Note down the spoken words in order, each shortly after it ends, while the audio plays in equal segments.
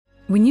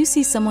When you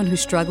see someone who's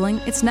struggling,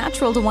 it's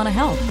natural to want to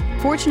help.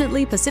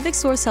 Fortunately, Pacific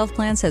Source Health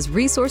Plans has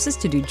resources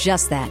to do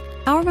just that.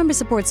 Our member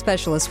support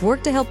specialists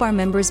work to help our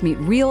members meet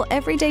real,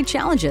 everyday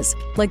challenges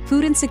like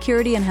food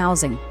insecurity and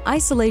housing,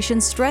 isolation,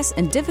 stress,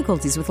 and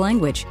difficulties with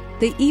language.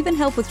 They even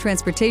help with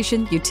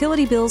transportation,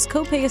 utility bills,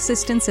 copay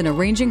assistance, and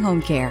arranging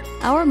home care.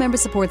 Our member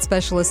support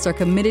specialists are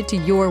committed to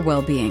your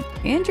well-being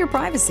and your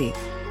privacy.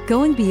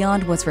 Going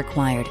beyond what's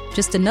required.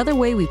 Just another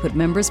way we put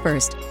members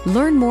first.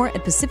 Learn more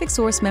at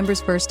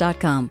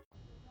PacificSourceMembersFirst.com.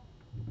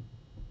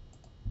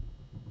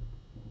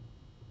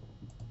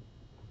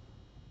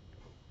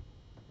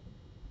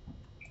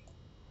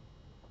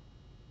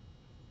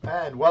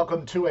 And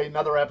welcome to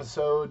another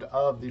episode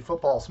of the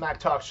Football Smack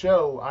Talk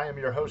Show. I am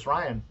your host,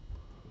 Ryan.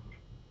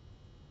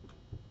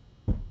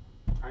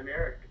 I'm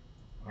Eric.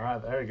 All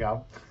right, there you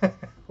go. A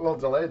little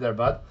delayed there,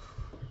 bud.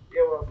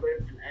 Yeah, well,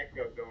 there's an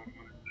echo going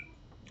on.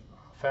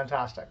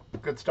 Fantastic.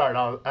 Good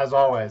start, as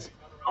always.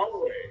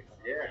 Always,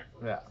 yeah.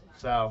 Yeah.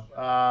 So,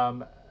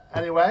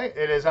 anyway,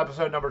 it is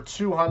episode number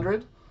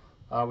 200.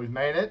 We've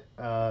made it.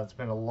 It's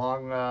been a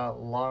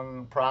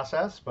long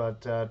process,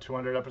 but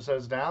 200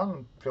 episodes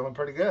down, feeling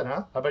pretty good,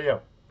 huh? How about you?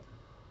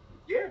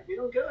 Yeah,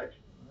 feeling good.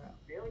 Yeah.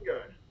 Feeling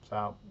good.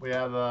 So we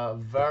have a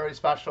very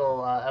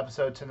special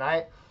episode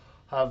tonight.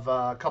 Have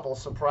a couple of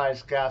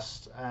surprise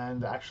guests,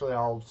 and actually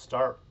I'll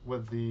start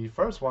with the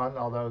first one,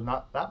 although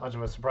not that much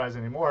of a surprise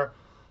anymore,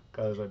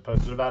 because I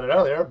posted about it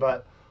earlier.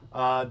 But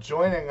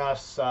joining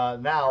us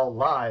now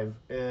live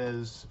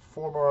is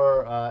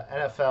former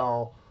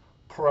NFL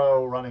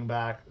pro running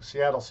back,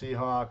 Seattle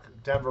Seahawk,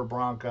 Denver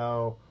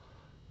Bronco,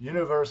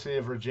 University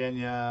of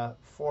Virginia,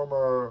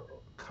 former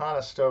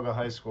Conestoga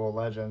High School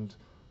legend,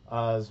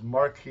 is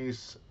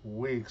Marquise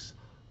Weeks.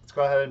 Let's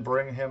go ahead and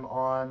bring him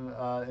on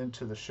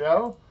into the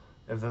show,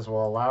 if this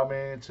will allow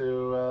me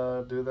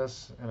to do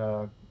this in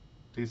a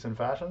decent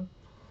fashion.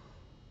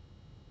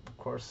 Of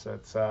course,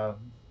 it's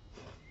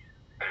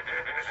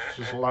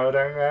just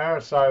loading there.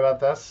 Sorry about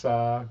this.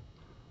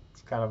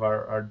 It's kind of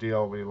our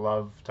deal. We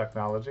love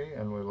technology,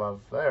 and we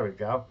love. There we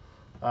go.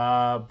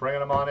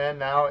 Bringing him on in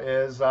now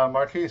is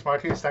Marquise.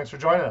 Marquise, thanks for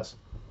joining us.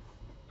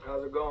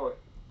 How's it going?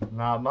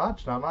 Not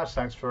much.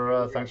 Thanks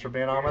for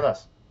being on with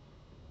us.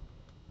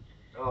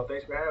 Oh,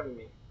 thanks for having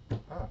me.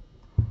 Oh.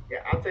 Yeah,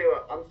 I'll tell you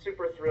what, I'm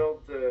super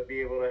thrilled to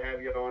be able to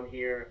have you on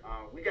here.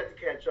 We got to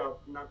catch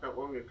up not that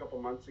long, a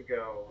couple months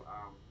ago,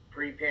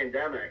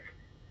 pre-pandemic.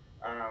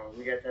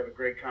 We got to have a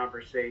great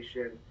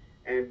conversation.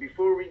 And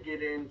before we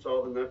get into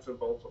all the nuts and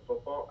bolts of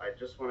football, I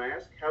just want to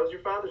ask, how was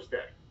your Father's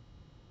Day?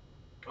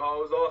 Oh,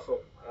 it was awesome.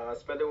 I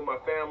spent it with my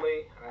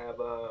family. I have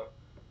my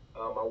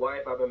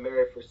wife. I've been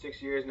married for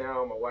 6 years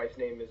now. My wife's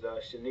name is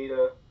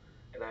Shanita,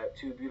 and I have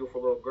two beautiful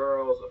little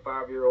girls, a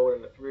 5-year-old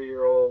and a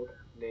 3-year-old,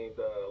 named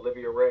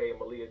Olivia Ray and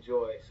Malia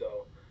Joy.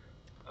 So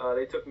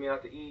they took me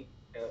out to eat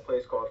at a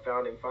place called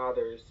Founding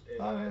Fathers in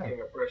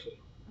King of Prussia.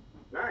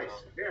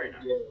 Nice, very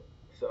nice. Yeah.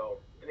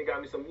 So, and they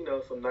got me some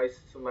nice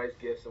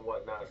gifts and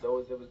whatnot. So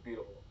it was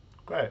beautiful.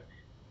 Great.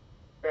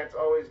 That's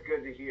always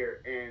good to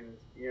hear. And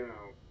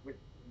with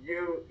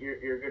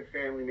you're a good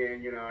family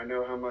man. I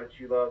know how much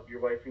you love your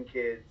wife and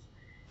kids,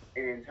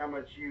 and how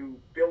much you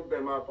build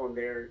them up on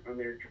their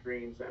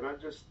dreams. And I'm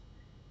just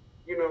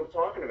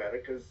talking about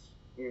it because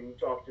you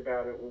talked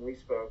about it when we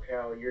spoke,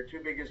 how your two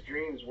biggest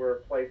dreams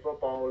were play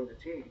football and to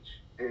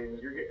teach, and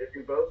you're getting to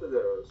do both of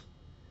those.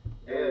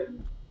 Yeah.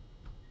 And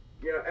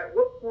at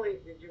what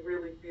point did you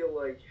really feel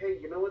like, hey,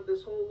 you know what,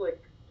 this whole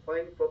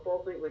playing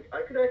football thing,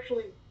 I could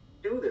actually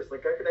do this, I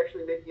could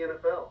actually make the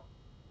NFL?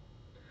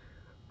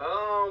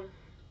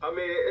 I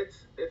mean,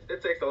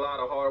 it takes a lot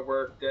of hard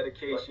work,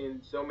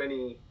 dedication,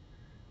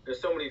 there's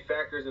so many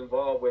factors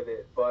involved with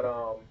it. But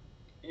as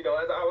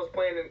I was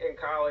playing in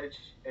college,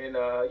 and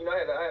I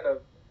had a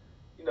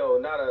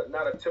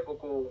not a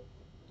typical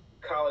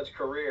college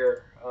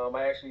career.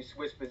 I actually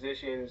switched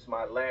positions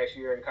my last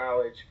year in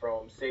college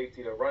from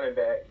safety to running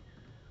back.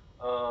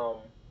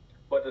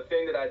 But the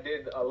thing that I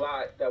did a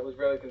lot that was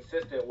really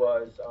consistent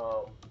was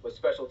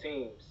special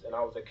teams, and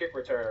I was a kick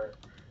returner.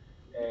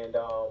 And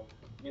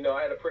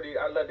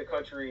I led the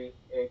country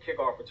in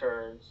kickoff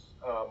returns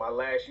my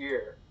last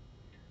year.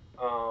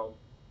 And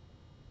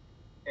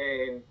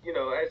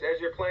as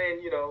you're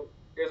playing,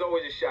 there's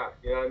always a shot.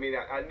 You know what I mean?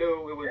 I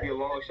knew it would be a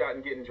long shot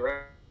in getting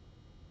drafted,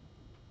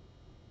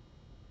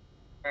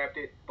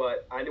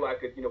 but I knew I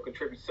could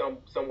contribute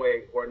some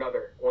way or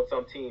another on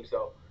some team.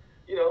 So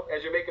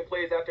as you're making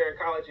plays out there in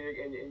college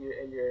and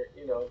you're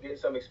getting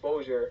some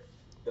exposure,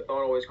 the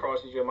thought always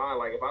crosses your mind,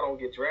 if I don't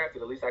get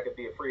drafted, at least I could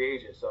be a free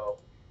agent. So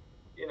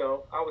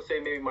I would say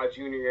maybe my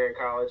junior year in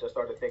college, I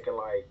started thinking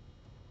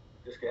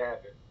this could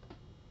happen.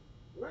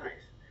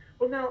 Nice.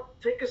 Well, now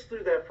take us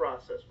through that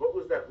process. What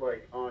was that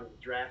like on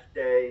draft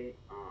day,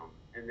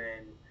 and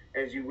then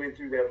as you went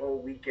through that whole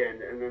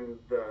weekend, and then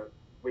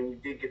when you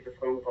did get the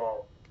phone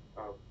call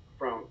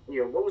from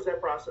what was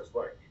that process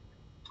like?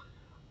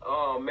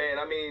 Oh man,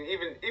 I mean,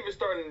 even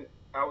starting,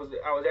 I was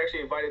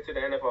actually invited to the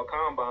NFL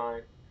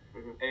Combine,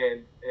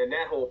 and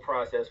that whole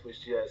process was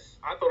just,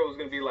 I thought it was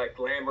gonna be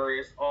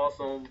glamorous,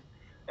 awesome,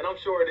 and I'm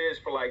sure it is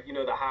for like, you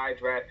know, the high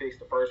draft picks,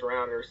 the first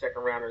rounders,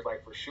 second rounders,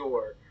 like for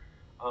sure.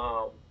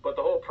 But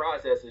the whole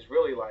process is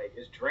really like,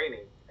 it's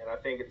draining. And I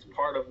think it's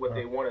part of what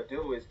they want to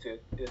do is to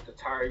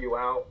tire you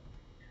out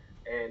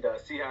and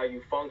see how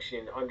you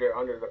function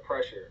under the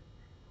pressure.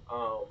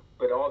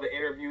 But all the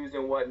interviews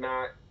and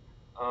whatnot,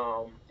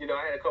 you know,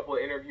 I had a couple of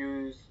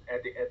interviews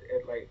at the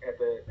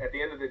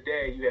end of the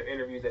day. You have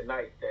interviews at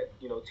night that,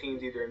 you know,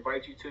 teams either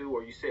invite you to,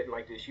 or you sit in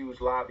like this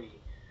huge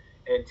lobby,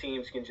 and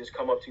teams can just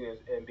come up to you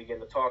and begin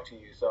to talk to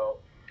you. So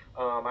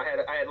I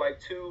had like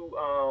two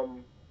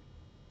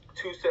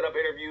set up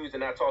interviews,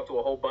 and I talked to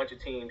a whole bunch of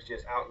teams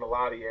just out in the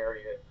lobby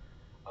area.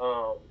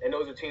 And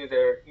those are teams that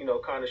are, you know,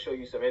 kind of show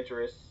you some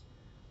interest.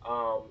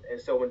 And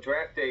so when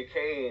draft day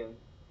came,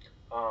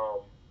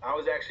 I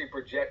was actually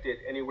projected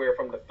anywhere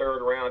from the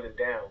third round and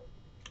down.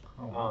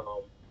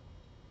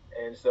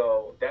 And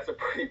so that's a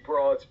pretty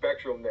broad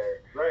spectrum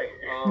there. Right.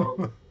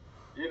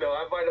 You know,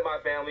 I invited my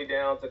family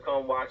down to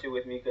come watch it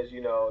with me because,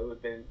 you know, it would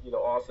have been, you know,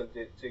 awesome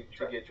to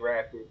get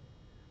drafted.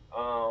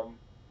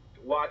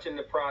 Watching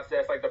the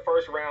process, like the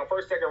second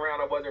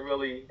round, I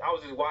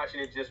was just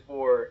watching it just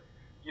for,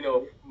 you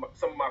know,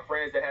 some of my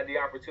friends that had the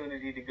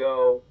opportunity to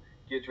go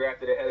get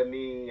drafted ahead of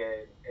me,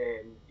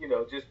 and you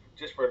know,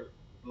 just for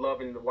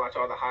loving to watch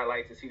all the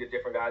highlights and see the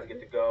different guys get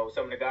to go.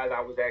 Some of the guys I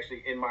was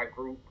actually in my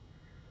group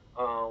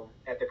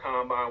at the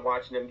combine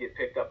watching them get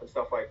picked up and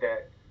stuff like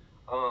that.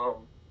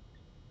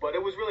 But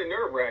it was really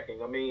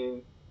nerve-wracking. I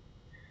mean,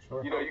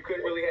 you know, you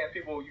couldn't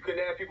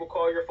have people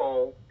call your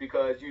phone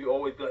because you'd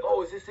always be like,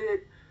 oh, is this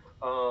it?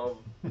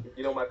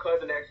 You know, my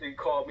cousin actually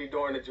called me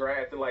during the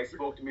draft and like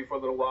spoke to me for a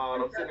little while,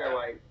 and I'm sitting there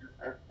like,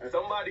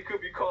 somebody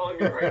could be calling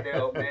me right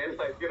now, man.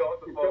 Like, get off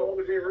the phone. I don't want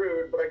to be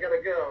rude, but I gotta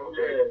go.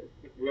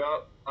 Yeah.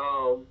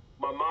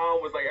 My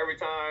mom was like, every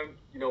time,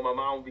 you know, my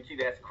mom would keep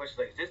asking questions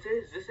like, is this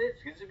it?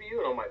 Is it for you?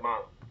 And I'm like,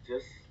 Mom,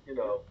 just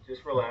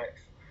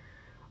relax.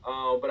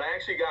 But I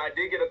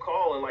did get a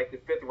call in like the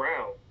 5th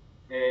round,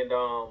 and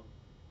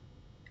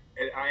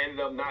I ended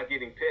up not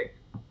getting picked.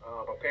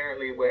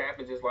 Apparently what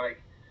happens is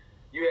like,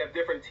 you have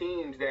different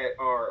teams that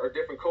are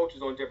different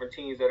coaches on different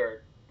teams that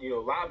are, you know,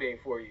 lobbying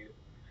for you.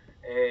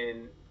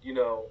 And, you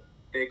know,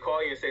 they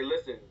call you and say,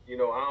 listen, you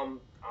know, I'm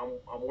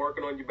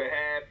working on your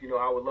behalf. You know,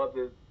 I would love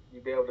to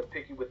be able to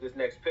pick you with this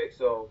next pick.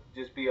 So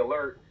just be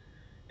alert.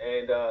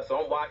 And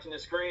so I'm watching the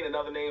screen,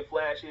 another name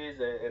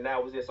flashes, and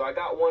that was it. So I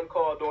got one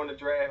call during the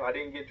draft. I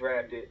didn't get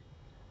drafted.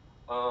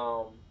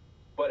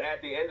 But at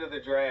the end of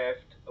the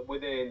draft,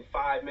 within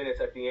 5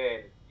 minutes at the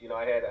end, you know,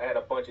 I had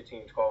a bunch of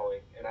teams calling,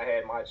 and I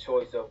had my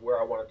choice of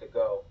where I wanted to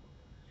go.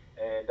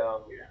 And,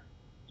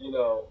 you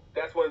know,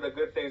 that's one of the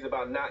good things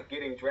about not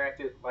getting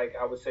drafted, like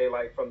I would say,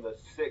 like from the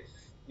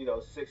 6th,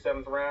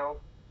 7th round.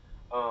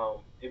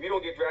 If you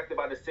don't get drafted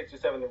by the 6th or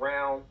 7th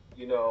round,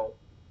 you know,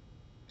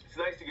 it's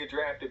nice to get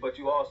drafted, but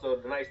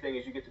the nice thing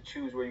is you get to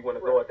choose where you want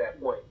to go at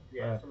that point.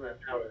 Yeah, some of that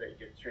power that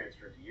gets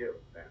transferred to you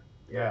then.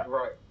 Yeah.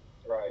 Right.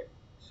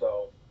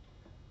 So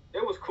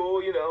it was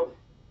cool, you know.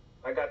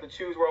 I got to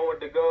choose where I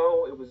wanted to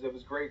go. It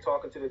was great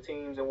talking to the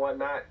teams and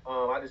whatnot.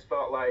 I just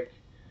felt like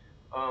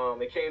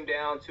it came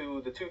down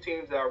to the two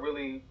teams that I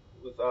really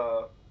was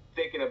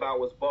thinking about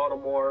was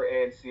Baltimore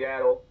and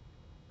Seattle.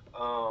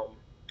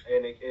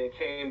 And it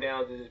came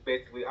down to just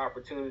basically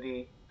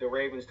opportunity. The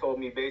Ravens told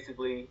me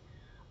basically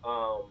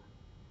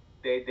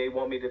they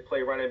want me to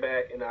play running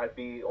back, and I'd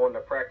be on the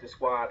practice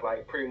squad,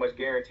 like pretty much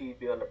guaranteed to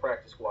be on the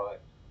practice squad.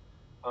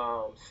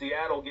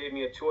 Seattle gave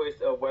me a choice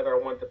of whether I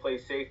wanted to play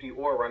safety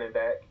or running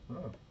back,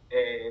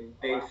 and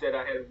they said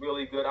I had a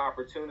really good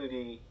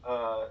opportunity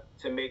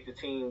to make the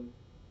team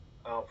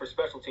for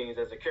special teams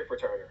as a kick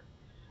returner,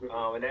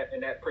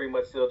 and that pretty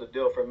much sealed the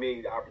deal for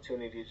me. The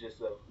opportunity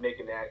just of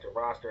making the active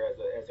roster as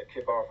a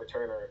kickoff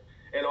returner,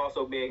 and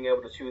also being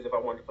able to choose if I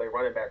wanted to play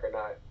running back or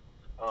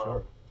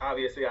not.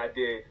 Obviously, I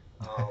did,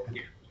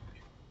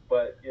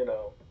 but you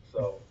know,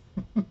 so.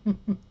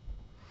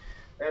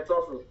 That's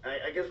awesome.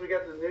 I guess we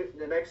got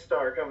the next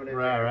star coming in.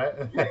 Right.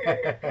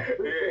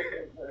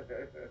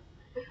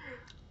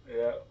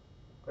 Yeah.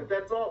 But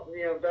that's all,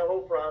 you know, that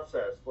whole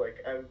process.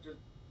 Like, I'm just,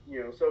 you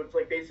know, so it's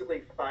like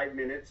basically 5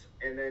 minutes,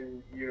 and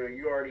then, you know,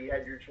 you already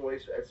had your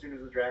choice as soon as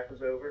the draft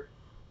was over.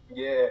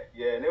 Yeah,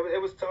 and it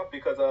was tough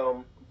because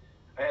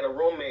I had a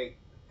roommate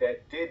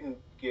that didn't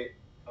get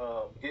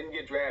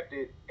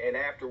drafted, and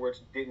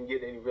afterwards didn't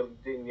get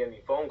any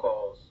phone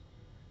calls.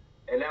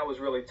 And that was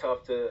really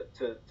tough to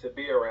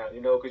be around,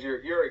 you know, because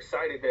you're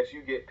excited that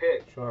you get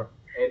picked, Sure.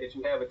 and that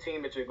you have a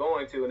team that you're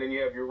going to, and then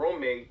you have your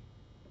roommate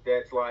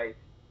that's like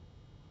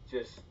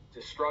just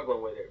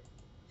struggling with it.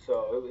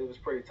 So it was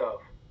pretty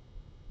tough.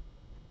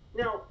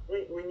 Now,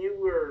 when you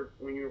were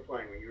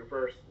playing, when you were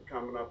first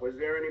coming up, was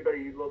there anybody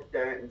you looked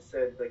at and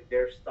said like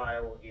their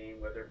style of game,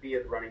 whether it be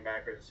at the running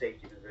back or the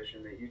safety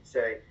position, that you'd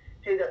say,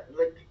 hey,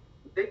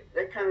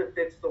 that kind of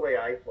fits the way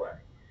I play?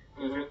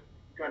 Mm-hmm.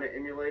 Kind of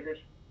emulated.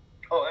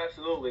 Oh,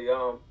 absolutely.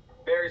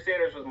 Barry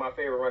Sanders was my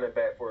favorite running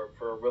back for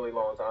a really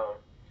long time.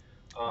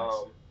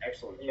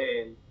 Excellent.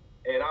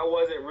 And I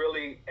wasn't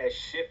really as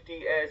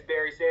shifty as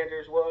Barry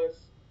Sanders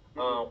was.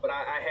 But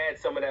I had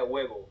some of that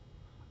wiggle.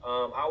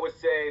 I would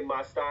say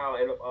my style,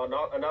 and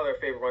another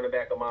favorite running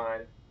back of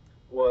mine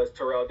was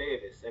Terrell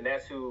Davis, and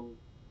that's who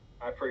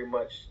I pretty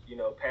much,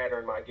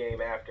 patterned my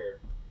game after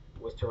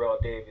was Terrell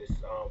Davis.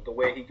 The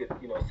way he could,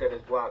 set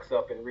his blocks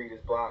up and read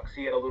his blocks.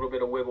 He had a little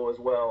bit of wiggle as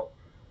well,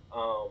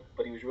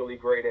 but he was really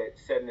great at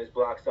setting his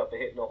blocks up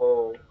and hitting the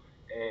hole.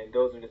 And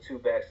those are the two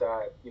backs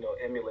I,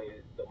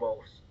 emulated the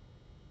most.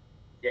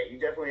 Yeah, you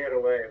definitely had a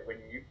way. When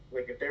you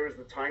if there was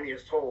the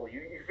tiniest hole,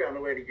 you found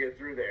a way to get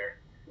through there.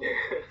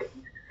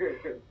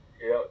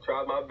 Yeah,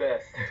 tried my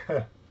best.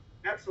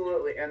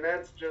 Absolutely, and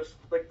that's just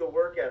like the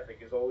work ethic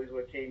is always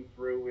what came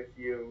through with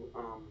you.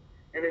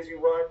 And as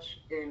you watch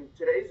in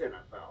today's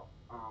NFL,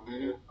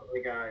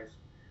 the guys,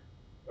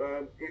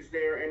 is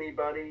there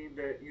anybody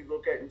that you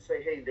look at and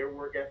say, hey, their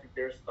work ethic,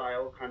 their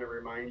style kind of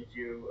reminds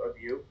you of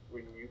you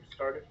when you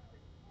started?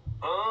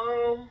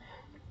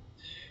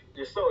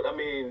 Just so I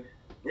mean,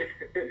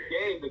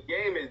 the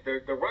game is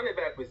the running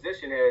back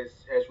position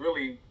has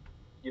really,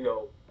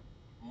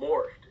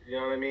 morphed. You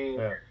know what I mean?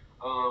 Yeah.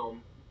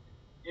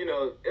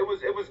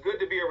 It was good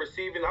to be a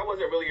receiving. I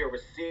wasn't really a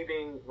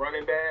receiving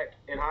running back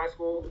in high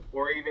school,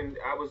 or even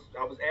I was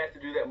asked to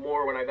do that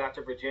more when I got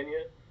to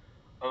Virginia.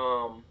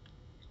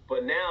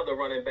 But now the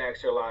running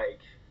backs are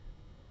like,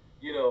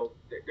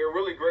 they're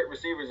really great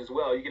receivers as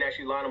well. You can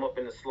actually line them up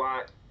in the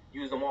slot,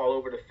 use them all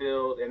over the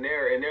field, and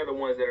they're the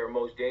ones that are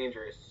most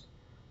dangerous.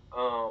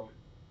 I'm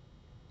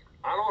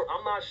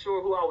not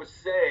sure who I would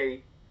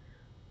say.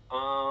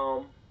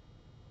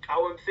 I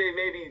would say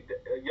maybe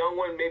a young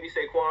one, maybe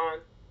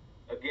Saquon.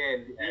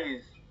 Again,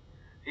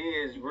 he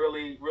is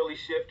really, really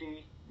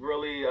shifty,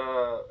 really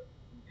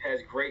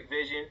has great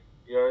vision.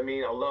 You know what I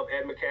mean? I love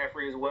Ed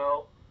McCaffrey as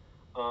well.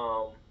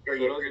 So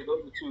those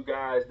are two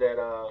guys that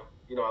I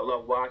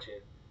love watching.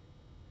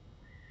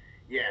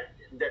 Yeah,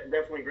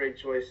 definitely great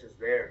choices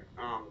there.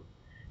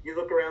 You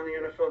look around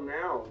the NFL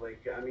now,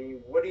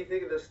 what do you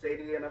think of the state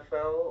of the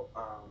NFL?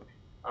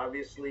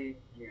 Obviously,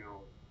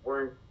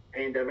 we're in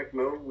pandemic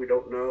mode. We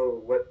don't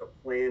know what the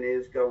plan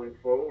is going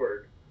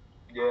forward.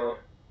 Yeah.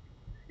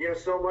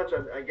 So much.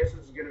 I guess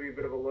this is going to be a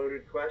bit of a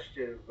loaded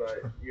question,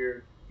 but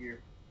you're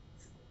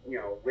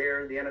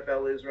where the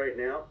NFL is right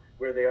now,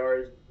 where they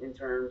are in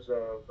terms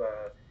of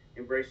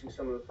embracing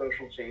some of the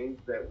social change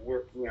that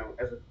we're,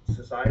 as a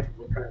society,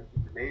 we're trying to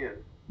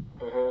demand.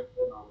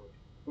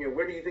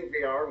 Where do you think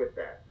they are with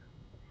that?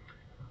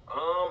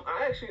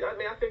 I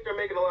think they're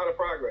making a lot of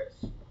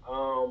progress.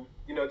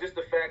 Just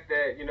the fact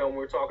that, when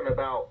we're talking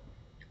about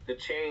the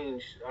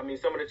change,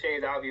 some of the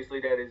change obviously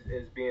that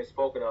is being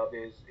spoken of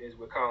is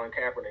with Colin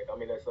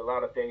Kaepernick. There's a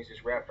lot of things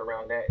just wrapped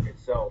around that in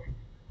itself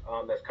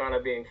that's kind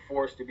of being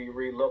forced to be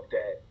re-looked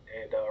at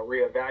and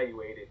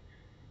reevaluated.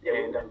 Yeah,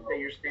 and what would you say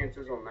your stance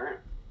is on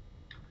that?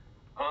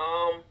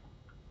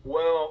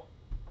 Well,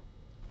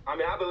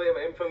 I believe,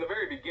 and from the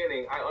very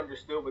beginning, I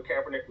understood what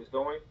Kaepernick was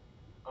doing,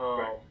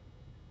 right.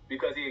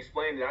 Because he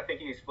explained it. I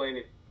think he explained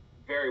it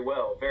very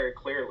well, very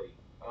clearly.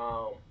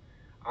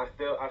 I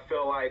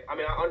feel like,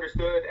 I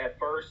understood at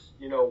first,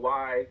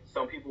 why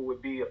some people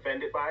would be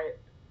offended by it.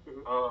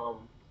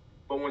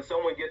 But when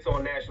someone gets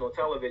on national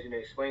television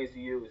and explains to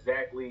you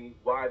exactly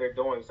why they're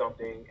doing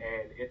something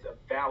and it's a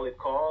valid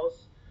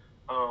cause,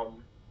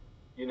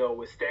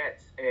 with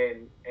stats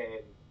and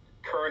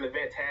current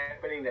events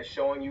happening that's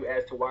showing you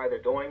as to why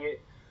they're doing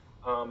it,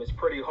 it's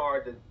pretty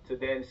hard to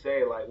then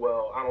say, like,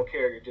 well, I don't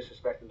care, you're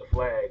disrespecting the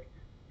flag,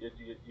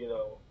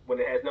 when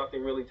it has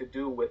nothing really to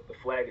do with the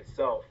flag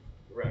itself.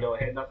 Right.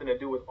 It had nothing to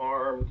do with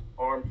armed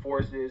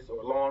forces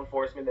or law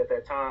enforcement at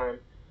that time.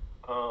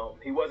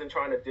 He wasn't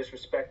trying to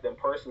disrespect them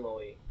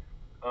personally.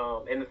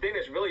 And the thing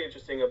that's really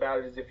interesting about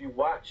it is if you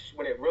watch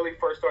when it really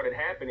first started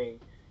happening,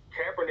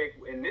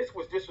 Kaepernick, and this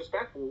was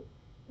disrespectful,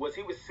 was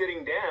he was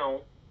sitting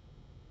down.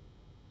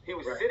 He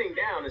was sitting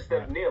down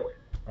instead of kneeling.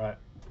 Right.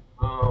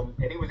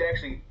 And he was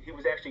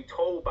actually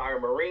told by a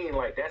Marine,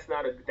 like, that's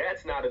not a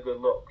good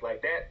look.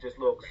 Like, that just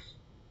looks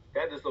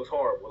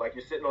horrible. Like,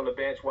 you're sitting on the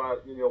bench while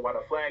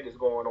the flag is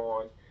going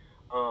on.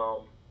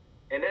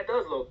 And that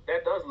does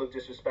look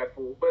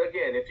disrespectful. But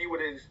again, if you would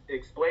have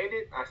explained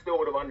it, I still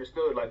would have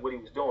understood like what he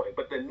was doing.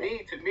 But the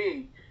need to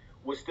me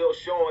was still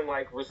showing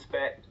like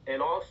respect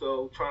and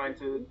also trying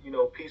to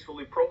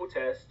peacefully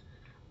protest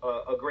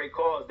a great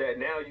cause that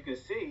now you can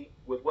see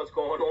with what's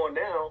going on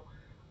now.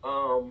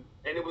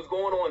 And it was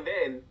going on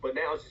then, but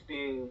now it's just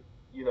being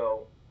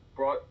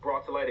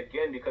brought to light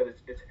again because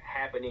it's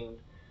happening.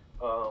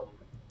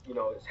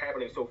 It's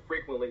happening so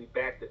frequently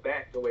back to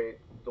back the way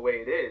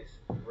it is.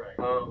 Right.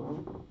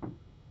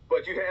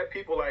 But you have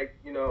people like,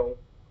 you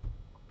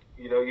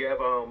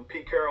have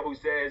Pete Carroll who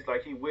says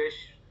like he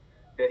wished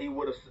that he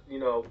would have,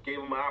 gave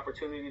him an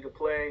opportunity to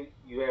play.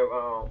 You have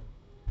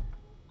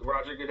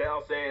Roger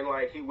Goodell saying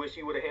like he wished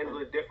he would have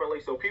handled it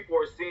differently. So people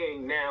are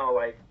seeing now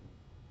like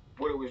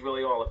what it was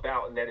really all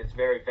about and that it's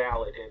very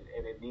valid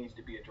and it needs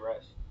to be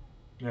addressed.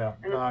 Yeah,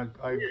 no,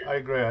 I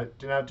agree.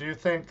 Now, do you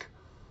think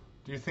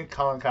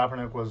Colin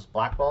Kaepernick was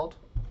blackballed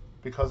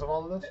because of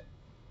all of this?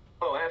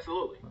 Oh,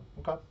 absolutely.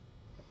 Okay.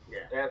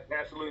 Yeah.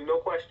 Absolutely, no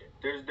question.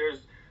 There's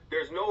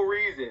there's no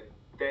reason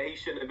that he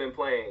shouldn't have been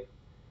playing.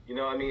 You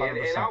know what I mean? And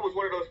I 100%. was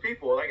one of those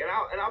people. Like, and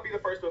I'll be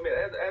the first to admit,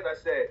 as I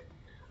said,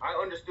 I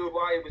understood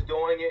why he was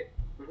doing it.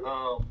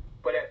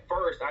 But at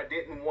first, I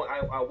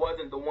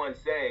wasn't the one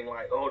saying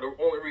like, oh, the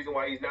only reason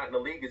why he's not in the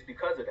league is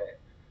because of that.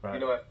 Right. You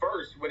know, at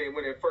first, when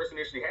it first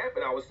initially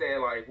happened, I was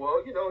saying like,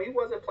 well, you know, he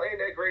wasn't playing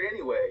that great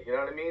anyway. You know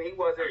what I mean? He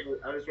wasn't.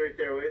 I was right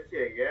there with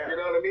you. Yeah. You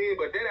know what I mean?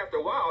 But then after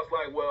a while, it's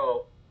like,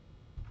 well,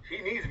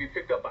 he needs to be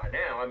picked up by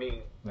now. I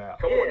mean,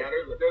 come on now.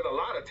 There's a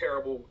lot of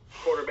terrible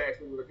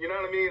quarterbacks. You know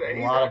what I mean? And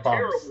he's not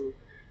terrible,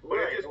 but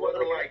it just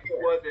wasn't like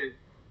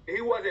he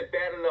wasn't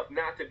bad enough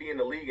not to be in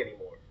the league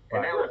anymore.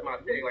 And that was my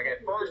thing. Like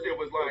at first, it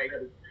was like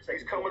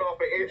he's coming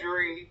off an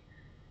injury.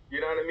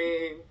 You know what I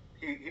mean?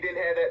 He didn't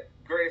have that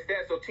greatest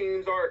stats, so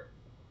teams aren't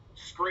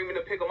screaming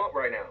to pick him up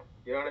right now.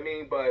 You know what I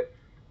mean? But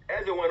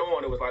as it went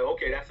on, it was like,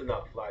 okay, that's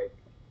enough. Like,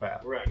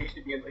 right, he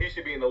should be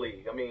in the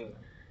league. I mean,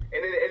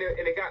 and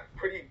it got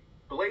pretty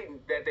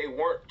blatant that they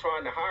weren't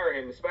trying to hire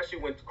him, especially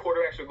when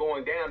quarterbacks are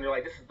going down. They're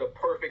like, this is the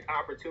perfect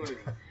opportunity.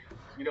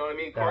 You know what I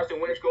mean?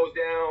 Carson Wentz goes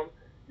down.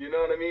 You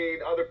know what I mean?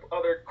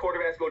 Other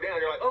quarterbacks go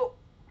down. You're like, oh,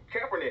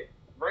 Kaepernick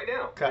right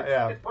now.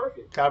 It's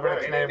perfect.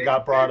 Kaepernick's name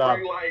got brought up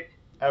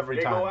every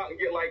time. They go out and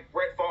get like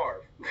Brett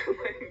Favre.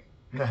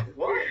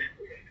 What?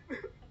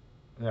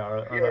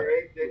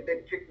 Right.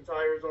 They kick the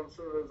tires on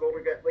some of those older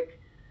guys. Like,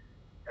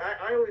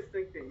 I always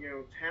think that, you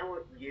know,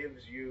 talent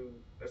gives you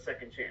a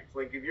second chance.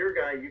 Like, if you're a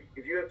guy,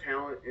 if you have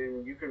talent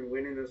and you can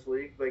win in this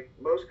league, like,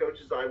 most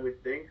coaches, I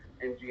would think,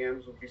 and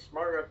GMs would be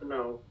smart enough to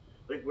know,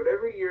 like,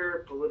 whatever your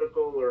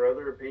political or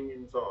other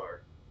opinions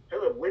are,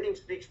 hell, winning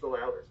speaks the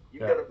loudest.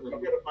 You gotta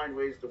find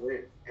ways to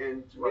win.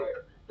 And to me,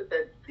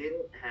 that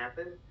didn't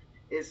happen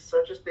is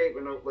such a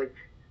statement of, like,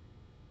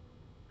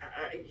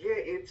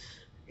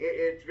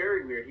 it's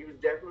very weird. He was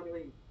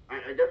definitely,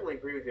 I definitely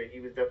agree with you.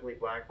 He was definitely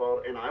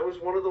blackballed, and I was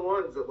one of the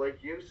ones that,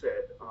 like you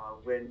said,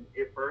 when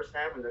it first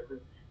happened, I said,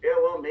 yeah,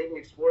 well, maybe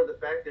explore the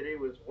fact that he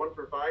was 1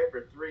 for 5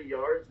 for 3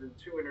 yards and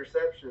 2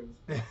 interceptions.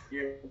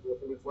 In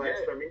his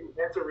last time. I mean,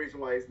 that's a reason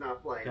why he's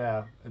not playing.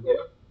 Yeah,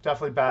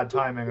 definitely bad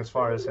timing as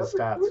far as his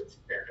stats.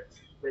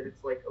 But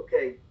it's like,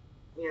 okay,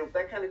 you know,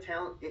 that kind of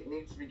talent, it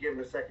needs to be given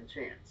a second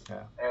chance.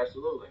 Yeah,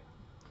 absolutely.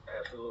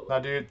 Now,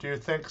 do you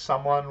think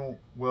someone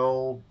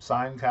will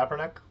sign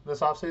Kaepernick this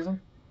offseason?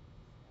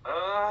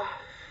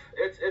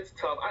 It's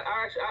tough.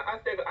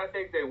 I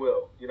think they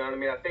will. You know what I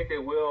mean? I think they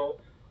will.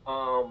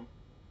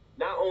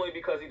 Not only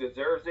because he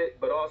deserves it,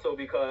 but also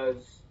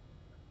because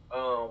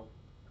the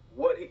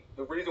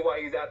reason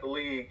why he's out the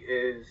league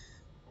is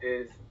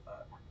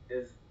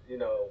you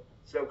know,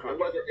 so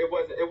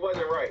it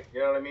wasn't right. You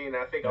know what I mean?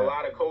 I think a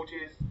lot of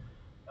coaches,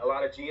 a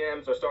lot of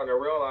GMs are starting to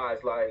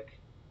realize, like,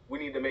 we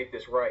need to make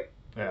this right.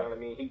 You know what I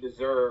mean? He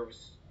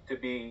deserves to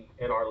be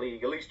in our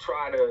league. At least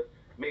try to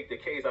make the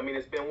case. I mean,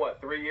 it's been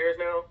 3 years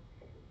now?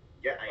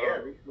 Yeah,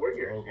 4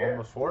 years.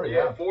 Almost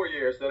 4, 4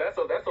 years. So that's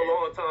a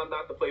long time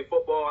not to play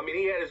football. I mean,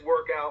 he had his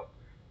workout,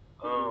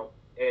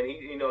 and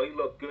he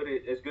looked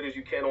as good as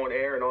you can on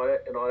air and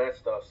all that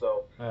stuff.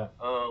 So,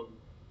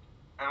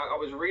 I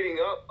was reading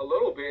up a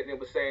little bit, and it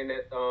was saying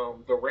that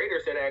the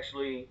Raiders had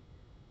actually,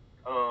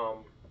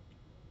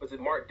 was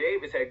it Mark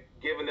Davis had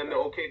given them the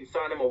okay to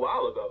sign him a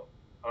while ago.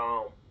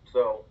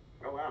 Oh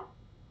wow.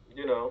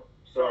 You know.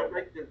 So I'd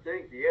like to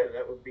think,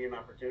 that would be an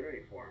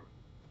opportunity for him.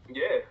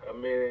 Yeah, I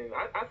mean,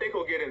 I think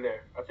he'll get in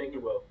there. I think he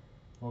will.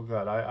 Well,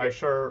 good. I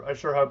sure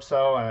hope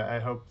so. I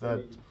hope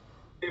that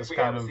if we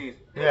have a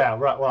season. Yeah,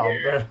 right. Well,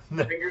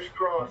 fingers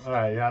crossed. All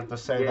right, you have to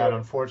say that,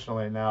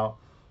 unfortunately. Now,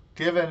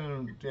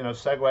 given,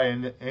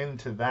 segue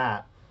into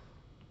that,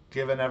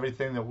 given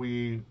everything that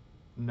we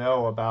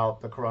know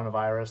about the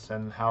coronavirus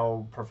and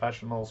how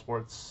professional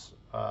sports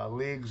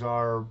leagues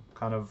are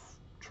kind of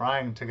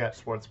trying to get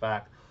sports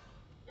back,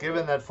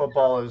 given that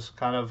football is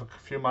kind of a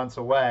few months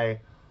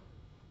away,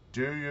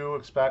 do you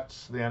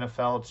expect the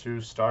NFL to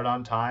start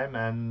on time?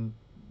 And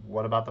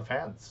what about the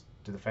fans?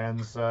 Do the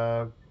fans,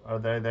 are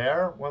they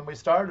there when we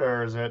start,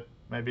 or is it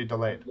maybe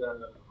delayed?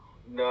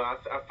 No, I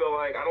feel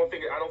like I don't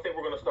think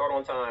we're going to start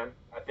on time.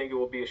 I think it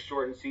will be a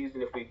shortened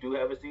season if we do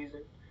have a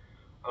season.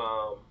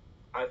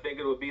 I think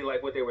it will be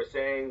like what they were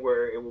saying,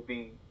 where it will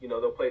be,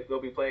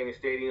 they'll be playing in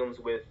stadiums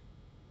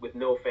with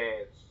no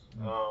fans.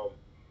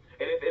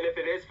 And if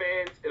it is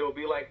fans, it will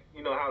be like,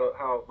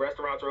 how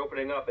restaurants are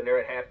opening up and they're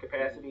at half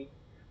capacity.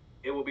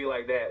 It will be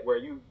like that, where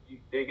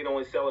they can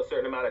only sell a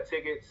certain amount of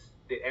tickets.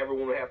 That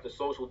everyone will have to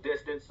social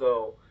distance,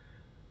 so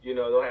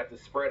they'll have to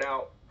spread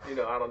out. I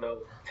don't know,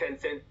 10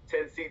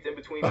 seats in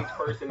between each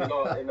person, and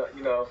all. And,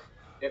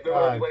 if they're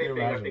going to do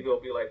anything, I think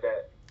it'll be like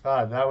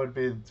that. That would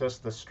be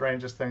just the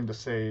strangest thing to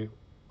see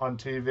on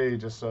TV.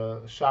 Just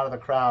a shot of the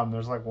crowd, and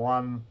there's like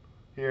one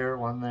here,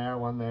 one there,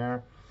 one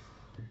there.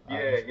 Yeah.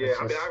 I mean,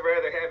 I'd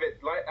rather have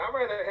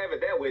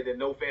it that way than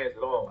no fans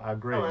at all. I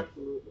agree. Oh,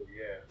 absolutely,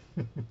 yeah.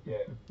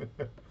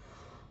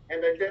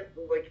 And then,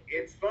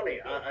 it's funny.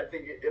 I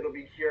think it'll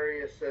be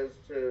curious as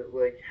to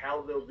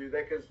how they'll do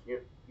that, because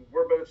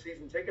we're both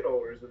season ticket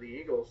holders of the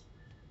Eagles,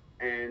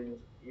 and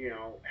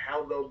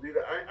how they'll do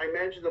that. I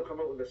imagine they'll come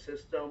up with a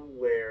system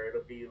where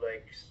it'll be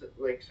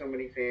like so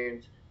many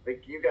fans.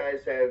 Like you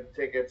guys have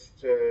tickets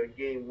to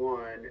game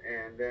one,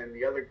 and then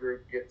the other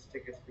group gets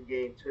tickets to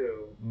game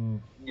two.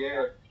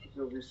 Yeah.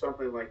 It'll do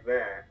something like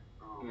that.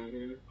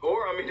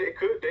 Or I mean,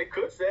 they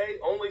could say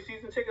only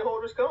season ticket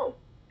holders come.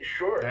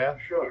 Sure. Yeah.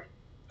 Sure.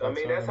 I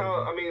mean, that's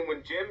how. I mean,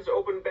 when gyms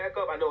open back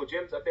up, I know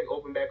gyms I think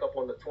open back up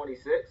on the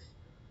 26th.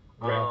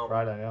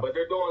 Friday, yeah. But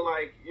they're doing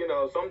like,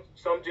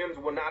 some gyms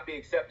will not be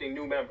accepting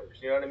new members.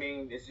 You know what I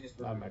mean? It's just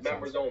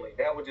members only.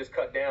 That would just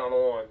cut down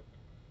on,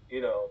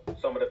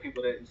 some of the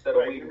people that instead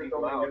of weeding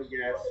people out.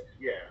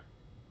 Yeah.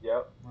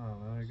 Yep. Oh,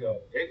 there you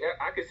go.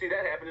 I could see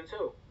that happening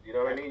too. You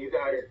know what I mean? You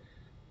guys,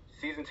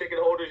 season ticket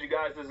holders, you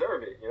guys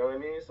deserve it. You know what I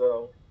mean?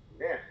 So.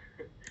 Yeah.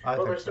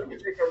 Well, they're starting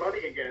to take our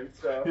money again,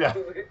 so. Yeah.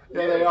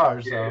 Yeah, they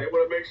are. So. Yeah, they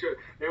want to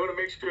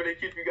make sure they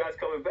keep you guys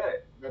coming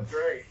back. That's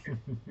right.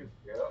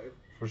 Yeah.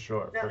 For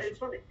sure. Now, it's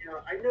funny.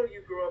 I know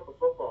you grew up a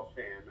football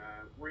fan.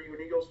 Were you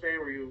an Eagles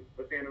fan? Were you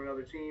a fan of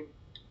another team?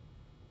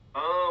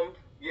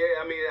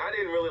 Yeah, I mean, I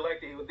didn't really like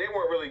the Eagles. They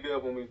weren't really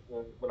good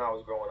when I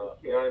was growing up.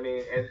 You know what I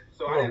mean? And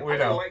so I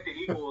didn't like the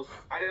Eagles.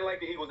 I didn't like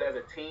the Eagles as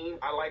a team.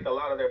 I liked a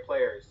lot of their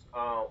players.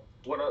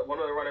 One of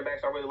the running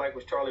backs I really liked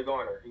was Charlie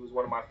Garner. He was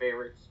one of my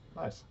favorites.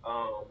 Nice.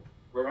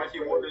 When Ricky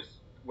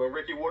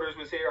Waters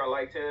was here, I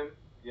liked him.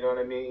 You know what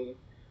I mean?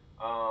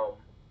 So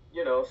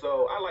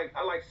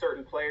I like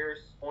certain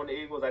players on the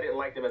Eagles. I didn't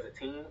like them as a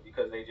team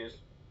because they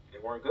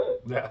weren't good.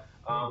 Yeah.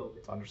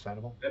 It's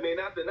understandable. I mean,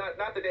 not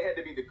that they had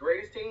to be the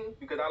greatest team,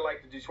 because I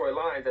liked the Detroit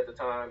Lions at the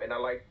time, and I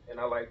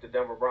liked the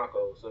Denver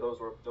Broncos. So those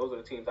are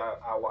the teams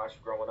I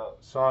watched growing up.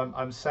 So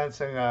I'm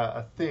sensing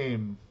a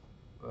theme.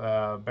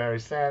 Barry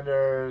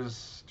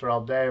Sanders,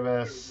 Terrell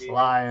Davis,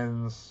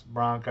 Lions,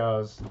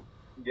 Broncos.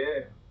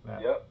 Yeah.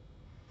 Yep.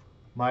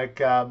 Mike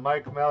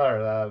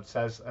Miller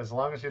says, as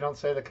long as you don't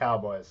say the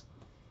Cowboys.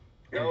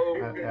 No.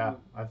 Yeah,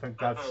 I think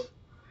that's.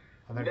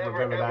 I think never,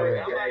 we'll go with ever.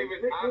 that.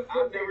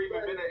 I've never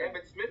even been an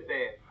Emmitt Smith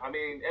fan. I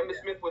mean,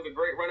 Emmitt Smith was a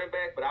great running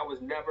back, but I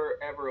was never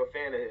ever a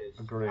fan of his.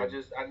 Agreed. I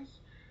just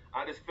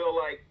feel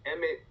like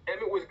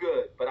Emmitt was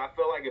good, but I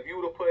feel like if you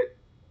would have put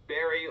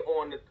Barry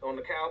on the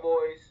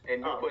Cowboys and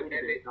you put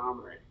Emmitt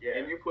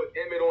and you put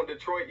Emmitt on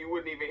Detroit, you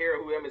wouldn't even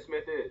hear who Emmitt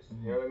Smith is.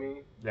 You know what I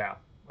mean? Yeah,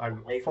 I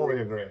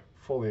fully agree.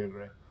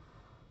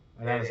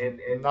 And that has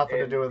nothing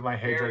to do with my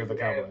hatred of the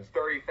Cowboys.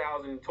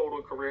 30,000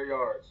 total career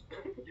yards.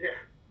 Yeah.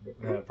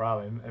 Yeah,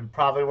 probably, and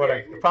probably would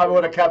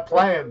have kept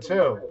playing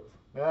too.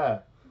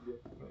 Yeah.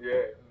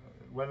 Yeah.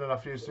 Winning a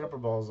few Super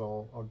Bowls,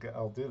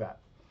 I'll do that.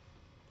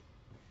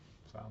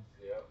 So.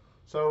 Yeah.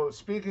 So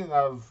speaking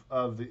of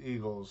the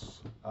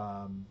Eagles,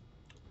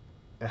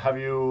 have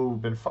you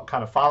been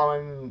kind of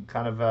following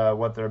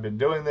what they've been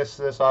doing this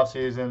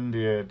offseason? Do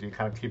you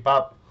kind of keep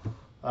up?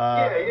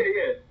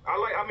 Yeah.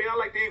 I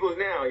like the Eagles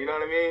now. You know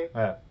what I mean?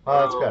 Yeah. Oh,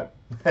 that's good.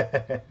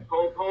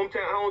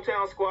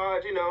 hometown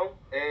squad.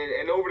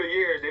 And over the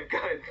years they've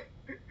gotten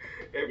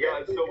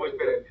so much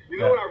better. You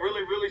know when I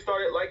really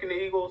started liking the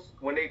Eagles?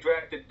 When they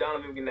drafted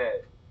Donovan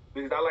McNabb,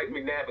 because I liked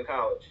McNabb in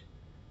college.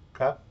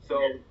 Okay. So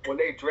when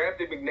they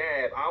drafted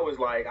McNabb, I was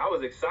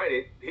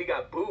excited. He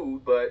got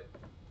booed, but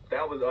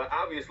that was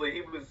obviously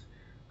he was.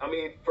 I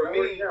mean, for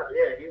me,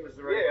 he was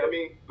the right. Yeah, I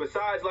mean,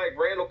 besides like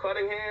Randall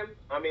Cunningham,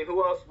 I mean,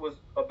 who else was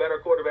a better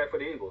quarterback for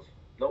the Eagles?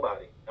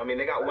 Nobody. I mean,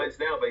 they got Wentz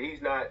now, but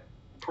he's not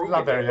proven. He's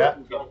not there yet.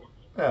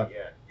 Yeah.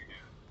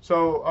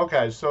 So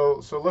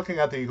looking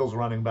at the Eagles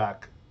running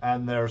back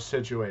and their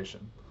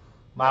situation,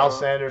 Miles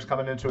Sanders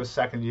coming into his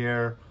second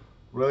year,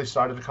 really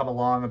started to come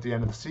along at the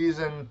end of the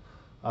season.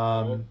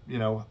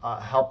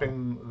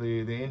 Helping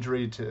the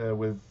injury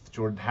with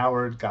Jordan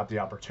Howard, got the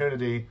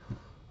opportunity.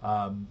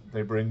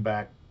 They bring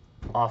back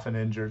often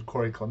injured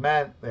Corey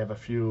Clement. They have a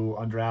few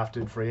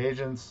undrafted free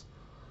agents.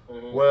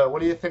 Mm-hmm. What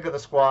do you think of the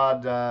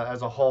squad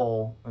as a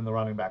whole in the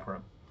running back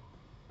room?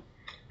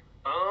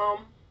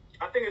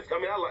 I think it's. I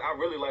mean, I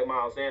really like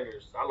Miles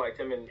Sanders. I liked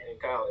him in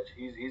college.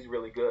 He's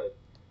really good.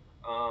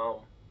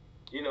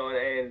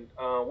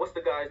 What's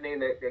the guy's name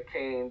that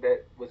came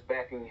that was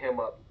backing him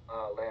up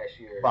last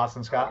year?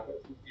 Boston Scott.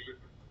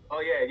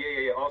 Oh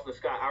yeah. Austin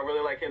Scott. I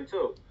really like him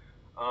too.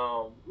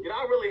 I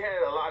really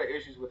had a lot of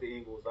issues with the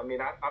Eagles. I mean,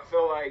 I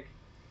feel like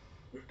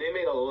they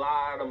made a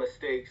lot of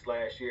mistakes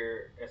last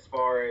year as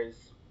far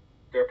as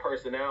their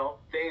personnel,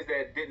 things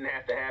that didn't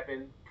have to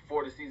happen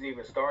before the season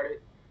even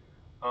started.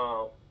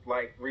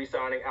 Like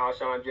re-signing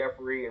Alshon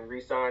Jeffrey and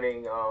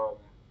re-signing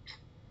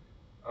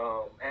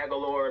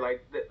Aguilar,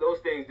 like those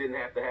things didn't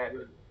have to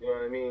happen. You know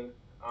what I mean?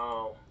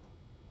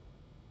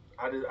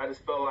 I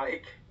just felt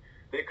like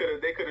they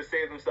could have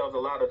saved themselves a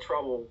lot of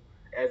trouble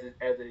as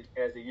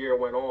the year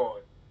went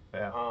on.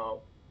 Yeah.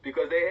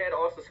 Because they had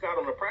Austin Scott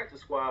on the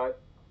practice squad,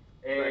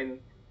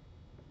 and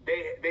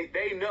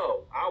they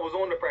know I was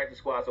on the practice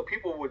squad, so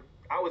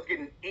I was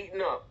getting eaten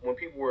up when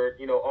people were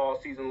all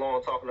season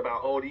long talking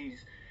about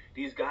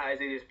these guys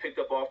they just picked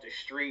up off the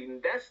street,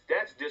 and that's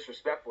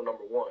disrespectful,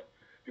 number one,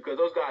 because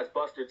those guys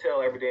bust their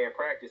tail every day in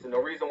practice, and the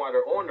reason why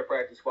they're on the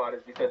practice squad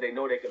is because they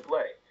know they can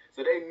play.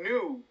 So they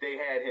knew they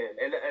had him,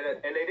 and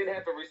they didn't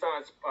have to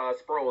resign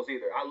Sproles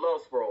either. I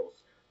love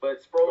Sproles,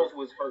 but Sproles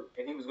was hurt,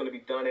 and he was going to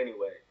be done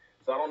anyway.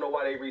 So I don't know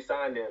why they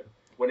re-signed him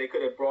when they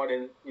could have brought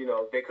in,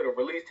 they could have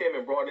released him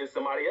and brought in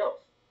somebody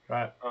else.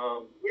 Right.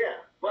 Yeah,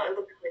 but I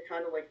look at it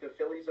kind of like the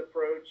Phillies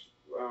approach,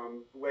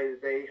 the way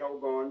that they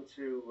held on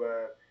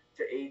to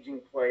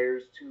aging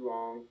players too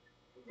long.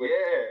 Yeah.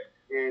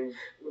 And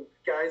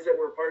guys that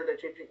were part of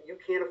that championship, you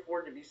can't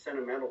afford to be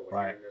sentimental when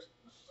Right. you're in this.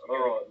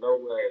 Oh, no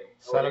way.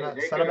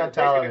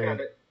 Sentimentality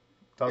They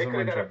doesn't could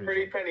win have got a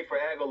pretty championships. penny for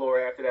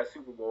Aguilar after that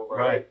Super Bowl, right?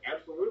 Right.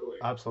 Absolutely.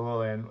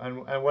 Absolutely.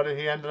 And what did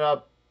he ended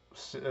up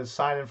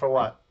signing for?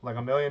 What, like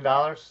 $1 million?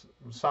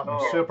 Something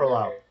super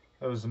low.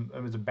 It was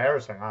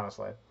embarrassing,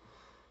 honestly.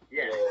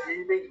 Yeah,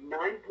 he made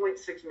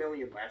 $9.6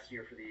 million last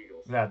year for the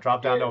Eagles. Yeah,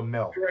 dropped down to $1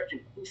 million.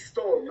 Correction, he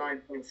stole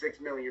 $9.6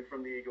 million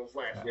from the Eagles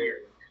last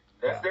year.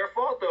 That's their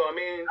fault, though. I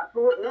mean,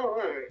 no,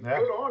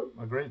 good on him.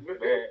 Agreed. Man.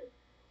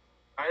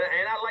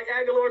 And I like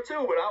Aguilar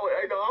too, but I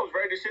was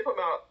ready to ship him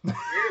out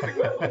years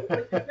ago.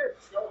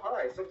 It's so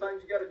high.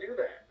 Sometimes you got to do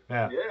that.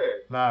 Yeah.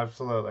 No,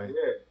 absolutely.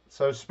 Yeah.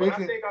 So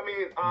speaking. But I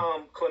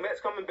think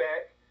Clement's coming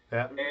back.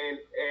 Yeah. And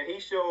he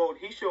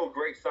showed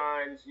great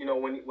signs.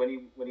 When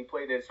he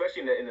played,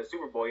 especially in the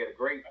Super Bowl, he had a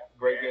great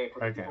game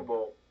for the Super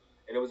Bowl,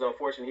 and it was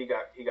unfortunate he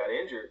got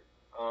injured.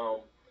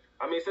 So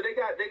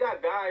they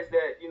got guys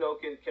that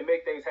can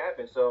make things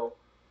happen. So.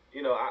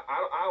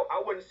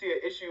 I wouldn't see an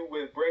issue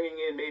with bringing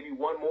in maybe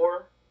one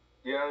more.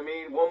 You know what I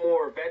mean? One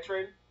more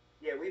veteran.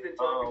 Yeah, we've been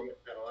talking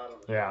about that a lot on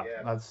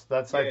the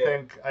that's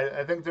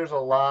I think there's a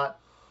lot.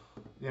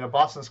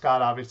 Boston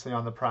Scott obviously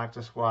on the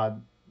practice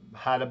squad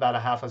had about a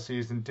half a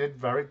season, did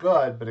very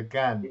good, but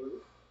again,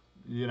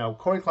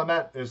 Corey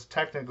Clement is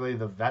technically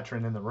the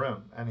veteran in the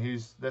room, and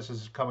this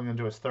is coming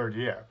into his third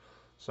year.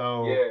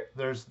 So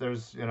there's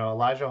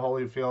Elijah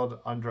Holyfield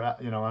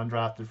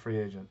undrafted free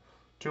agent.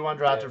 2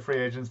 undrafted free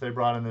agents they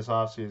brought in this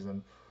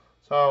offseason.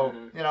 So,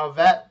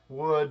 vet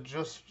would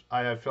just,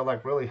 I feel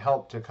like, really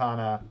help to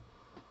kind of,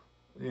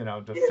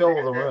 to fill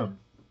the room.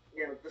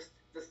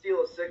 To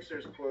steal a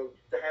Sixers quote,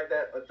 to have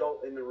that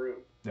adult in the room.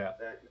 Yeah.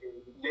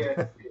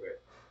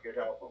 Could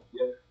help them.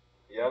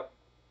 Yeah.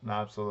 No,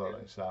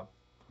 absolutely. So.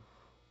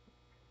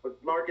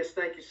 But Marcus,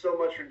 thank you so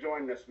much for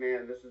joining us,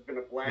 man. This has been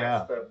a blast.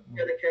 Yeah. We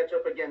got to catch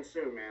up again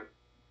soon, man.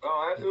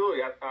 Oh,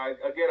 absolutely. I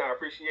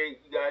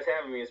appreciate you guys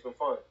having me. It's been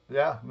fun.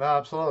 Yeah, no,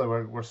 absolutely.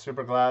 We're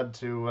super glad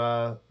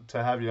to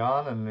have you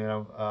on,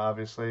 and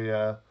obviously,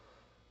 the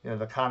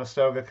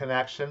Conestoga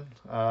connection.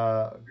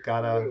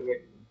 Gotta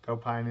go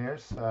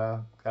Pioneers.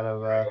 Gotta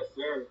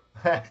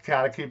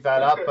keep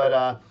that up. But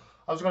I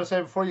was going to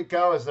say before you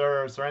go, is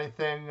there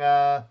anything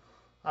I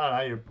don't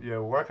know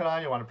you're working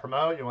on? You want to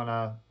promote? You want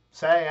to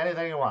say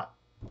anything you want?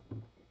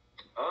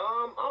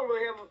 I don't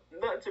really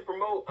have nothing to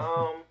promote.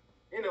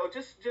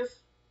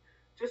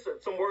 Just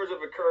some words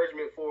of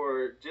encouragement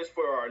for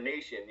our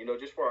nation,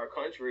 just for our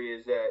country,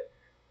 is that,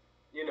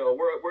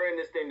 we're in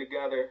this thing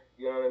together,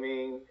 you know what I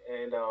mean?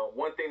 And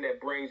one thing that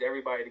brings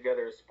everybody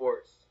together is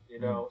sports,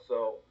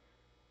 So,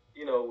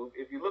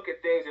 if you look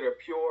at things that are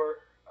pure,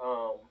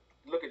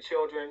 look at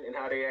children and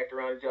how they act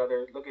around each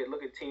other, look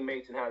at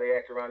teammates and how they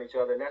act around each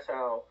other, and that's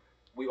how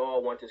we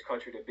all want this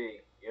country to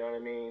be, you know what I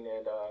mean?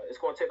 And it's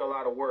going to take a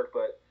lot of work,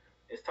 but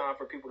it's time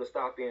for people to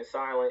stop being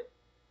silent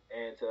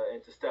and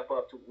to step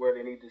up to where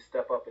they need to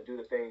step up and do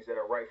the things that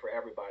are right for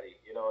everybody.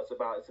 It's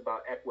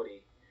about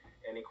equity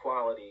and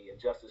equality and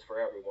justice for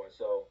everyone.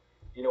 So,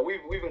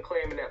 we've been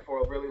claiming that for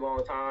a really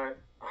long time,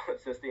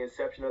 since the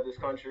inception of this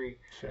country.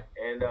 Sure.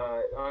 And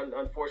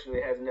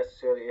unfortunately,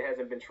 it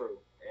hasn't been true.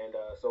 And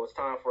so it's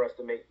time for us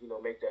to make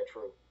that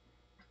true.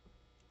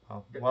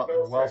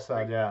 Well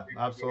said. Yeah,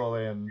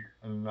 absolutely.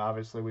 And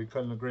obviously we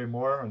couldn't agree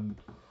more. And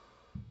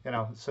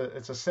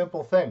it's a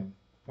simple thing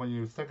when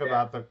you think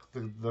about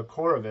the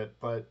core of it,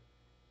 but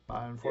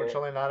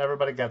unfortunately not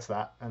everybody gets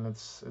that, and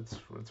it's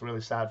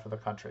really sad for the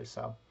country.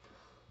 So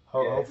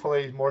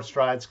hopefully more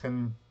strides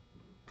can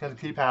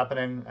keep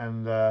happening,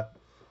 and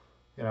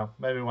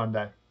maybe one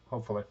day,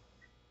 hopefully.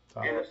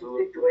 So. And I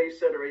think the way you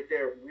said it right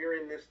there,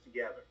 we're in this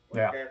together.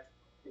 Yeah.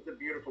 It's a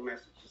beautiful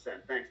message to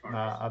send. Thanks,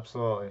 Marcus.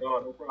 Absolutely.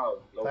 No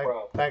problem. No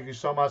problem. Thank you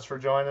so much for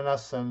joining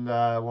us, and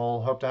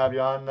we'll hope to have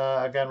you on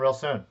again real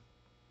soon.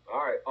 All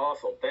right,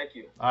 awesome. Thank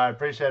you. All right,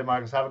 appreciate it,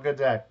 Marcus. Have a good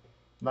day.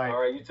 Night.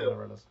 All right, you too.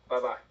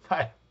 Bye-bye.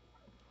 Bye.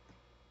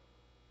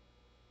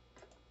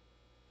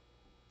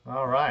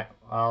 All right.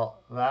 Well,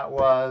 that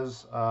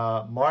was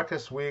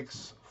Marcus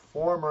Weeks,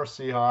 former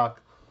Seahawk,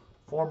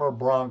 former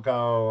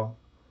Bronco,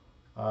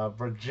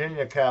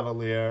 Virginia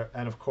Cavalier,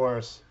 and, of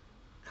course,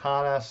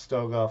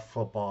 Conestoga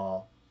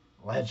football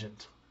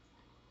legend.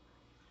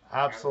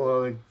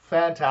 Absolutely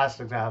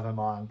fantastic to have him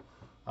on.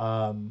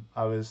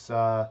 I was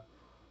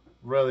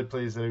really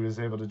pleased that he was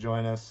able to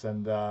join us,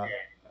 and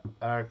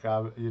Eric,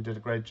 you did a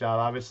great job.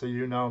 Obviously,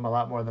 you know him a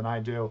lot more than I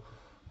do,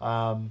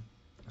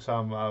 so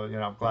I'm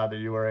glad that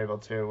you were able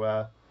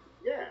to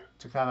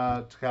kind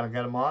of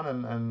get him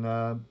on and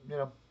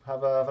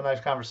have a nice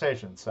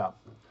conversation. So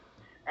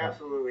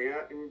Absolutely.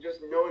 And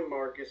just knowing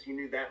Marcus, you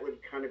knew that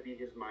would kind of be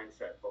his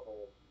mindset, the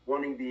whole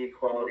wanting the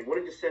equality,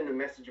 wanting to send a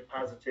message of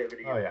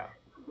positivity. Oh, yeah.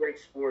 Great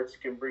sports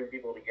can bring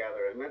people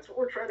together, and that's what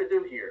we're trying to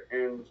do here.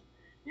 And,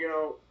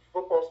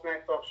 Football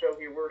Smack Talk Show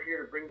here, we're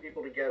here to bring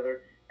people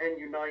together and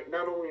unite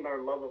not only in our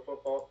love of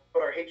football,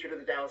 but our hatred of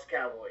the Dallas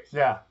Cowboys.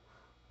 Yeah.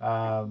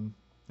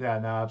 Yeah,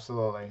 no,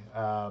 absolutely.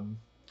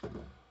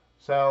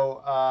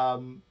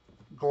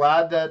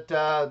 Glad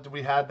that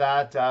we had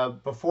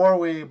that. Before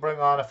we bring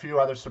on a few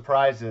other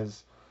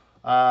surprises,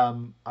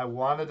 I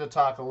wanted to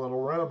talk a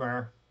little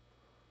rumor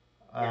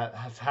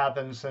has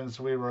happened since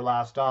we were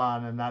last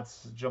on, and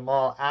that's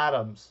Jamal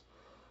Adams.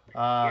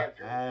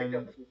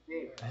 And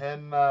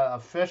him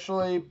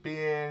officially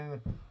being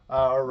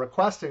or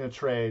requesting a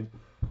trade,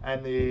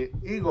 and the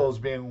Eagles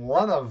being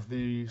one of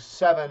the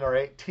 7 or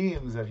 8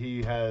 teams that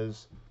he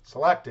has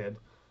selected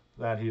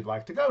that he'd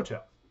like to go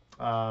to.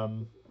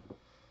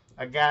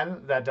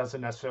 Again, that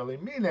doesn't necessarily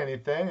mean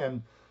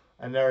anything,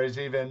 and there is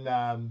even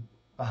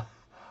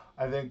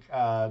I think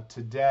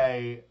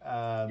today.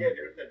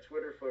 There's that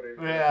Twitter footage.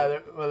 Yeah,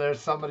 there's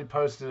somebody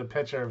posted a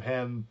picture of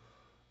him,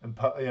 and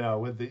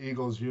with the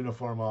Eagles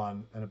uniform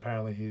on, and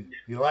apparently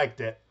he liked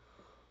it.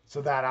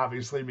 So that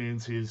obviously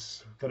means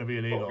he's going to be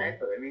an Eagle.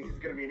 Naturally, it means he's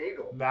going to be an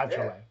Eagle.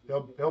 Naturally,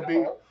 yeah.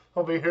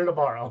 He'll be here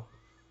tomorrow.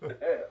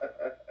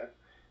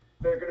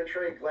 They're going to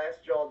trade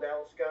Glassjaw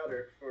Dallas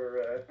Goedert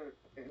for.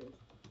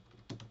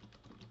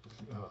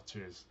 Oh,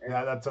 jeez.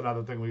 Yeah, that's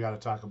another thing we got to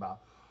talk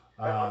about.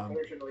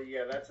 Unfortunately,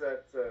 yeah, that's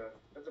a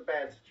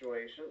bad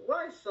situation.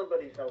 Why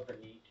somebody felt the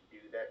need to do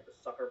that, to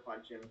sucker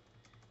punch him,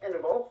 and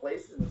of all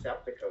places in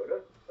South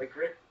Dakota, like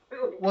really.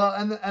 Well,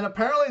 and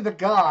apparently the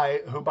guy,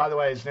 who by the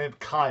way is named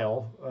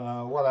Kyle,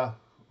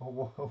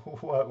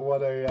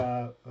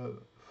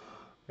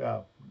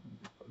 yeah,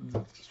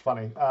 it's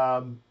funny.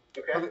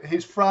 Okay.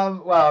 He's from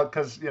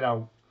because you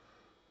know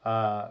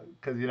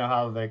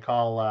how they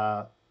call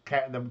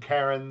them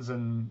Karens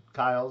and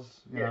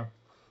Kyles, you know.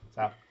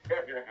 So,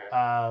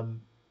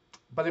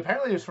 but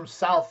apparently he's from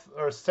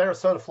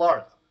Sarasota,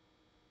 Florida.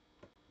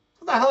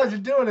 What the hell is he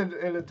doing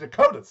in the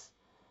Dakotas?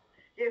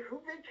 Yeah, who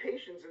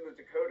vacations in the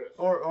Dakotas?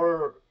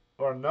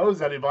 Or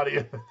knows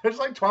anybody? There's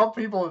like 12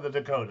 people in the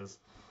Dakotas.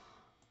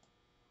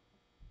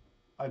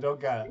 I don't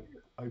get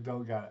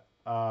it.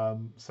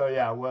 So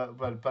yeah,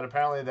 but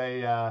apparently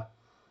they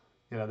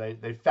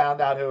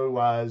found out who he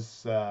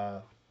was,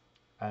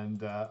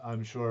 and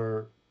I'm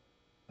sure,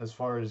 as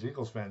far as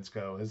Eagles fans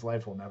go, his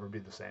life will never be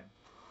the same.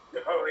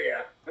 Oh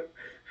yeah.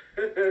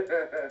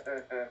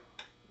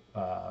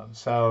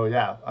 So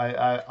yeah,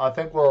 I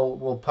think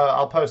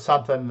I'll post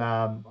something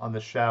on the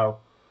show,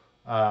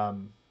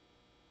 and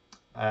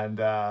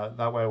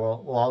that way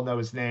we'll all know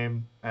his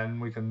name,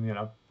 and we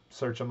can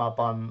search him up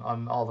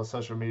on all the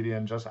social media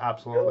and just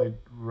absolutely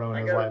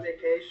ruin his life. I got a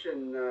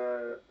vacation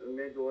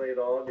mid to late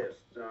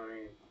August. I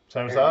mean,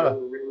 Sarasota.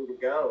 We're ready to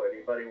go.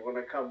 Anybody want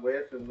to come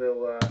with, and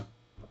we'll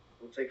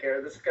take care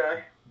of this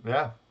guy?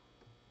 Yeah.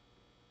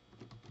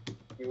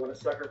 You want to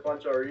sucker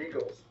punch our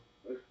Eagles?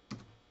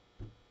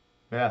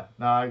 Yeah,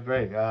 no, I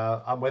agree.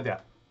 I'm with you.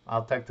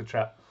 I'll take the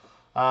trip.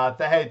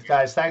 Hey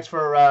guys, thanks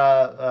for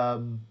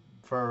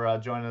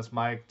joining us,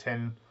 Mike,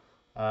 Tin.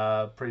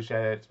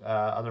 Appreciate it.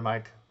 Other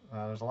Mike.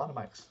 There's a lot of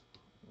mics.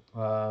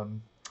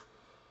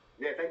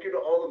 Yeah, thank you to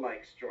all the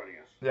mics joining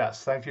us.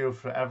 Yes, thank you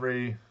for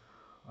every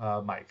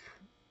mic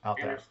out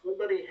there. And if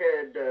somebody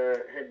had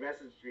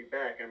messaged me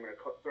back, I'm going to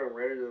throw him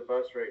right into the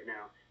bus right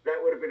now.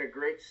 That would have been a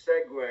great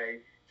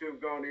segue to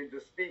have gone into,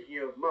 speaking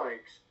of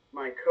mics,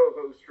 my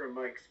co-host from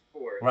Mike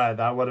Sports. Right,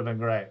 that would have been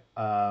great.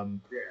 Yeah.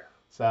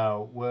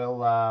 So we'll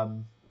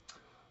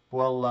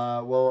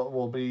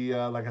be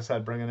like I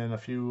said, bringing in a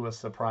few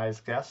surprise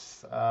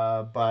guests.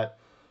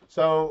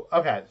 So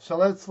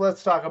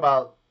let's talk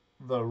about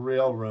the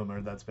real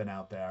rumor that's been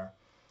out there,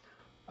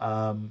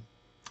 and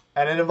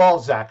it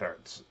involves Zach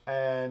Ertz.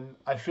 And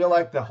I feel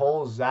like the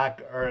whole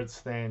Zach Ertz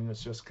thing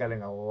is just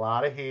getting a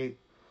lot of heat.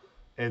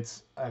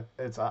 It's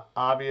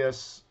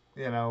obvious.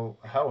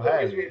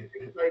 Hey,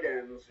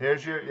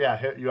 here's here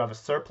you have a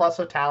surplus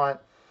of talent.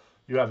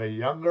 You have a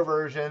younger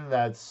version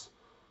that's,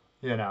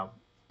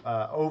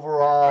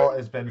 overall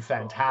has been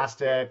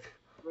fantastic.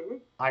 Mm-hmm.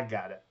 I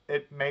get it.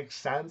 It makes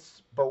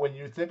sense. But when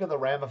you think of the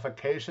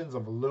ramifications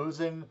of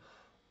losing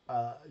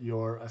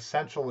your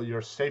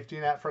safety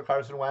net for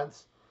Carson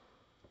Wentz,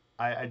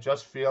 I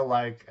just feel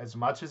like as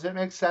much as it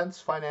makes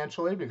sense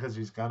financially because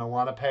he's going to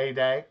want a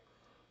payday,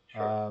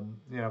 Sure.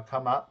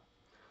 Come up.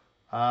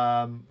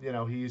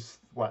 He's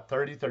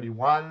 30,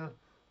 31.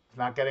 He's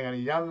not getting any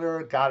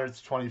younger.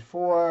 Goddard's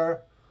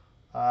 24.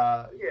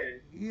 Yeah,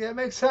 it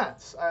makes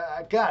sense.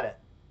 I got it.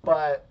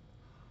 But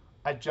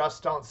I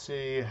just don't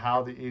see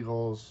how the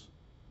Eagles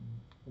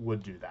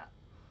would do that.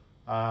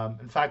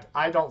 In fact,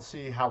 I don't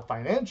see how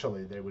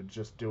financially they would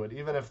just do it,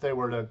 even if they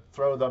were to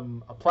throw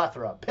them a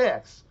plethora of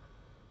picks.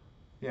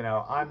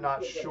 I'm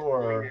not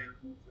sure.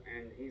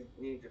 And he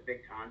needs a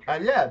big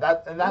contract.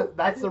 And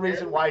that's the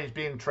reason why he's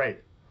being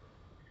traded.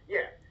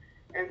 Yeah,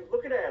 And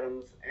look at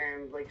Adams,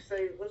 and like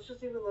say, let's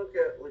just even look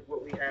at like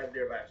what we had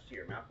there last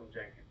year, Malcolm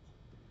Jenkins.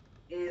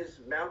 Is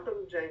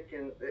Malcolm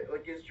Jenkins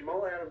like is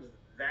Jamal Adams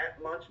that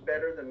much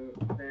better than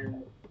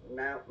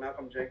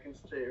Malcolm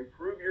Jenkins to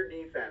improve your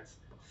defense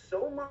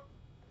so much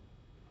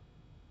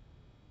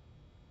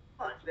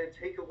then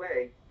take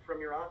away from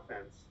your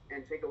offense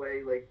and take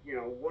away like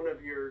one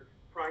of your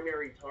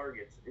primary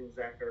targets in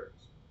Zach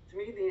Ertz? To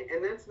me,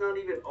 and that's not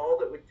even all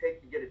that would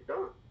take to get it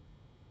done.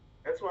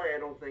 That's why I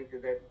don't think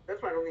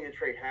that's why I don't think a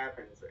trade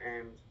happens.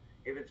 And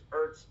if it's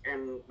Ertz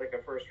and like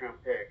a first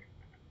round pick,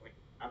 like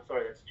I'm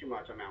sorry, that's too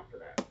much. I'm out for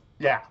that.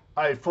 Yeah,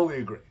 I fully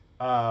agree.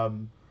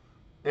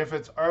 If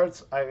it's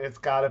Ertz, it's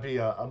got to be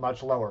a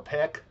much lower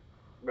pick.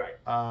 Right.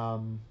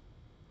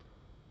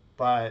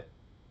 But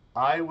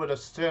I would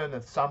assume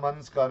that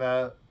someone's going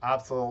to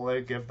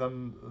absolutely give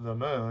them the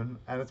moon,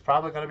 and it's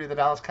probably going to be the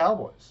Dallas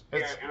Cowboys.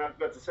 Yeah, and I was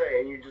about to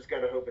say, and you just got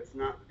to hope it's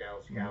not the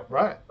Dallas Cowboys.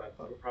 Right. But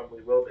it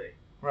probably will be.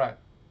 Right.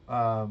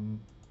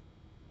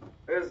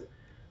 Because,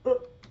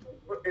 look,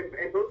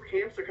 and both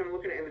camps are kind of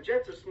looking at, and the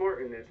Jets are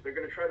smart in this. They're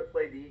going to try to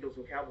play the Eagles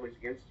and Cowboys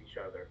against each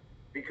other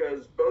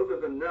because both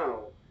of them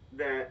know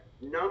that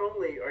not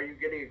only are you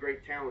getting a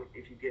great talent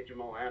if you get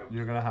Jamal Adams,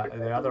 you're going to have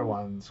the other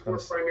one's your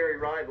primary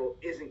rival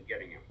isn't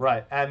getting him.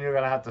 Right, and you're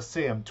going to have to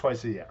see him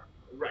twice a year.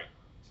 Right.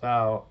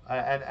 So,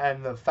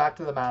 and the fact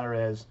of the matter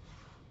is,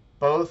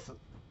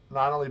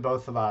 not only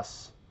both of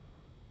us,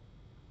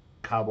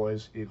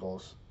 Cowboys,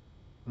 Eagles.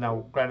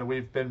 Now, granted,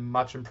 we've been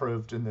much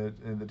improved in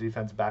the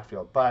defensive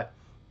backfield, but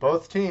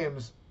both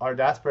teams are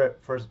desperate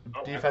for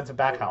defensive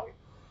back help,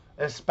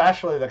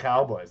 especially the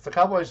Cowboys. The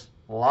Cowboys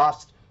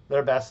lost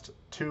their best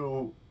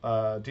two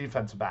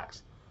defensive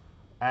backs,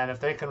 and if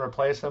they can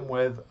replace them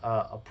with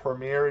a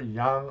premier,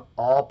 young,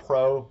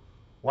 all-pro,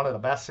 one of the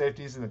best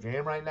safeties in the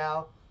game right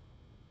now,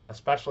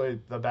 especially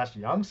the best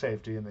young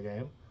safety in the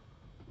game,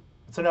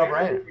 it's a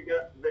no-brainer.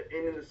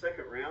 And in the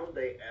second round,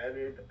 they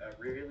added a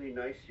really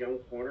nice young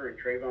corner in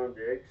Trayvon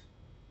Diggs.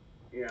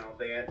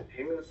 They had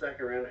him in the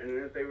second round, and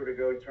then if they were to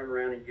go and turn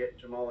around and get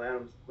Jamal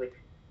Adams, like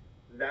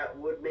that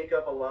would make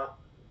up a lot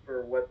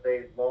for what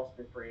they lost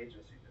in free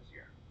agency this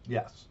year.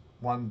 Yes,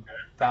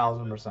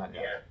 1,000%.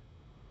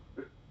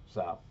 Yeah.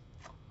 So,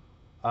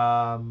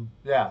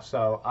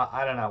 So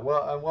I don't know.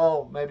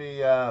 We'll maybe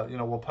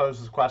we'll pose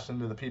this question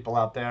to the people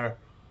out there.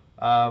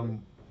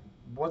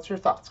 What's your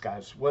thoughts,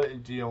 guys? Are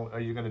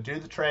you going to do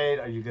the trade?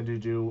 Are you going to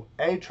do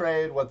a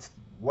trade? What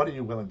are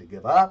you willing to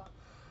give up?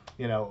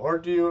 Or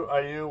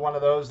are you one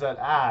of those that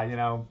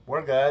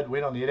we're good, we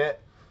don't need it?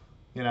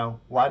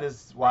 Why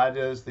does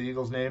the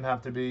Eagles' name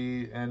have to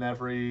be in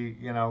every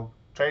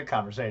trade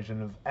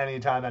conversation of any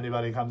time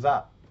anybody comes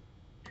up?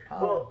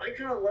 Well, I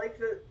kind of like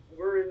that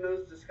we're in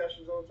those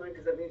discussions all the time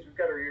because that means we've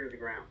got our ear to the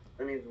ground.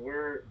 That means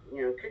we're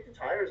kick the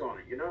tires on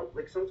it.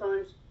 Like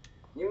sometimes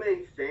you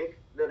may think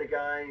that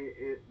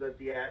that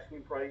the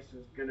asking price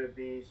is going to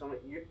be something.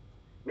 You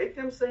make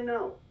them say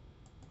no.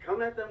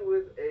 Come at them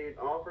with an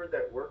offer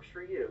that works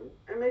for you,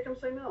 and make them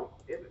say no.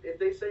 If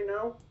they say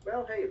no,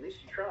 well, hey, at least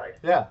you tried.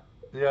 Yeah,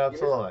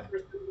 absolutely.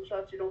 There's the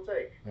shots you don't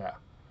take. Yeah.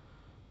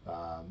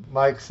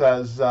 Mike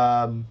says,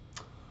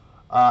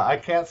 I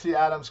can't see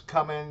Adams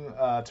coming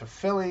to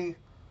Philly.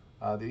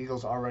 The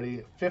Eagles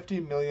already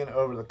 $50 million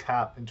over the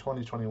cap in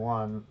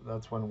 2021.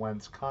 That's when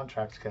Wentz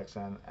contract kicks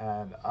in.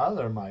 And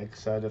other Mike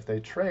said if they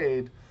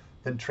trade,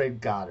 then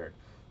trade Goddard.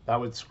 That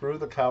would screw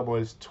the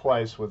Cowboys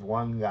twice with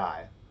one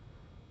guy.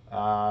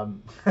 Well,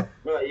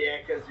 yeah,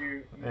 because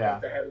you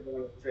have to have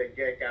one to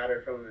get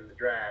Goddard from him in the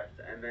draft,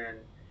 and then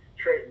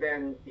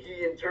then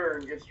he in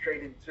turn gets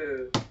traded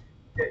to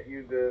get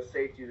you the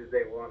safety that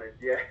they wanted.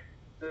 Yeah.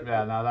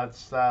 Yeah, no,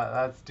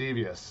 that's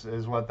devious,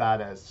 is what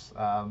that is,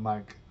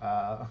 Mike.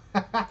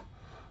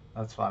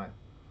 That's funny.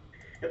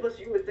 And plus,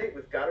 you would think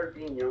with Goddard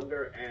being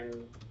younger,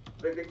 and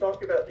they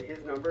talk about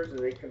his numbers, and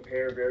they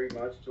compare very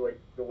much to like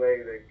the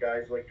way that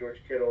guys like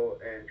George Kittle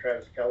and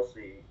Travis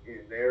Kelce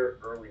in their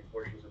early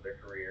portions of their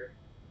career.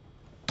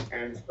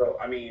 And so,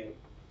 I mean,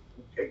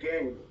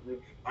 again,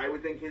 I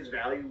would think his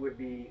value would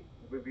be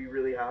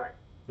really high.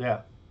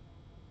 Yeah.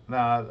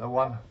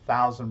 No,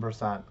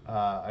 1,000%.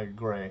 I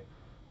agree.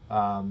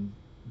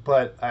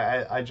 But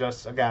I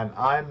just, again,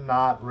 I'm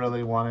not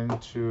really wanting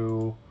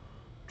to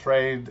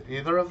trade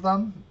either of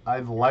them.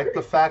 I like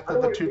the fact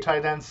that the two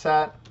tight ends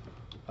set.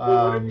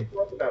 Well, what did we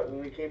talk about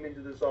when we came into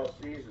this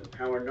offseason?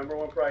 How our number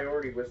one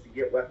priority was to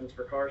get weapons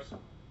for Carson.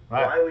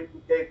 Right. Why would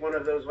you take one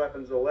of those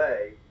weapons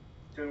away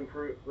to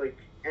improve?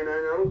 And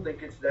I don't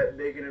think it's that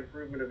big an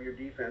improvement of your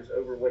defense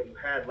over what you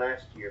had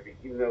last year,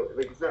 even though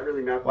it's not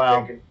really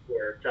Malcolm Jenkins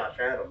or Josh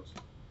Adams.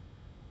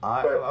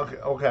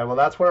 Okay. Well,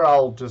 that's where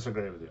I'll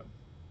disagree with you.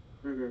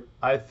 Mm-hmm.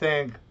 I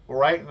think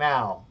right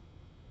now,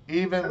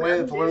 even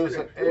with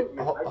losing,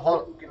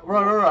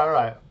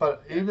 right.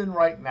 But even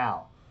right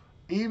now,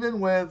 even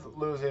with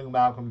losing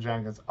Malcolm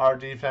Jenkins, our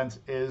defense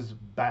is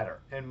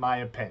better, in my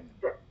opinion.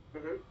 Sure.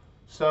 Mm-hmm.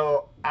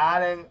 So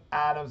adding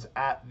Adams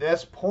at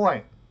this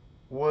point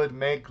would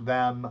make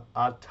them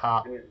a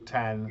top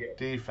 10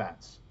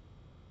 defense.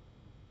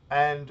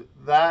 And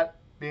that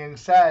being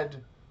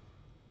said,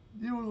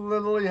 You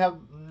literally have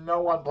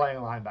no one playing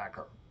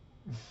linebacker.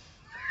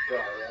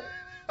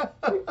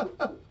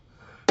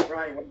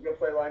 Ryan, want to go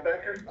play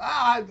linebacker?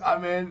 I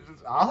mean,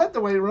 I'll hit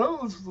the weight room.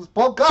 Let's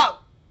bulk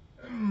up.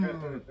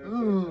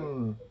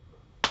 Let's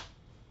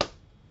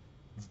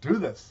do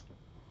this.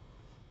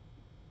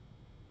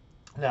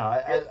 No,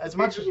 as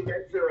much as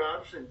that's their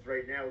options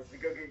right now is to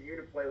go get you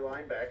to play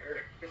linebacker.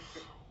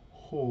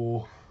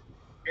 oh,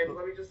 And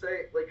let me just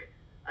say, like,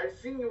 I've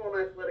seen you on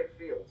athletic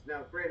fields.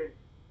 Now, granted,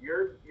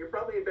 you're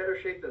probably in better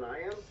shape than I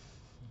am.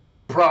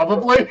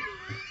 probably.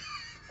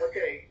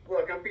 Okay,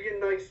 look, I'm being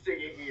nice to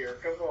you here.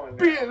 Come on.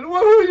 Now. Who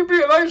are you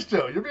being nice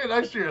to? You're being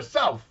nice to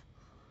yourself.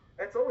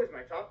 That's always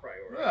my top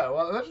priority. Yeah,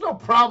 well, there's no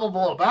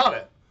probable about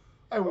it.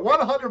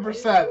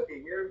 100%.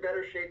 You're in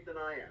better shape than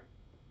I am.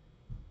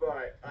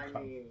 But, I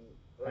mean,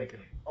 like,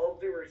 all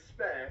due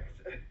respect.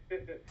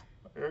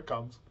 Here it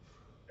comes.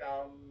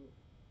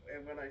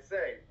 And when I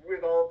say,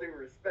 with all due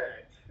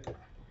respect,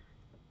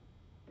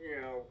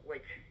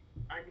 like,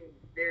 I mean,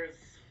 there's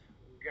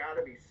got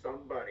to be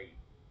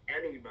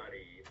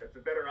anybody that's a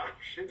better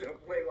option to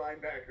play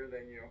linebacker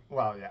than you.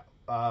 Well, yeah.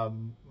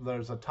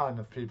 There's a ton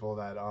of people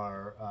that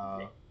are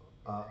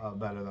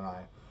better than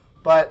I.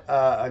 But,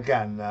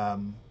 again... now,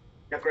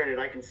 granted,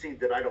 I concede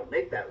that I don't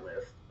make that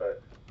list,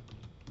 but...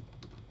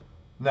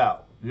 No,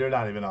 you're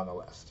not even on the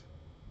list.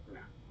 No.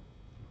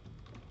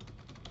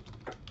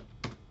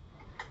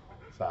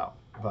 So,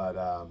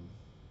 but...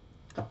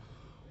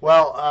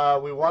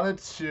 Well, we wanted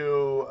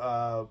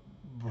to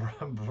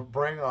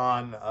bring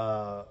on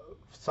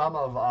some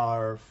of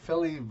our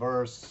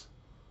Phillyverse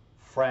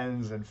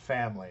friends and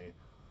family.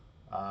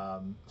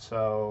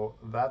 So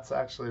that's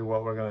actually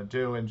what we're going to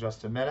do in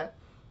just a minute.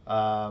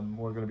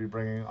 We're going to be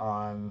bringing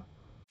on...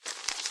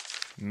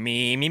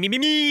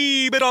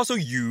 Me, but also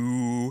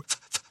you.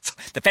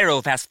 The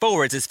Pharaoh fast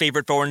forwards his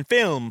favorite foreign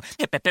film,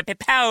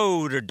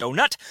 Powder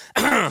Donut.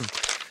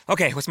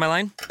 Okay, what's my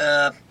line?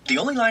 The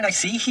only line I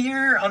see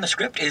here on the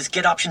script is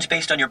get options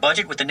based on your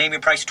budget with the Name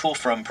Your Price tool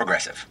from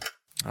Progressive.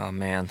 Oh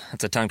man,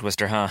 that's a tongue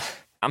twister, huh?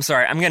 I'm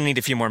sorry, I'm gonna need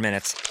a few more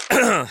minutes.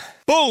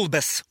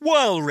 Bulbous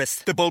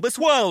Walrus, the Bulbous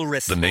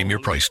Walrus. The Name Your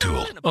Price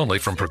tool, only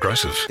from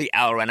Progressive. The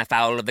owl ran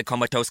afoul of the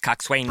comatose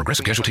coxswain.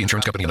 Progressive Casualty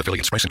Insurance Company and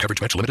affiliates. Price and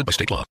coverage match limited by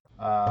state law.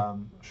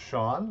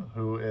 Sean,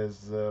 who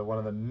is one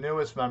of the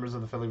newest members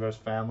of the Phillyverse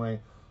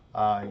family.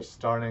 He's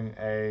starting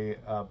a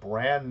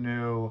brand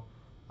new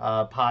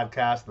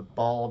podcast, the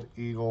Bald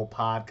Eagle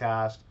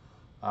Podcast,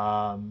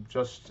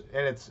 just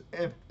in its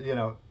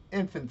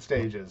infant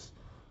stages.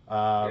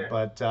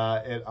 But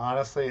it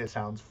honestly, it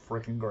sounds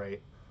freaking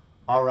great.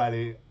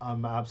 Already,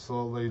 I'm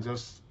absolutely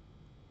just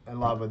in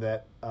love with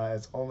it.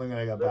 It's only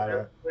gonna get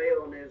better. Play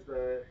on his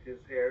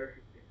hair.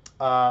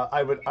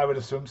 I would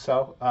assume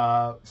so.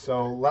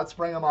 So let's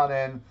bring him on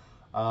in.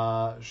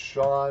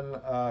 Sean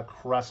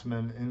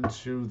Cressman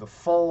into the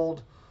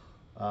fold.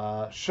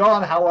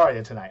 Sean, how are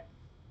you tonight?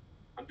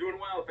 I'm doing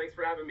well. Thanks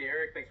for having me,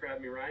 Eric. Thanks for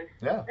having me, Ryan.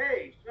 Yeah.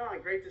 Hey, Sean,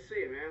 great to see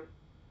you, man.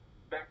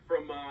 Back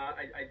from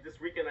this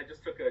weekend, I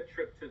just took a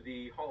trip to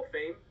the Hall of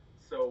Fame.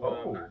 So,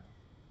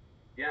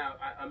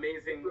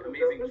 amazing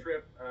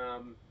trip.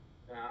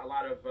 A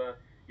lot of the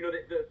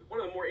one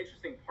of the more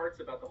interesting parts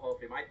about the Hall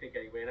of Fame, I think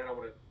anyway, and I don't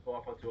want to go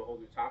off onto a whole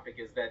new topic,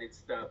 is that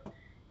it's the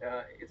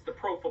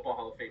Pro Football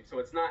Hall of Fame. So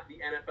it's not the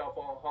NFL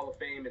Hall of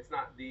Fame. It's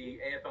not the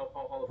AFL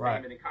Hall of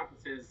Fame. It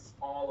encompasses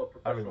all of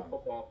professional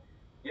football.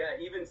 Yeah,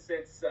 even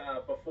since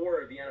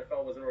before the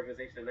NFL was an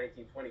organization in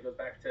 1920, it goes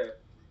back to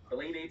the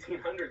late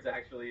 1800s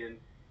actually, and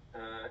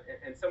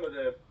some of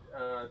the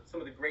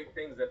great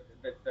things that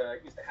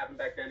used to happen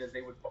back then is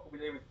they would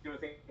do a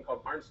thing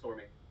called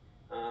barnstorming,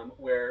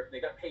 where they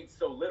got paid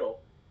so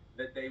little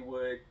that they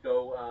would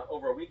go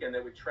over a weekend.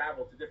 They would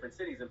travel to different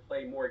cities and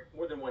play more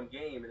than one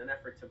game in an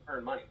effort to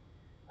earn money.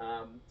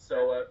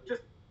 Just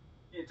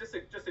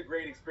a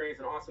great experience,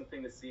 an awesome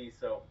thing to see.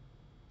 So.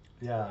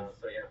 Yeah.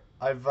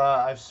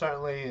 I've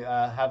certainly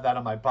have that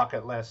on my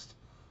bucket list.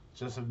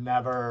 Just have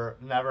never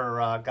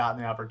gotten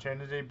the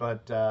opportunity,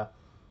 but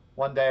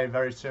one day,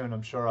 very soon,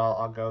 I'm sure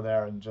I'll go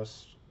there and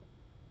just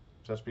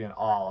be in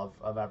awe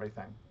of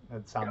everything.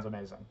 It sounds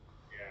amazing.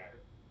 Yeah.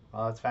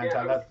 Well, that's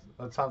fantastic.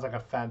 That sounds like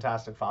a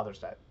fantastic Father's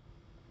Day.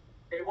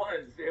 It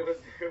was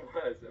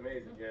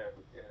amazing. Yeah.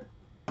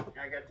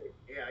 I got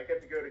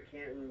to go to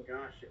Canton.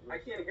 Gosh, it was. I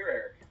can't hear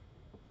Eric.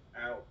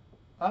 Out.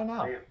 Oh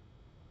no. Man.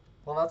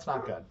 Well, that's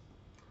not good.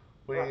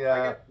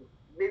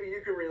 Maybe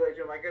you can relate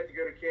to him. I got to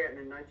go to Canton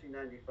in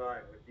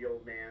 1995 with the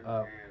old man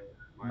and.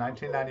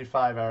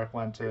 1995, Eric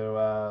went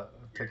to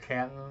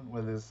Canton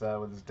with his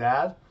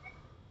dad.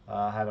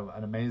 Had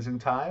an amazing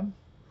time.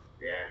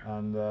 Yeah.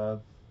 And I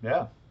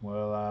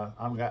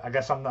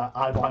guess I'm the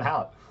odd one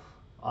out.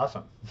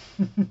 Awesome.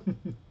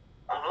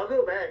 I'll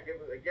go back. It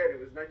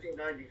was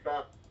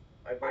 1995.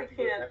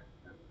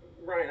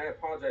 Ryan, I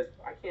apologize.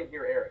 I can't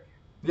hear Eric.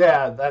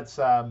 Yeah, that's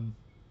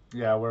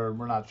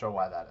we're not sure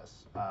why that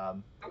is.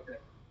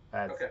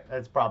 Okay.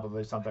 It's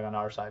probably something on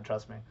our side.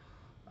 Trust me.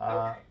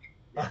 Okay.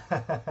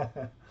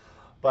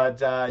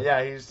 But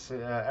he's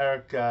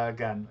Eric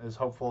again is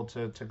hopeful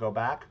to go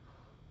back.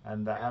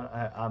 And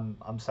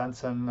I'm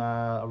sensing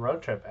a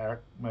road trip,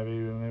 Eric. Maybe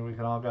we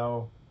can all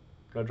go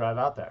drive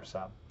out there.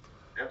 So.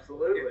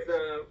 Absolutely.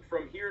 It's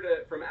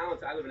from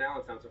Allentown. I live in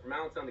Allentown, so from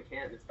Allentown to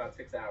Canton, it's about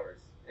 6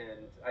 hours.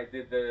 And I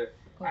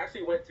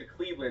actually went to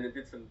Cleveland and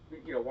did some,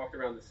 walked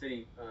around the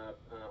city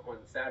on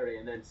Saturday,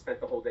 and then spent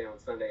the whole day on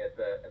Sunday at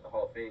the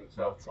Hall of Fame.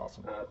 So that's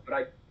awesome. But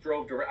I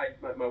drove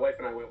my wife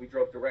and I went. We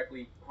drove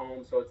directly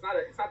home, so it's not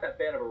that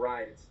bad of a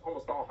ride. It's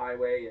almost all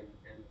highway, and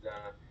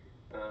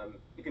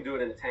you can do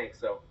it in a tank.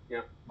 So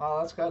yeah. Well,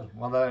 that's good.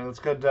 Well, that's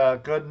good.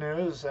 Good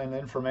news and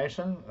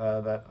information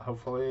that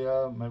hopefully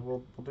maybe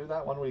we'll do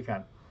that one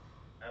weekend.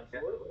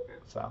 Absolutely.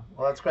 So,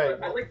 well, that's great.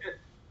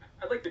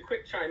 I'd like to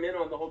quick chime in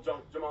on the whole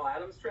Jamal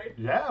Adams trade.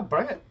 Yeah,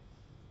 bring it.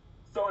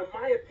 So, in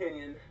my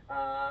opinion,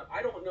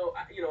 I don't know.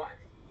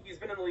 He's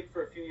been in the league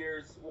for a few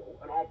years,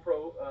 an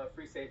All-Pro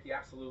free safety,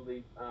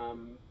 absolutely.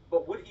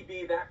 But would he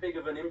be that big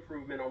of an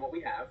improvement on what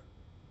we have,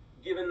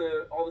 given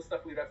all the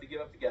stuff we'd have to give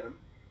up to get him?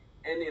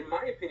 And in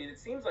my opinion, it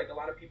seems like a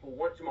lot of people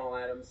want Jamal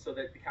Adams so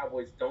that the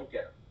Cowboys don't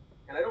get him.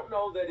 And I don't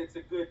know that it's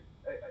a good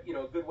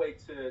way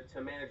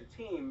to manage a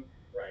team.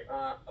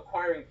 Right.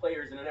 Acquiring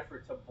players in an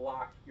effort to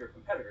block your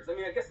competitors. I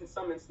mean, I guess in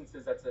some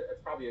instances that's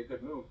probably a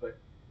good move, but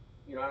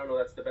I don't know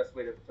that's the best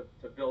way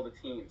to build a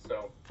team.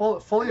 So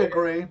fully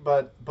agree,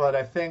 but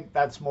I think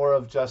that's more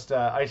of just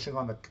icing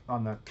on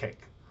the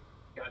cake.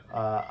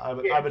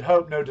 I would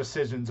hope no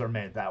decisions are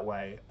made that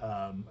way.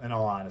 In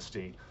all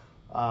honesty,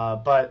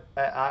 but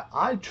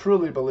I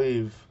truly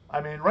believe.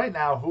 I mean, right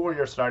now, who are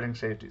your starting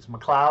safeties?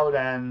 McLeod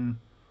and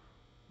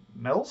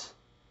Mills.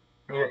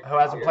 Who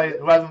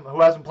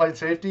hasn't played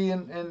safety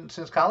in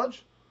since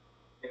college?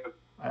 Yeah.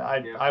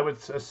 I would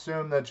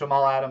assume that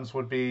Jamal Adams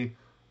would be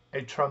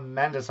a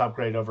tremendous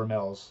upgrade over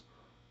Mills,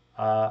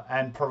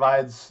 and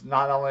provides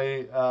not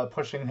only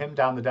pushing him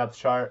down the depth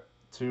chart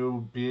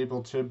to be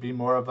able to be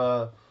more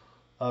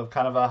of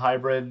kind of a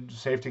hybrid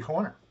safety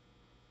corner.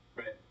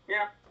 Right.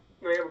 Yeah.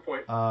 No, you have a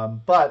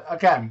point. But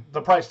again,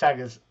 the price tag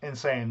is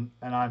insane,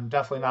 and I'm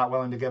definitely not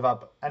willing to give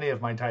up any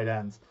of my tight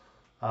ends.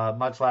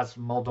 Much less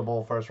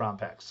multiple first-round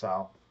picks.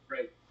 So.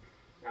 Right,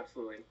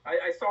 absolutely.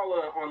 I saw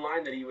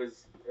online that he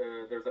was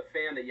there's a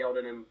fan that yelled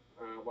at him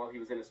while he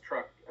was in his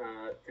truck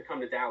to come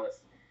to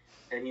Dallas,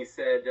 and he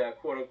said,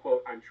 "quote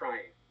unquote, I'm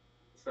trying."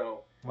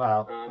 So.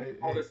 Wow.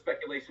 All this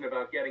speculation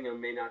about getting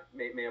him may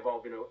have all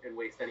been in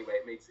waste anyway.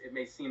 It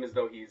may seem as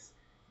though he's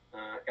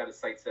got his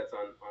sights set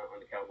on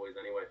the Cowboys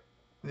anyway.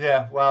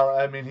 Yeah, well,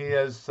 I mean, he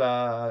is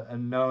a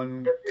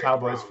known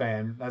Cowboys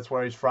fan. That's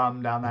where he's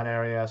from, down that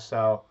area.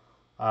 So.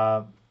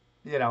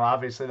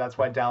 Obviously that's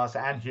why Dallas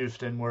and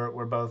Houston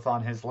were both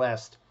on his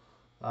list.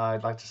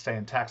 I'd like to stay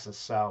in Texas,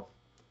 so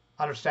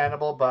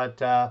understandable.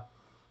 But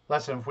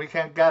listen, if we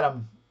can't get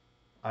him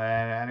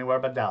anywhere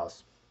but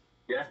Dallas.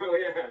 Yeah,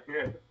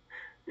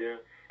 yeah.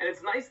 And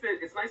it's nice that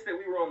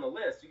we were on the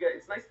list.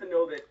 It's nice to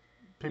know that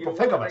people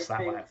think of us that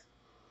way.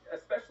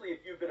 Especially if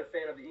you've been a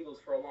fan of the Eagles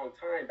for a long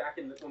time. Back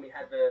when we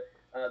had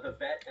the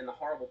vet and the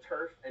horrible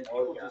turf, and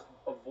people just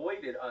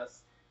avoided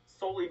us.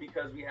 Solely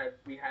because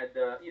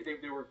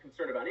they were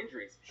concerned about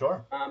injuries.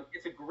 Sure.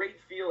 It's a great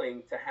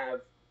feeling to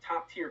have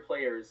top tier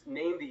players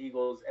name the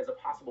Eagles as a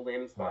possible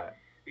landing spot, right.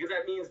 Because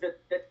that means that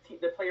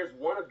the players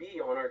want to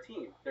be on our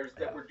team.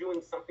 That we're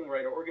doing something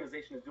right. Our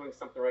organization is doing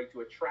something right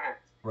to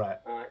attract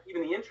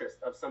even the interest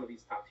of some of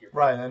these top tier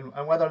players. Right,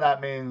 and whether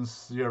that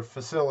means your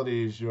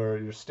facilities,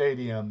 your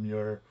stadium,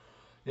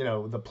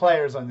 the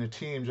players on the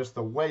team, just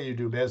the way you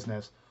do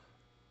business.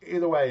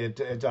 Either way,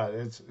 it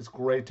does. It's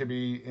great to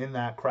be in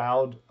that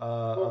crowd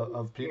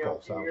of people.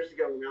 A few years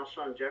ago, when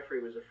Alshon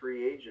Jeffrey was a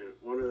free agent,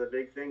 one of the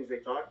big things they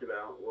talked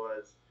about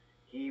was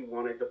he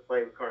wanted to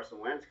play with Carson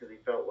Wentz because he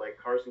felt like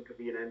Carson could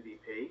be an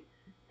MVP,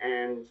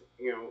 and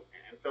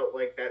felt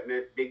like that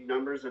meant big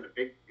numbers and a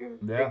big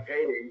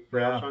payday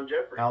for Alshon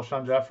Jeffrey.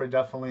 Alshon Jeffrey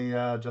definitely,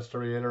 just to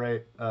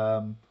reiterate,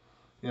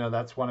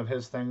 that's one of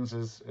his things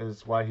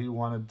is why he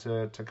wanted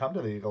to come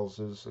to the Eagles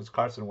is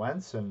Carson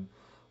Wentz and.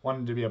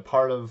 Wanted to be a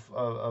part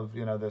of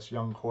this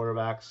young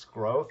quarterback's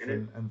growth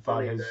and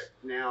thought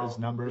his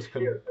numbers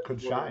could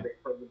shine.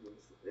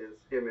 Is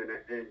him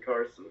and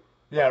Carson.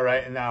 Yeah,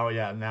 right. And now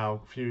a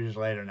few years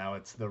later, now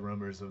it's the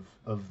rumors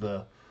of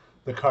the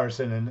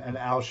Carson and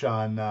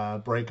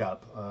Alshon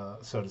breakup,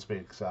 so to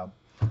speak. So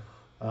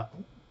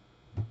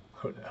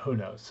who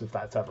knows if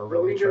that's ever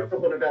really true. We hear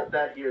something about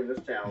that here in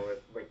this town with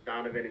like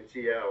Donovan and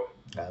T.O.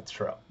 That's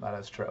true. That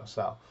is true.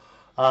 So.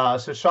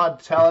 So Sean,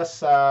 tell us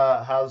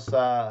how's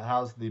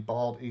the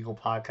Bald Eagle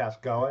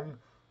podcast going?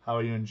 How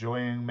are you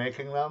enjoying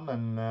making them,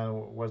 and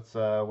where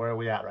are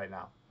we at right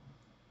now?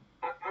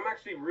 I'm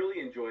actually really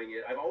enjoying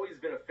it. I've always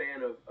been a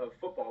fan of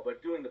football,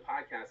 but doing the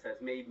podcast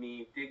has made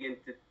me dig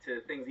into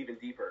things even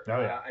deeper.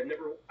 Oh, yeah.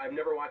 I've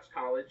never watched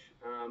college,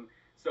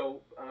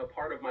 so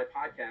part of my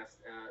podcast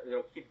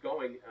that'll keep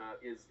going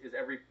is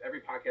every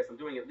podcast I'm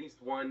doing at least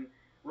one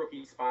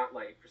rookie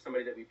spotlight for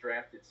somebody that we've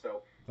drafted.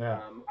 So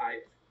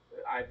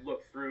I've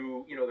looked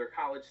through, their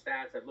college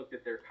stats. I've looked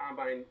at their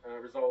combine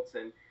results,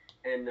 and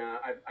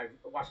I've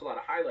watched a lot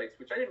of highlights,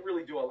 which I didn't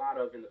really do a lot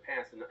of in the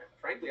past. And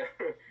frankly,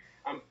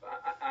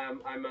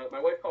 my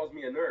wife calls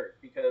me a nerd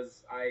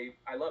because I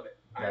love it.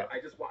 Yeah. I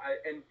just want,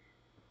 and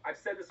I've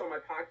said this on my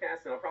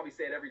podcast, and I'll probably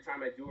say it every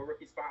time I do a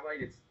rookie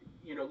spotlight. It's,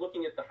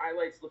 looking at the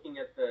highlights, looking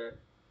at the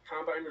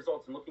combine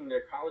results, and looking at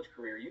their college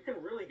career, you can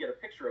really get a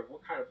picture of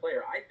what kind of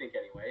player, I think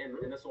anyway,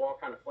 and this will all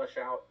kind of flesh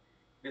out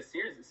this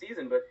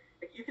season, but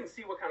you can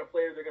see what kind of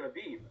player they're going to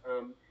be.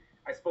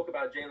 I spoke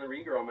about Jalen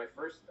Reagor on my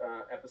first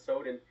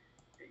episode, and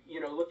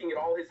looking at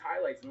all his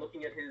highlights and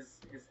looking at his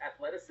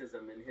athleticism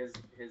and his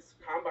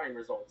combine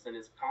results and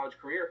his college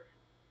career,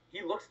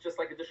 he looks just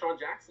like a Deshaun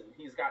Jackson.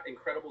 He's got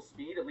incredible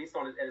speed, at least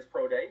at his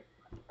pro day.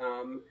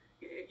 And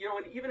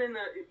even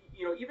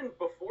even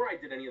before I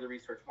did any of the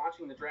research,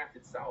 watching the draft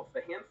itself,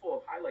 the handful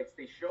of highlights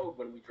they showed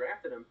when we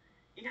drafted him,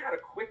 he had a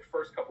quick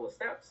first couple of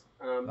steps.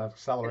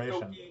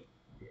 Acceleration.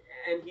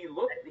 And he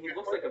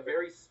looks like a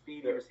very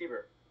speedy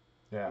receiver.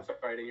 Yeah. I'm sorry,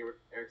 I didn't hear what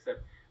Eric said.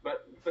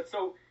 But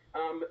so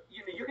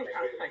you can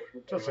kind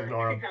of just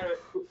ignore him.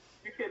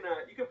 You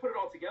can put it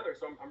all together.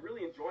 So I'm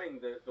really enjoying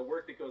the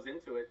work that goes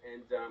into it.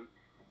 And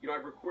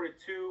I've recorded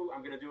 2.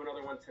 I'm going to do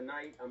another one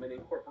tonight. I'm going to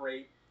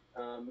incorporate.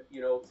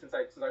 Since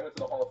I went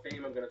to the Hall of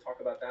Fame, I'm going to talk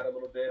about that a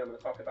little bit. I'm going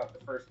to talk about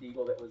the first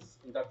Eagle that was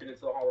inducted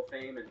into the Hall of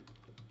Fame and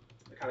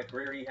the kind of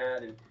career he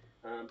had. And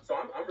so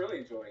I'm really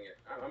enjoying it.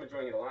 I'm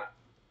enjoying it a lot.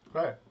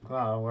 Great.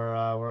 Well,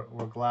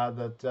 we're glad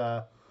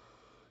that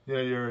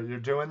you're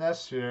doing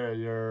this.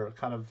 You're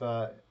kind of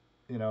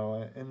in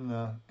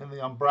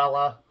the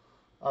umbrella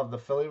of the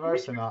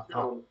Phillyverse, and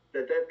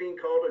that being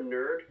called a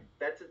nerd,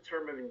 that's a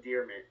term of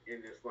endearment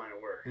in this line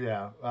of work.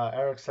 Yeah,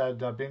 Eric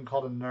said being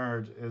called a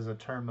nerd is a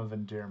term of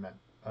endearment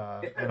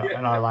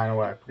in our line of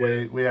work.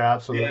 We are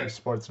absolutely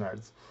sports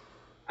nerds.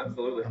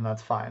 Absolutely. And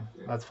that's fine.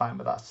 That's fine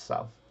with us.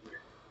 So,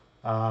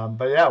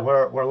 but yeah,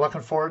 we're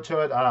looking forward to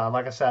it.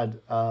 Like I said,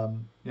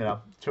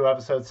 2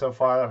 episodes so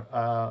far.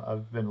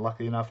 I've been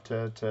lucky enough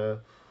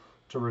to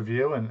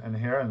review and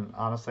hear, and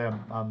honestly,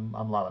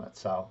 I'm loving it.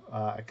 So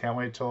I can't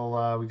wait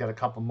till we get a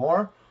couple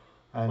more.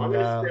 And I'm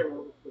gonna send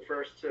the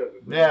first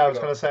 2. Yeah, I was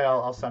gonna say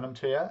I'll send them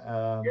to you.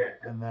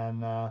 And then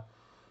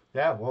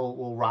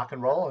we'll rock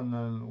and roll, and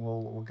then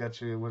we'll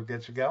get you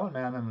going,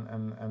 man.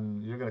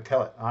 And you're gonna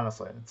kill it.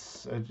 Honestly,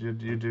 you're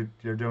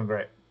doing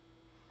great.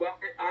 Well,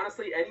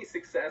 honestly, any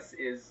success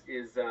is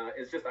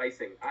just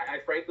icing. I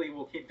frankly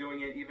will keep doing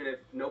it even if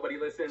nobody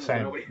listens.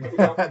 Same. Nobody,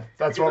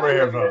 That's what we're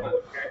here for.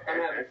 I'm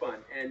having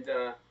fun, and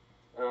so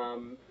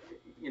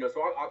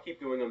I'll keep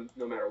doing them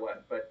no matter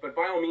what. But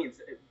by all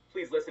means,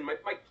 please listen. My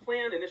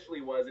plan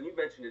initially was, and you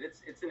mentioned it,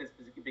 it's in its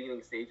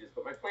beginning stages.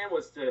 But my plan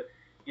was to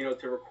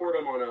record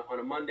them on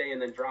a Monday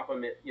and then drop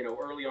them at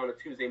early on a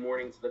Tuesday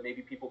morning so that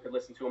maybe people could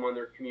listen to them on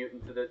their commute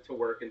to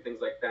work and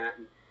things like that.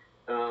 And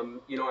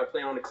I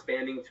plan on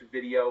expanding to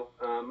video.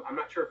 I'm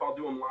not sure if I'll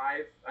do them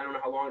live. I don't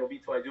know how long it'll be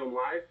till I do them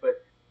live,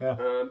 but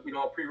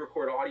I'll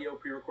pre-record audio,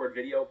 pre-record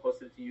video,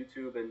 post it to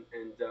YouTube,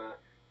 and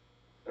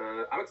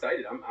I'm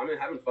excited. I'm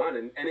having fun,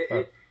 and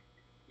it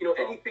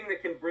anything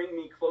that can bring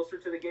me closer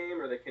to the game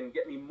or that can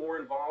get me more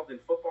involved in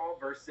football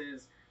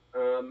versus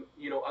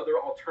other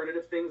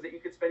alternative things that you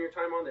could spend your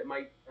time on that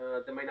might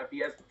not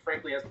be as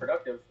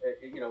productive.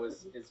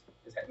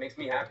 Makes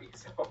me happy.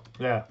 So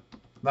yeah.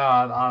 No,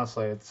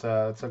 honestly, it's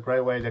a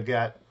great way to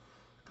get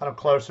kind of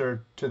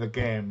closer to the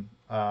game,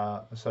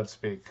 so to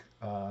speak.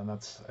 And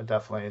I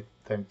definitely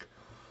think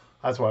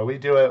that's why we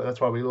do it. That's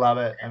why we love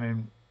it. I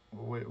mean,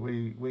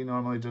 we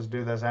normally just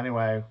do this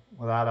anyway,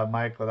 without a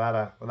mic, without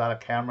a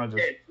camera,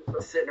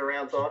 just sitting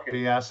around talking,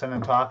 BSing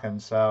and talking.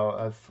 So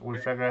if we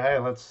figure, hey,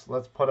 let's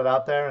put it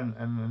out there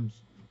and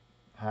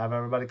have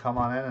everybody come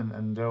on in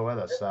and do it with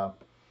us. So.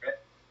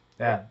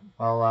 Yeah.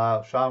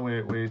 Well, Sean,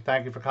 we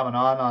thank you for coming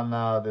on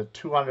the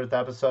 200th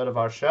episode of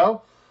our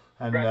show,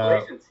 and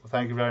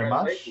thank you very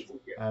much.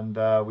 And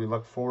we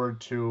look forward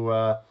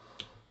to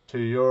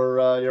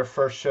your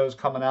first shows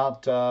coming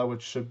out,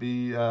 which should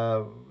be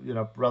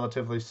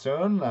relatively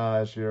soon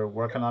as you're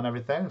working on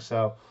everything.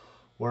 So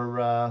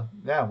we're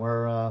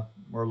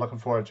looking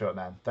forward to it,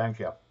 man. Thank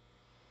you.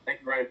 Thank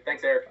you, Brian.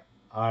 Thanks, Eric.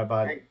 All right,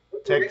 bud.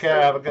 Take care.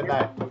 Have a good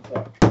night.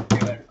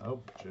 Oh,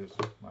 jeez,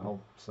 my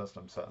whole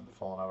system's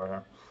falling over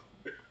here.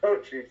 Oh,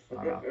 jeez.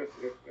 All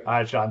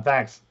right, Sean,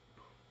 thanks.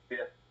 Yeah.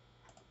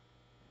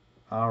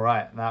 All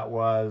right, that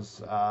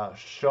was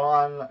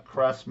Sean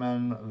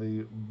Cressman,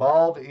 the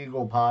Bald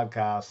Eagle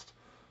podcast,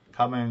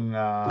 coming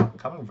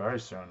very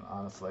soon.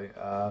 Honestly,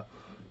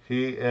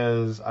 he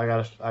is. I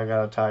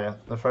gotta tell you,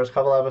 the first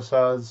couple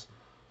episodes,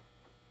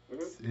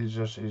 he's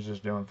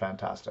just doing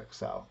fantastic.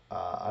 So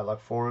I look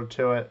forward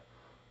to it.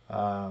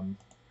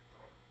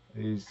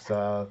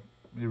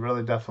 He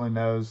really definitely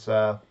knows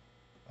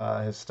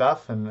his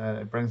stuff, and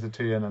it brings it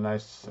to you in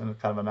kind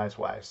of a nice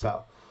way.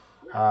 So,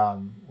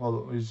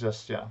 he's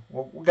just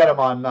we'll get him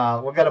on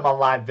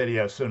live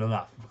video soon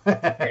enough.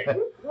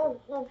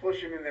 we'll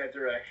push him in that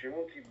direction.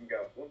 We'll keep him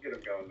going. We'll get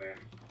him going there.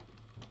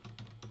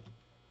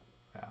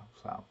 Yeah.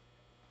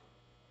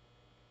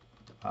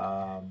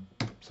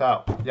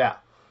 So yeah.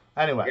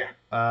 Anyway.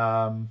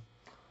 Yeah.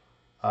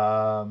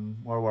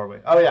 Where were we?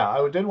 Oh yeah,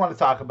 I did want to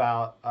talk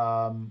about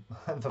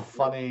the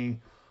funny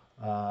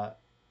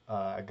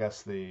I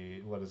guess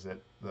what is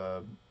it?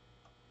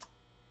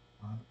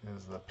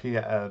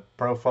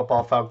 Pro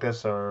Football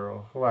Focus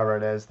or whoever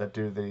it is that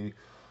do the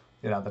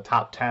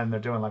top 10. They're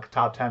doing like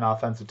top 10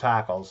 offensive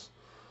tackles.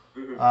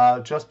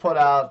 Mm-hmm. Just put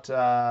out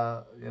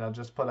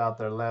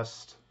their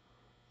list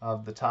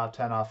of the top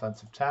 10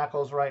 offensive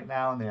tackles right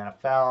now in the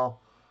NFL,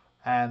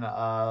 and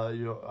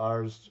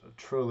ours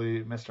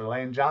truly, Mr.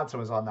 Lane Johnson,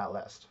 was on that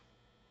list.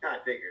 I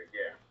figured,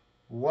 yeah.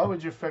 What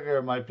would you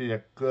figure might be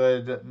a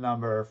good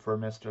number for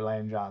Mr.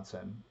 Lane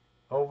Johnson,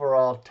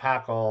 overall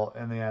tackle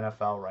in the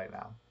NFL right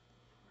now?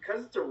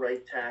 Because it's a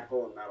right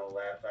tackle and not a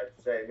left,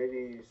 I'd say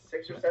maybe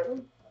 6 or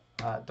 7.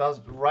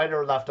 Does right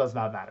or left does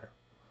not matter.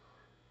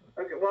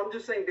 Okay, well, I'm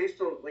just saying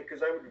based on,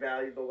 because I would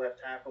value the left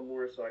tackle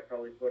more, so I'd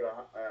probably put a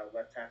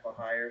left tackle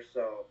higher,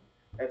 so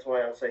that's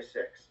why I'll say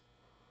 6.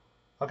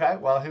 Okay,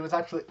 well, he was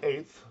actually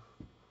 8th.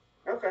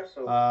 Okay,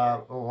 so...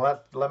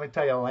 let me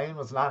tell you, Lane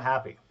was not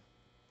happy.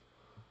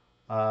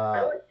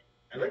 I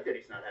like that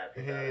he's not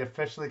happy. He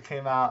officially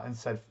came out and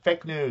said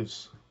fake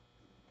news,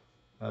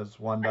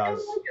 as one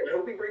does. I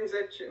hope he brings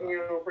that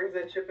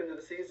chip into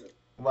the season.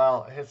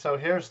 Well, so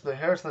here's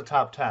the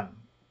top 10.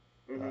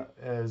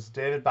 Is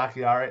David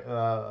Bakhtiari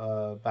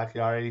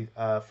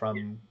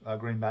from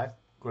Green Bay,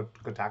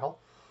 good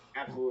tackle.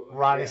 Absolutely.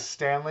 Ronnie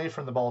Stanley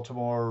from the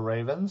Baltimore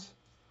Ravens.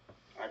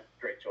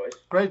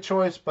 Great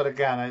choice, but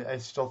again, I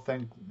still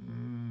think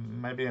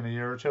maybe in a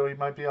year or two he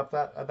might be up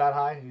at that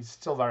high. He's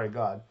still very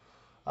good.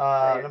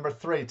 Number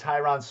 3,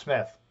 Tyron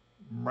Smith.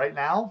 Right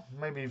now,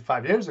 maybe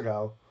 5 years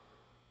ago.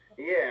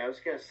 Yeah, I was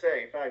gonna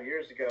say 5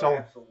 years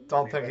ago.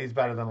 Don't think he's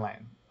better than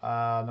Lane.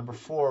 Number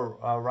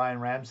 4, Ryan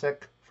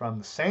Ramczyk from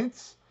the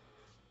Saints.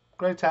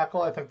 Great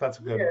tackle. I think that's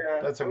a good.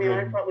 Yeah, that's a good.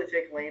 I'd probably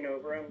take Lane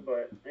over him,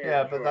 but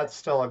yeah, but that's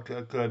still a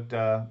good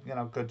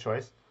good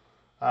choice.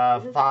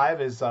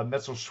 5 is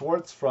Mitchell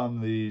Schwartz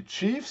from the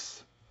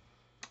Chiefs.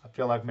 I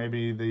feel like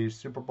maybe the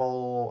Super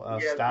Bowl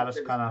status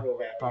kind of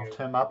bumped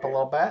him up a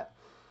little bit.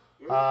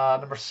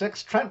 Number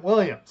 6, Trent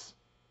Williams.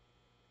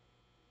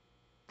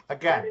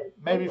 Again,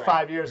 maybe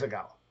 5 years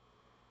ago.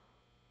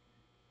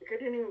 I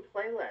didn't even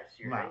play last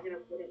year. No.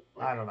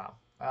 I don't know.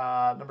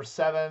 Number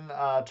 7,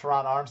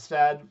 Teron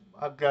Armstead.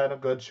 Again, a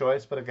good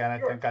choice, but again, I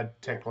think I'd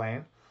take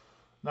Lane.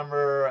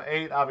 Number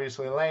 8,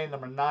 obviously Lane.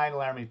 Number 9,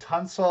 Laramie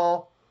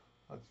Tunsil,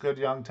 a good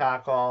young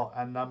tackle.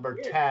 And number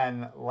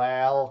 10,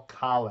 La'el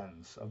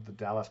Collins of the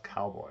Dallas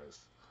Cowboys.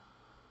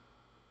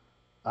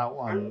 That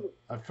one,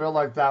 I feel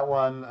like that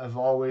one has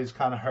always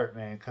kind of hurt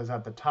me because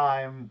at the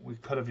time we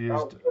could have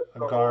used a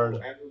guard.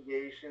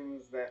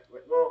 Allegations that,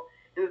 well,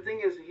 the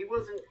thing is,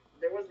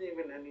 there wasn't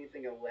even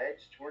anything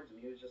alleged towards him.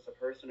 He was just a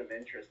person of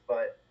interest.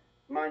 But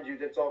mind you,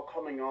 that's all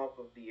coming off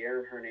of the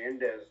Aaron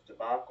Hernandez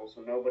debacle, so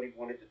nobody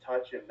wanted to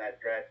touch him that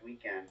draft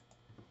weekend.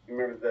 You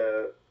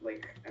remember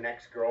an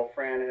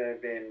ex-girlfriend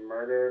had been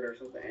murdered or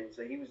something, and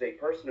so he was a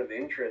person of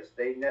interest.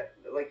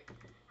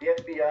 The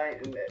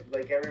FBI and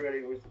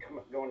everybody was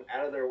going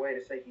out of their way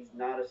to say he's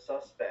not a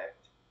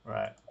suspect.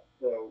 Right.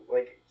 So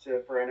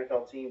for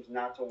NFL teams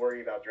not to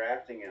worry about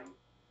drafting him,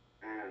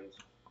 and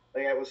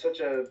it was such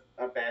a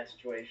bad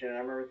situation. And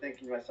I remember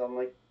thinking to myself,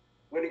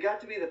 when it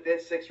got to be the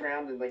 5th, 6th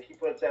round, and he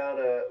puts out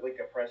a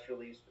press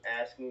release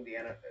asking the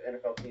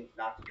NFL teams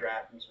not to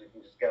draft him so we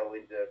can just go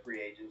into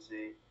free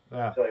agency.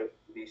 Yeah. So I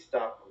would be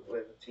stuck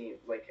with a team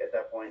at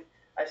that point.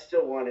 I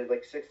still wanted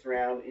 6th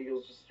round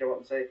Eagles just show up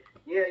and say,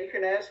 yeah, you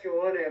can ask him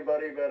one day,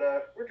 buddy, but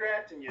we're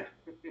drafting you.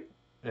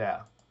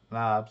 Yeah, no,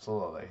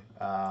 absolutely.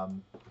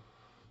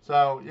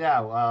 So yeah,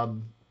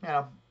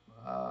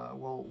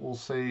 we'll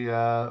see.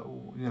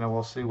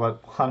 We'll see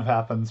what kind of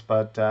happens,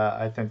 but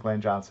I think Lane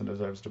Johnson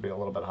deserves to be a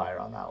little bit higher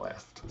on that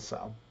list.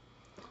 So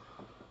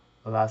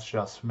that's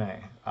just me.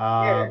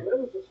 Yeah, it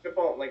was just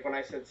football. When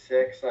I said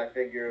 6, I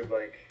figured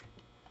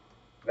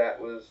that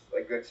was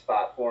a good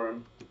spot for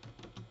him.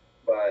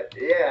 But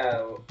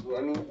yeah,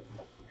 I mean,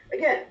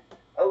 again,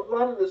 a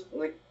lot of this,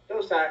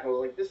 those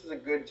tackles, this is a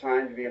good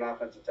time to be an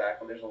offensive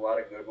tackle. There's a lot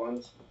of good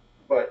ones.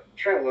 But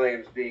Trent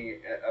Williams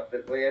being up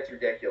there, that's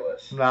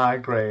ridiculous. No, I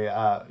agree.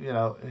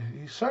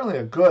 He's certainly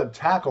a good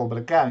tackle, but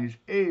again, he's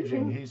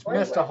aging. He's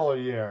missed a whole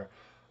year.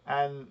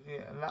 And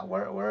now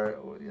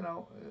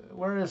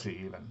where is he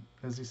even?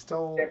 Is he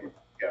still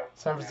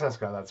San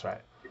Francisco? That's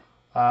right.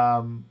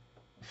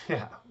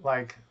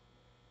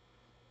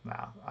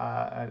 No,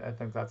 I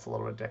think that's a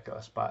little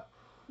ridiculous, but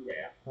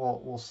yeah,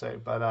 we'll see.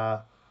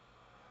 But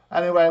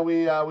anyway,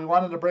 we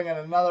wanted to bring in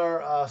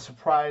another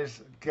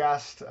surprise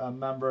guest, a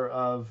member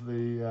of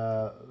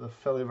the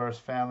Phillyverse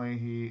family.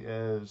 He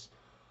is,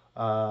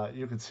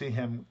 you can see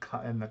him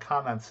in the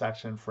comments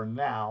section for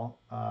now.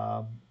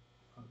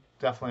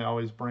 Definitely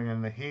always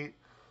bringing the heat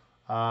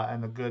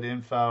and the good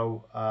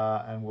info,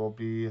 and will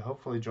be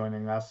hopefully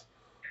joining us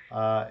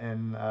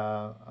in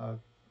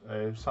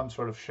some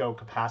sort of show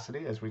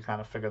capacity as we kind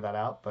of figure that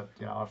out. But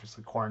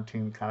obviously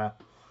quarantine kind of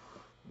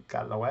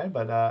got in the way.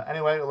 But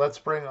anyway, let's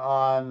bring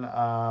on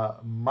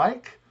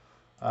Mike,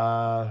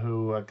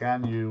 who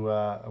again we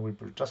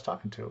were just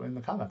talking to in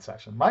the comments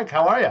section. Mike,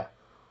 how are you?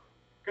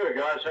 Good,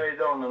 guys. How you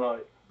doing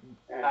tonight?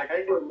 How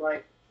you doing,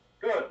 Mike?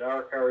 Good,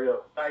 Eric. How are you?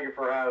 Thank you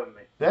for having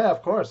me. Yeah,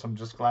 of course. I'm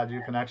just glad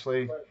you can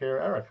actually hear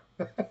Eric.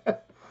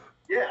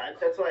 Yeah,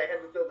 that's why I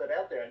had to throw that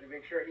out there. I had to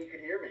make sure he could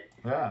hear me.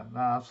 Yeah, no,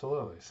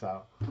 absolutely.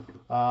 So,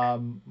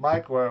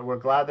 Mike, we're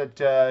glad that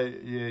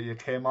you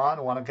came on.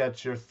 I want to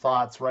get your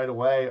thoughts right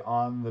away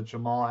on the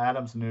Jamal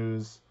Adams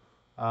news.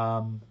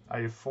 Are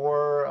you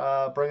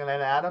for bringing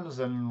in Adams,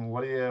 and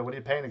what are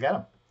you paying to get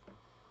him?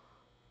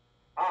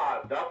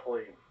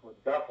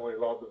 Would definitely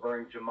love to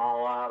bring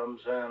Jamal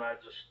Adams in. I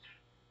just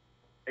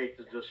hate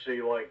to just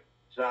see like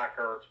Zach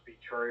Ertz be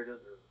traded.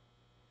 I'm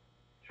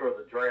sure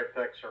the draft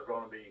picks are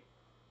going to be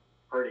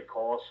pretty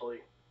costly.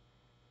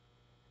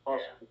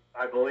 Plus,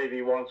 I believe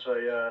he wants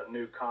a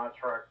new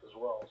contract as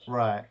well. So.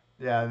 Right.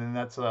 Yeah, and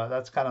that's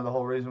kind of the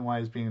whole reason why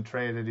he's being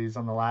traded. He's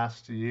on the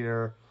last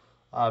year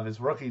of his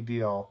rookie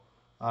deal.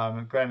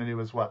 And granted, he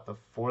was the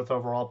 4th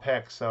overall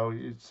pick, so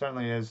he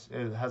certainly has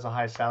a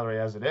high salary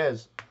as it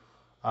is.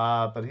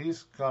 But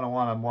he's going to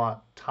want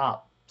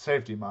top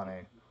safety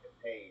money,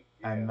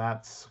 and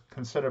that's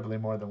considerably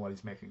more than what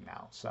he's making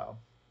now. So,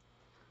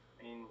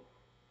 I mean,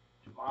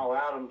 Jamal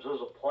Adams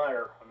is a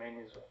player. I mean,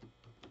 he's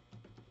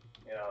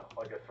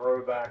like a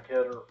throwback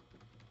hitter.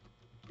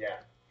 Yeah.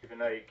 Even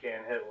though you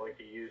can't hit like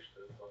he used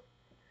to. But.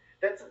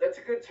 That's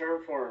a good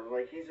term for him.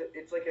 Like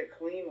it's like a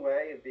clean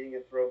way of being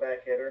a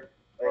throwback hitter.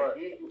 Like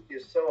right. He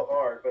is so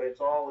hard, but it's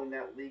all in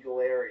that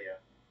legal area.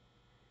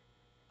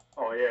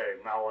 Oh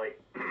yeah, not like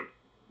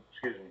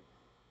excuse me,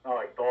 not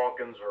like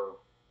Dawkins or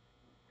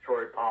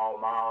Troy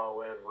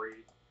Polamalu, Ed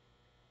Reed.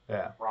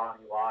 Yeah.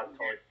 Ronnie Lott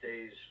type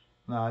days.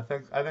 No, I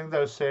think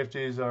those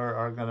safeties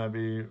are going to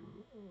be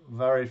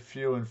very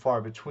few and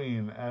far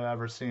between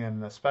ever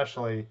seeing,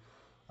 especially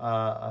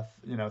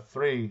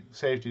 3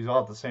 safeties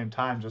all at the same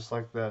time, just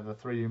like the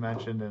 3 you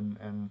mentioned,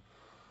 and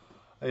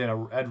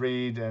Ed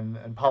Reed and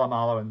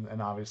Polamalu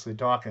and obviously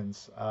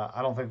Dawkins.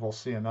 I don't think we'll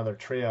see another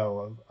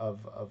trio of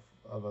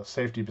a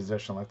safety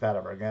position like that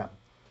ever again.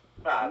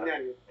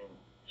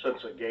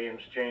 Since the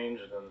game's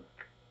changed, and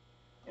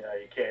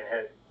you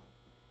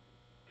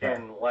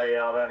can't lay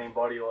out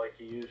anybody like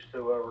you used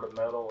to over the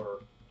middle or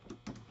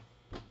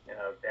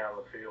down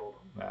the field.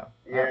 Yeah.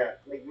 Yeah,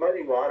 like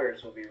Muddy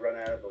Waters will be run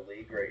out of the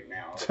league right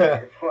now.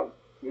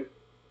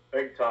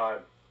 Big time.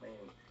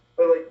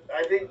 But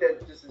I think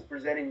that just is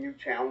presenting new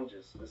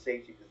challenges to the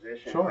safety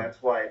position. Sure. And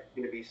that's why it's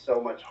going to be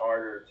so much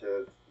harder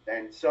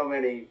and so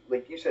many,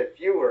 like you said,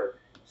 fewer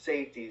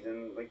safeties,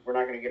 and we're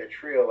not going to get a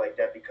trio like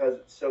that because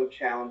it's so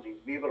challenging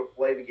to be able to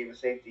play the game of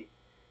safety,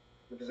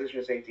 the position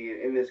of safety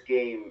in this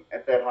game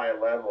at that high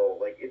level.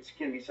 It's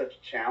going to be such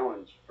a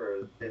challenge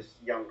for this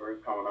young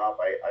group coming up.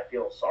 I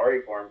feel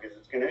sorry for them because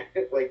it's going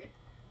to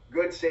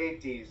good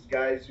safeties,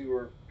 guys who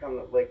are coming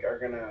are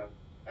going to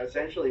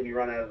essentially be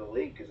run out of the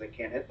league because they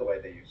can't hit the way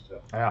they used to.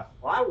 Yeah.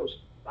 Well,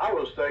 I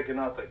was thinking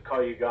not to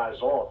cut you guys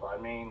off. I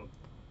mean,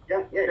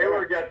 they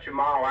were to get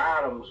Jamal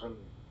Adams and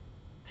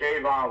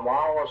Kayvon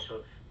Wallace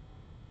if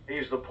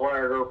he's the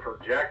player they're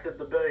projected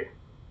to be.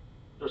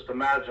 Just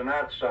imagine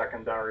that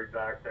secondary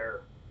back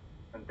there,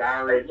 and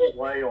Darius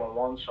Slay on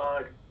one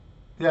side.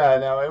 Yeah,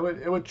 no,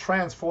 it would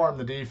transform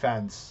the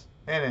defense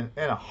in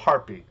a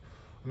heartbeat.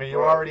 I mean,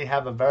 you already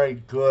have a very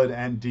good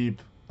and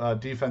deep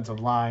defensive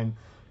line.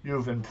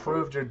 You've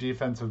improved your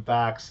defensive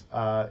backs,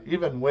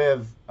 even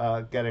with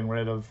getting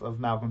rid of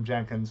Malcolm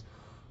Jenkins.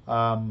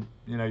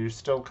 You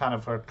still kind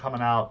of are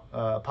coming out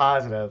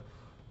positive.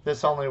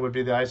 This only would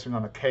be the icing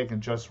on the cake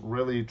and just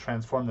really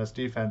transform this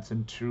defense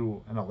into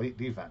an elite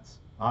defense,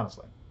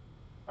 honestly.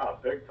 Oh,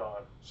 big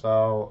time.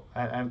 So,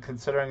 and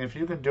considering if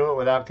you can do it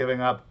without giving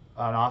up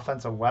an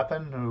offensive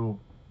weapon who,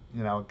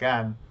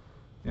 again,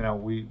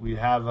 we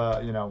have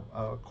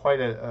quite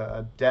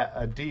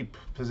a deep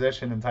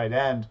position in tight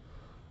end,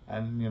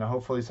 and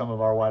hopefully some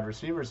of our wide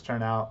receivers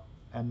turn out,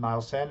 and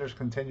Miles Sanders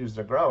continues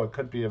to grow. It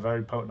could be a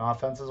very potent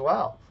offense as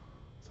well.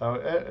 So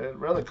it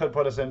really could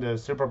put us into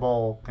Super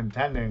Bowl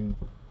contending,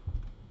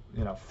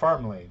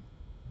 firmly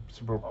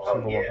Super Bowl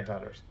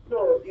contenders.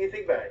 No, you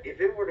think about it. If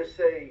it were to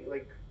say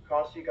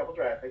cost you a couple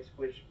draft picks,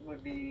 which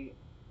would be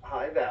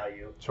high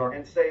value, sure.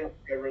 And say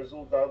a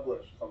Rasul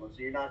Douglas or something,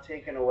 so you're not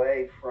taking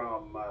away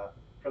from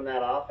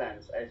that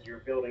offense as you're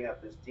building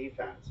up this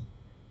defense.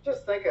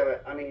 Just think of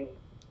it. I mean,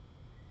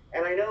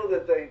 and I know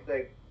that they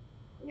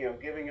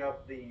giving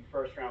up the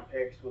first round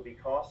picks will be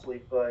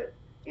costly, but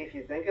if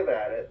you think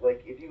about it,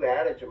 if you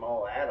added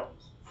Jamal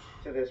Adams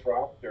to this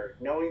roster,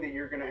 knowing that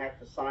you're going to have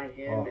to sign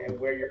him and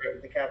where you're at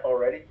with the cap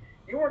already,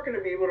 you weren't going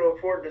to be able to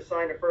afford to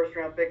sign a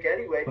first-round pick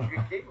anyway if you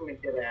could keep him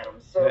and get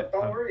Adams. So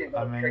don't worry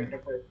about trading a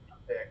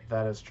first-round pick.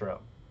 That is true.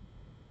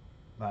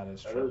 That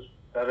is true.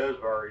 That is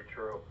very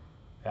true.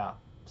 Yeah.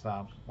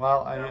 So,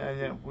 well,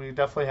 and we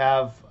definitely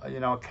have,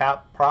 a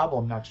cap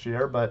problem next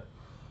year, but,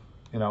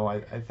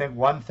 I think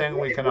one thing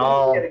we can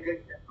all... get a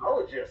good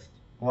technologist.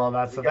 Well,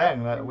 that's the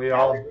thing, that we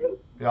all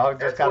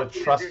just got to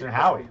trust in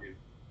Howie.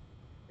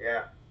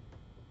 Yeah.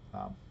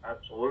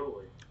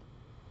 Absolutely.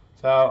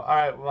 So, all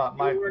right, well,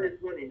 Mike. You'll earn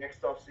his money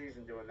next off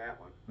season doing that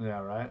one. Yeah,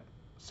 right.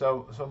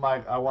 So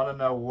Mike, I want to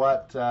know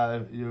what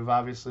you've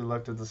obviously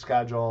looked at the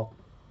schedule.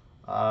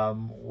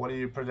 What are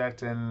you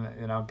predicting?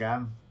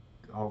 Again,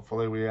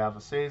 hopefully we have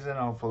a season.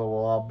 Hopefully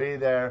we'll all be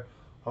there.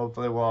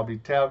 Hopefully we'll all be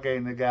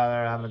tailgating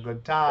together, having a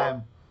good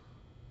time.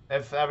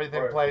 If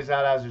everything plays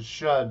out as it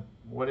should,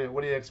 what do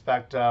you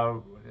expect?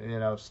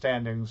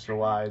 Standings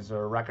wise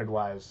or record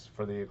wise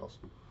for the Eagles?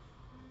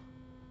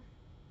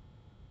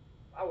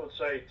 I would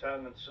say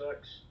 10-6.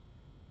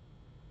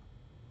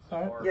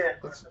 All right.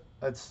 Yeah.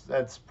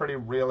 That's pretty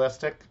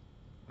realistic,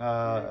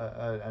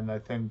 and I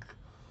think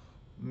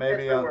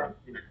maybe on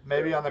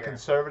the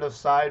conservative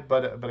side,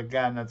 but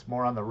again, that's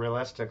more on the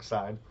realistic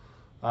side.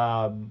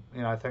 I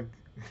think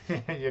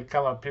you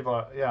come up people.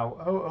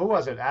 Who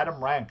was it?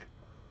 Adam Rank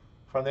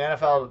from the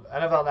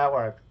NFL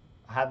Network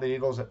had the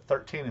Eagles at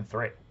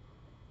 13-3.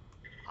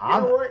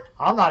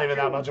 I'm not even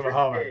that much of a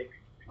homer.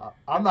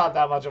 I'm not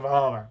that much of a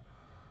homer.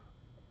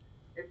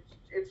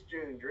 It's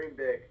June. Dream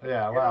big.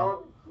 Yeah.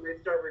 Well. When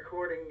they start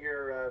recording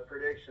your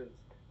predictions,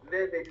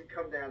 then they can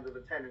come down to the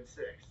 10-6.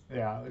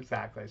 Yeah,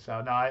 exactly.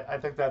 So no, I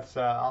think that's.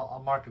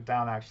 I'll mark it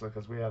down actually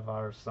because we have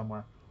ours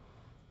somewhere.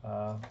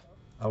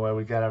 Where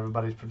we get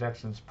everybody's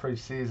predictions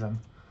pre-season,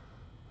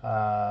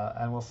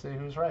 and we'll see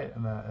who's right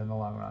in the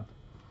long run.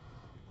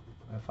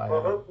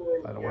 Hopefully,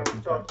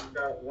 we talked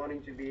about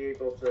wanting to be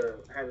able to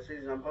have a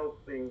season. I'm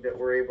hoping that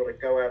we're able to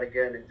go out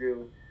again and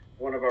do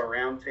one of our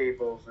round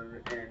tables,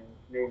 and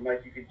maybe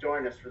Mike, you could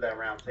join us for that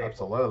round table.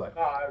 Absolutely.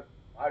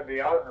 I'd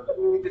be honored.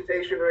 An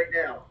invitation right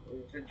now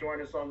to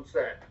join us on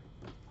set.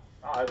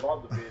 I'd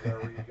love to be there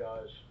with you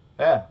guys.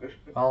 Yeah.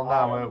 Well,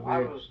 no,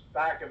 I was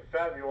back in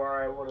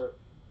February. I would have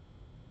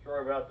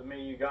sure about to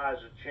meet you guys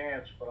a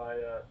chance, but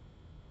I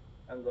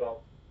ended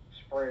up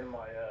spraining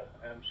my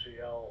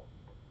MCL.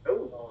 I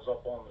was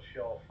up on the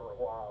shelf for a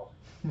while.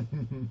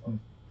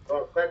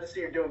 Well, glad to see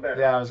you're doing better.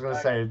 Yeah, I was going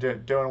to say, you're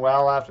doing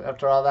well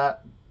after all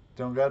that?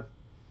 Doing good?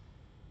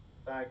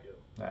 Thank you.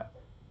 Yeah.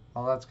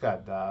 Well, that's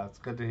good. It's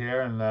good to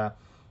hear. And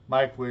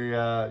Mike, we,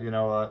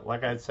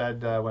 like I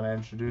said when I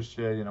introduced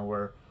you,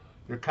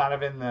 you're kind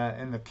of in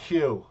the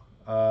queue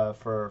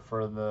for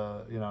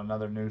the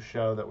another new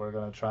show that we're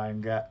going to try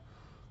and get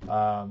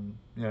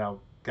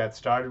get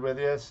started with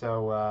you.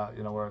 So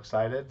we're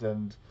excited,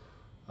 and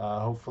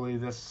hopefully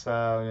this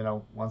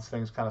once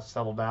things kind of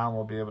settle down,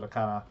 we'll be able to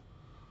kind of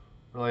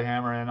really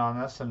hammer in on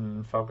this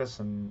and focus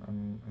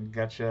and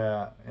get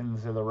you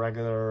into the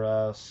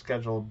regular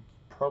scheduled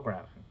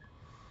programming.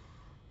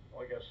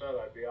 Like I said,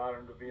 I'd be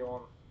honored to be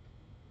on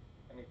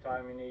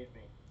anytime you need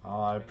me.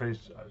 Oh, I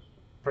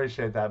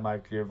appreciate that,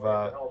 Mike. You've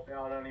help me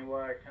out any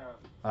way I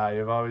can.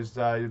 You've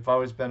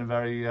always been a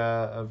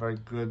very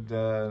good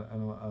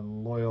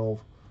and loyal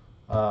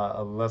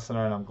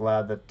listener, and I'm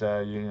glad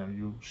that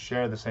you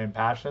share the same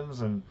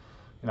passions, and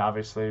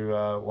obviously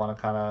want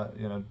to kind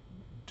of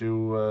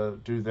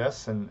do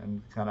this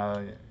and kind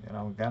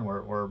of again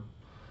we're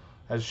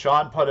as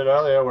Sean put it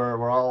earlier,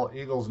 we're all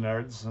Eagles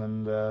nerds,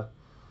 and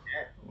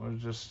we're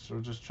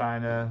just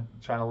trying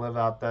to live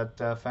out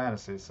that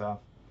fantasy. So.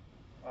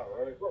 All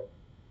right.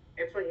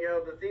 It's when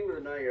the theme of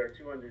the night, our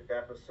 200th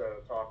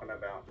episode, talking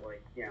about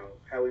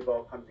how we've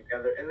all come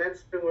together, and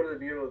that's been one of the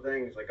beautiful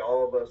things. Like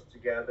all of us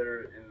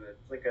together, and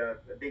it's like a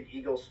big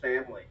Eagles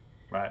family.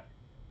 Right.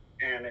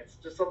 And it's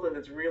just something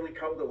that's really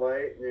come to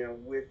light,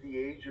 with the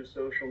age of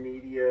social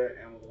media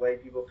and the way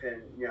people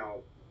can,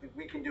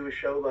 we can do a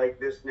show like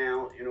this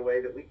now in a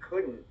way that we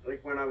couldn't,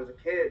 like when I was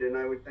a kid, and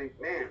I would think,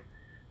 man,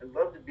 I'd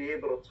love to be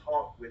able to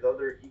talk with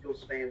other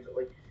Eagles fans.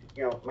 Like,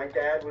 my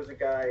dad was a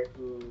guy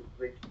who,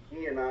 like,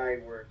 he and I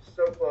were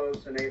so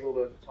close and able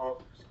to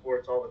talk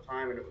sports all the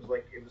time, and it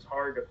was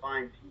hard to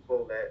find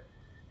people that,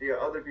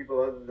 other people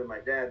other than my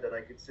dad that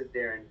I could sit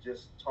there and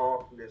just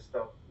talk this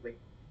stuff, like,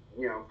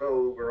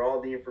 go over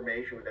all the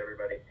information with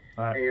everybody.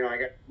 Right. And, I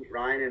got to meet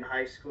Ryan in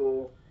high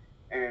school,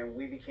 and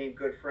we became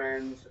good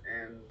friends,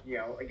 and,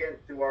 again,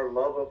 through our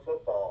love of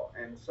football,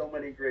 and so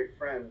many great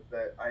friends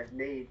that I've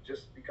made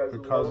just because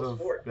of the love of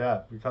sport.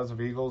 Yeah, because of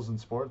Eagles and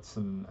sports,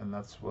 and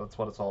that's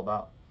what it's all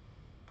about.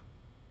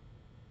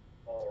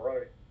 All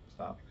right.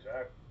 So.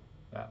 Exactly.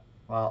 Yeah.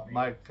 Well,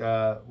 Mike,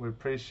 we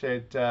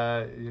appreciate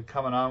you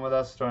coming on with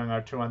us during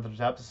our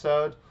 200th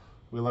episode.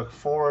 We look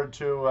forward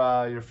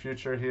to your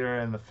future here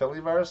in the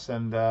Phillyverse,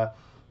 and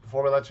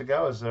before we let you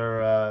go, is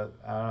there I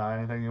don't know,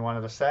 anything you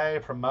wanted to say,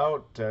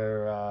 promote,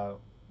 or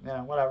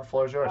whatever?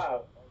 Floor is yours.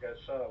 Like I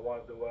said, I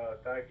wanted to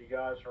thank you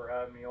guys for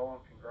having me on.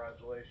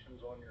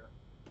 Congratulations on your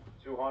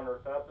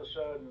 200th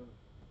episode, and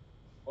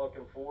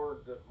looking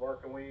forward to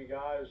working with you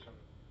guys. And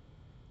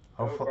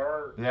go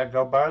Birds. Yeah,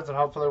 go Birds, and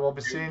hopefully we'll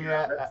be seeing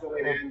you.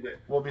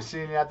 We'll be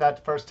seeing you at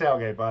that first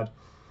tailgate, bud.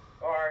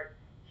 All right,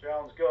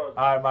 sounds good.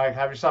 All right, Mike.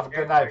 Have yourself a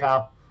good night,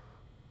 pal.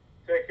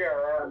 Take care,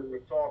 Aaron.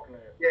 Good talking to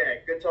you. Yeah,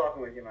 good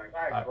talking with you, Mike.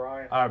 Thanks,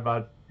 Brian. All right,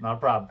 bud. Not a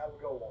problem. Have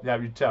a good one. Yeah,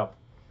 you too.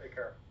 Take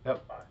care.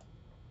 Yep. Bye.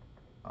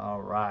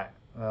 All right.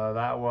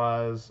 That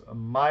was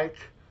Mike.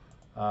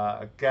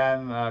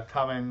 Again,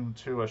 coming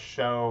to a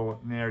show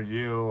near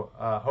you,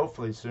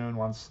 hopefully soon,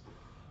 once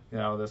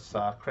this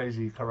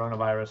crazy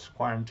coronavirus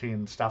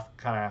quarantine stuff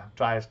kind of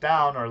dries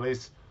down, or at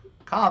least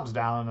calms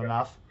down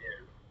enough.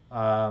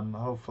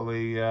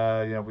 Hopefully,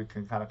 we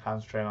can kind of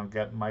concentrate on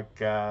getting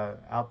Mike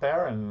out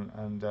there,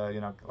 and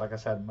like I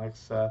said,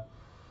 Mike's a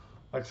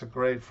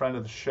great friend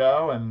of the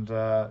show, and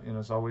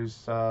is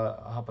always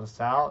helping us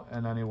out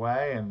in any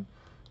way. And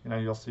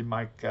you'll see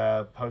Mike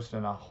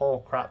posting a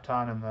whole crap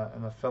ton in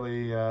the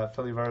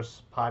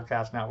Phillyverse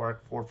podcast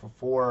network,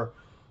 4for4,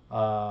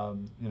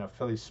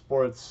 Philly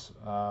Sports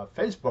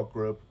Facebook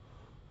group.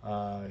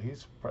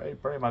 He's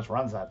pretty much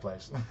runs that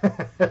place.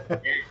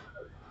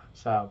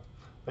 So,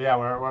 but yeah,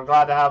 we're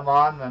glad to have him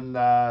on, and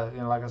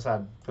like I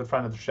said, good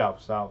friend of the show.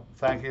 So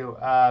thank you,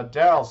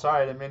 Daryl.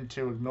 Sorry, I didn't mean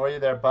to ignore you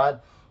there,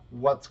 bud.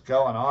 What's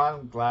going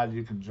on? Glad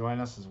you can join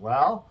us as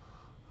well.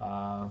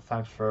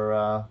 Thanks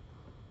for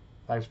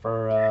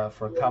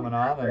coming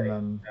on,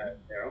 and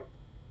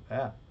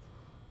yeah.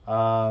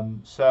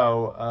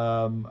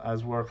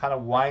 As we're kind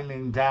of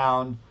winding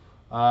down,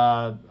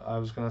 I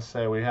was going to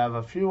say we have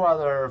a few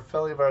other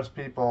Phillyverse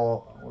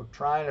people we're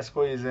trying to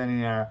squeeze in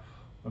here.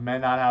 We may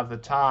not have the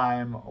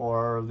time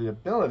or the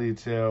ability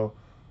to.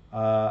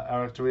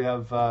 Eric, do we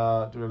have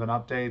an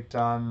update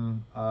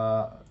on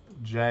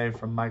Jay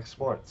from Mike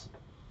Sports?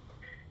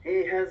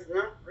 He has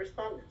not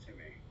responded to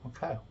me.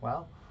 Okay,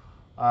 well,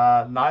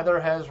 neither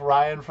has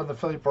Ryan from the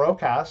Philly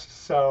Broadcast.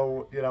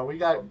 So we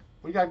got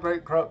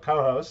great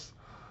co-hosts.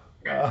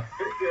 I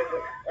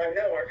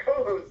know our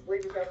co-hosts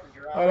leave us out to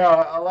dry. I know.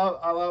 I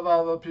love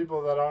all the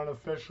people that aren't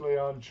officially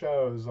on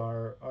shows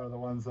are the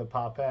ones that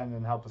pop in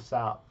and help us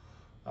out.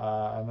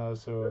 And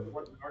those who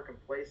are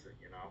complacent,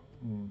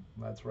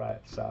 that's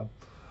right. So,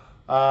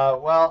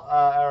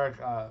 Eric,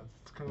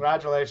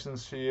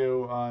 congratulations to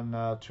you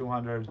on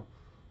 200.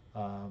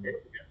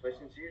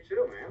 Congratulations to you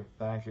too, man.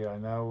 Thank you. I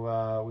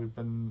know we've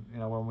been,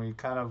 when we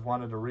kind of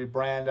wanted to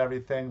rebrand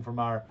everything from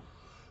our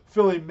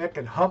Philly Mick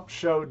and Hump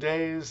show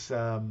days,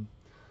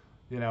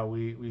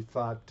 we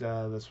thought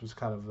this was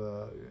kind of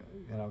a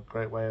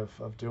great way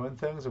of doing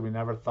things, and we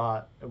never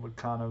thought it would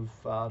kind of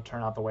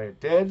turn out the way it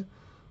did,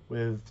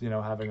 with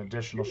having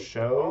additional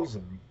shows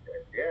and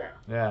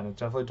and it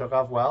definitely took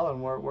off well,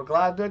 and we're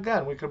glad that,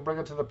 again, we could bring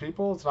it to the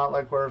people. It's not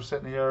like we're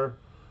sitting here,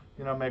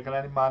 making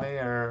any money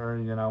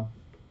or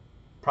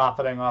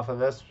profiting off of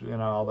this,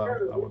 although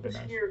that would be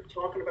nice. Here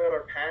talking about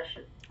our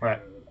passion.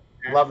 Right.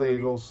 Love the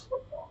Eagles.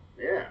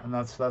 Yeah. And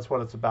that's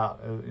what it's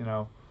about.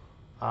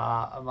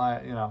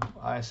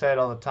 I say it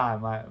all the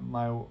time.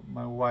 My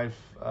wife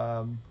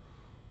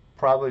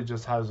probably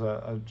just has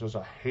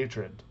a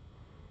hatred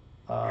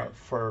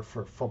for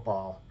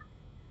football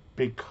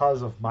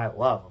because of my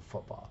love of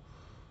football.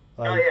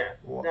 Like,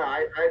 no,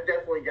 I've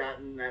definitely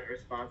gotten that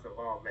response of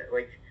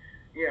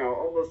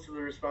almost to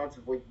the response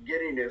of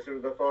giddiness or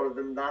the thought of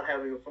them not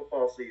having a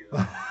football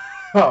season.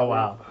 Oh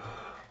wow.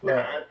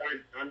 No,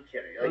 I'm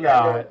kidding.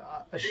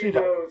 She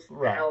knows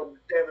right. how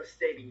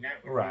devastating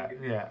that would right.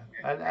 be. Right.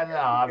 Yeah. And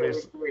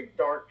obviously a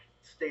dark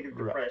state of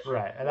depression.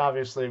 Right. And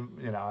obviously,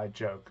 I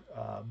joke.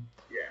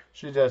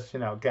 She just,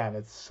 again,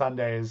 it's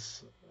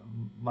Sundays,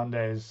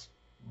 Mondays,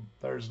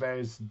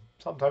 Thursdays,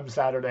 sometimes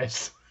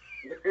Saturdays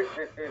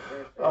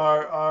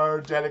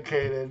are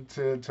dedicated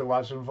to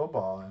watching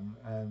football,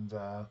 and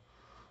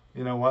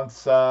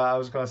once I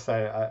was gonna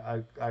say,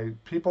 I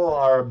people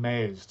are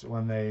amazed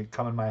when they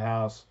come in my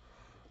house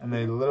and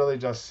they literally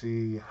just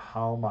see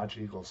how much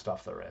Eagles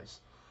stuff there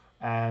is.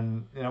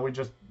 And we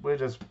just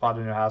bought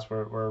a new house.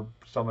 We're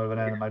still moving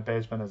in, and my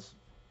basement is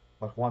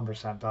like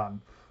 1%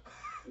 done,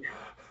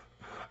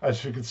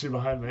 as you can see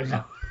behind me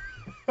now.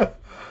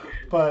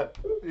 But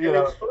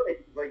it's funny.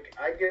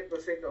 I get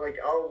the same.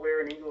 I'll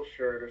wear an Eagles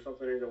shirt or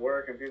something into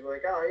work, and people are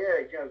like, "Oh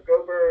yeah,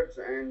 go Birds!"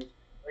 And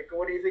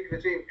what do you think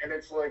of the team? And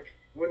it's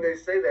when they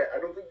say that, I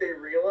don't think they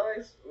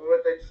realize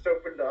what they just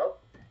opened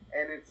up,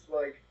 and it's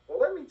well,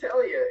 let me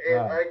tell you,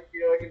 and I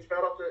can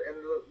spout off and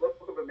the look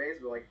of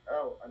amazement,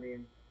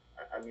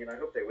 I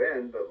hope they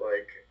win, but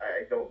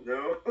I don't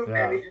know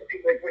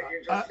anything what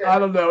you just said. I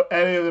don't know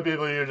any of the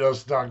people you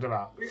just talked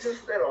about. We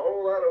just said a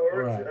whole lot of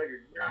words right. that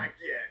you're not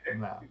yet.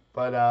 No,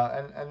 but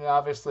and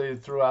obviously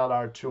throughout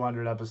our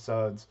 200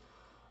 episodes,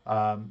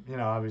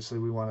 obviously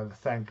we wanted to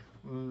thank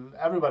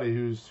everybody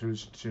who's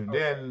tuned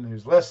in,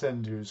 who's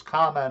listened, who's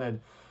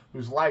commented,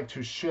 who's liked,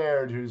 who's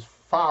shared, who's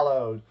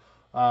followed.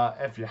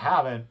 If you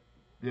haven't,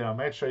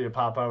 make sure you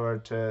pop over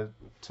to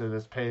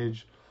this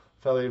page,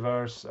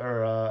 Phillyverse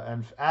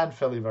and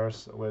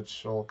Phillyverse,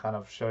 which will kind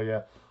of show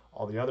you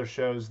all the other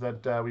shows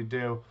that we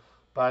do.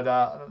 But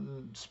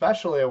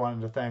especially, I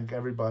wanted to thank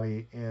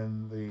everybody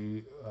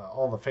in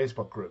all the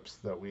Facebook groups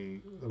that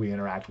we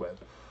interact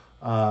with.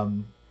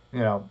 From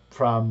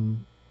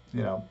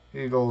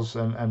Eagles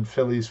and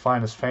Philly's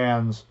finest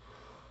fans,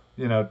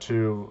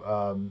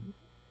 to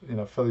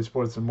Philly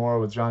Sports and More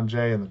with John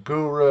Jay and the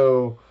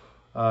Guru,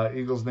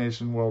 Eagles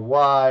Nation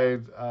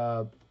Worldwide.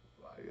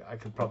 I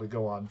could probably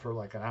go on for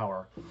an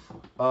hour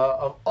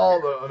of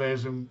all the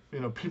amazing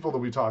people that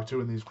we talk to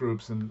in these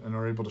groups and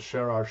are able to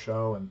share our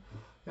show. And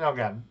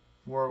again,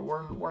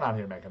 we're not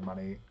here making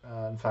money.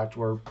 In fact,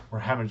 we're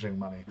hemorrhaging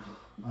money.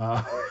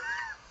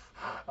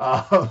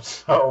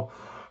 So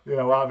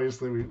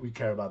obviously we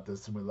care about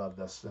this and we love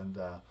this, and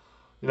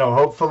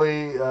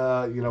hopefully,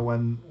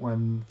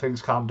 when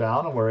things calm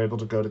down and we're able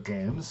to go to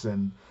games,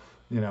 and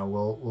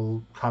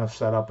we'll kind of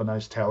set up a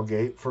nice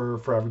tailgate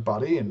for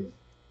everybody and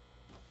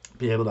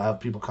be able to have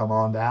people come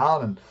on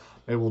down, and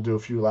maybe we'll do a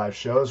few live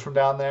shows from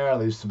down there, at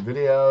least some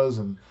videos,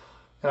 and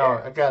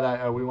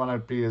again, we want to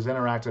be as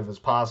interactive as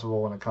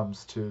possible when it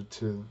comes to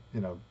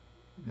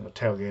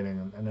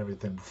tailgating and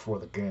everything before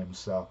the game.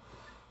 So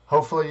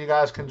hopefully you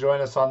guys can join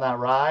us on that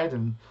ride,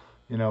 and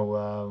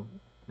we're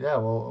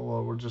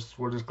just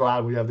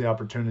glad we have the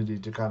opportunity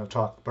to kind of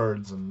talk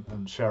birds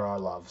and share our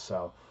love.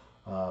 So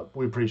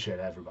we appreciate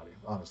everybody,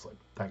 honestly.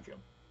 Thank you.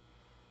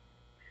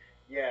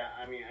 Yeah,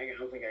 I mean, I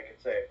don't think I could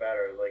say it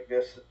better. Like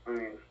this, I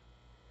mean,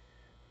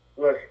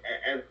 look,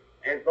 and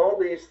all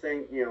these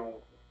things,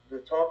 the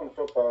talking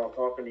football,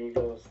 talking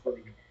Eagles,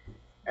 like,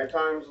 at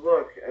times,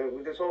 look,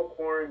 with this whole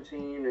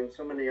quarantine and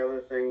so many other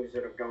things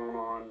that have gone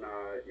on,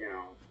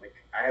 like,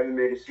 I haven't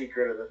made a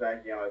secret of the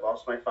fact, I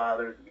lost my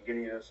father at the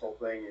beginning of this whole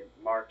thing in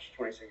March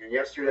 22nd. And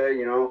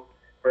yesterday,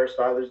 first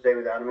Father's Day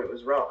without him, it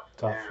was rough.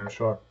 Tough, I'm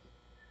sure.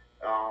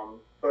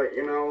 But,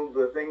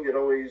 the thing that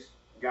always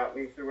got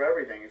me through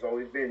everything has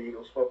always been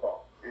Eagles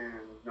football.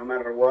 And no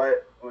matter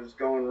what was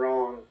going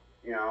wrong,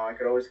 I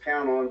could always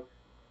count on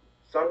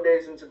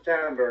Sundays in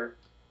September,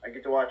 I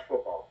get to watch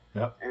football.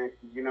 Yep. And,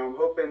 I'm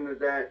hoping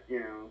that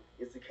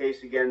is the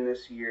case again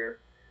this year.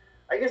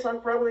 I guess I'm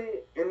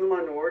probably in the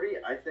minority.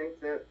 I think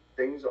that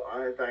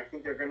I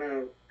think they're going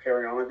to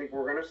carry on. I think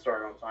we're going to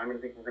start on time, and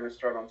I think we're going to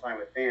start on time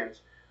with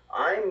fans.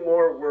 I'm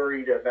more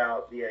worried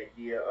about the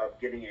idea of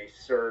getting a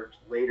surge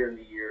later in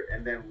the year,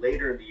 and then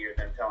later in the year,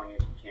 then telling us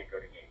we can't go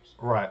to games.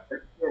 Right.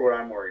 That's what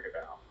I'm worried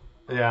about.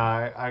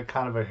 Yeah, I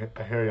kind of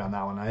hear you on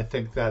that one. I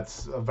think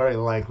that's a very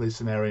likely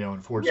scenario,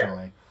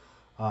 unfortunately.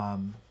 Yeah.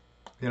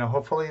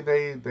 Hopefully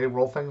they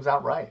roll things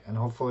out right, and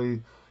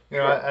hopefully,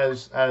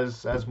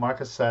 as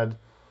Marcus said,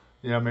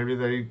 maybe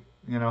they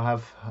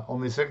have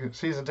only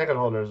season ticket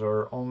holders,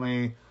 or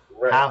only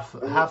half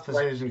the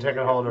season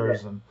ticket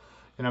holders, and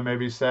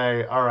maybe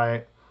say, all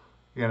right,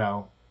 you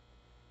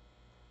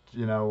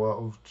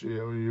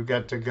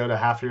get to go to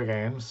half your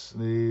games,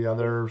 the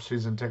other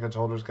season ticket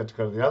holders get to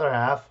go to the other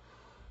half.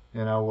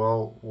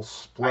 We'll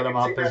split them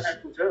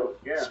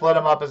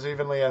up as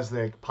evenly as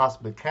they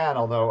possibly can.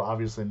 Although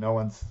obviously no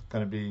one's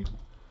going to be,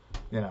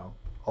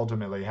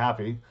 ultimately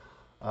happy,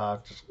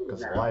 just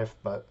because of life.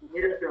 But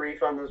you'd have to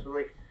refund those.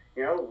 Like,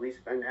 we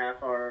spend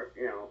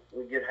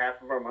we get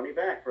half of our money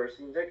back for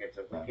season tickets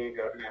if we can't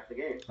go to half the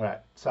games. Right.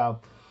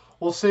 So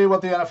we'll see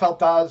what the NFL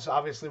does.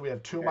 Obviously, we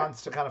have 2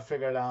 months to kind of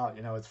figure it out.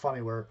 It's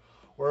funny, we're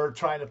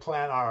trying to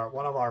plan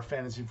one of our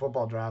fantasy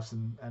football drafts,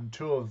 and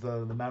two of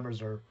the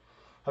members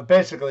have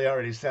basically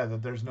already said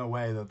that there's no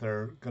way that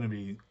they're going to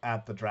be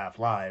at the draft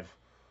live,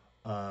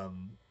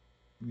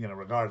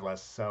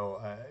 regardless. So,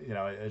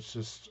 it's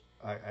just,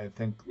 I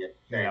think,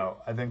 I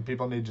think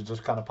people need to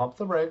just kind of pump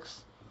the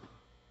brakes.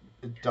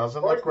 It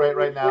doesn't look great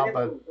right now,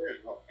 but...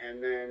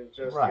 And then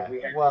just... Right,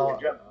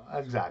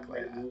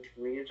 exactly.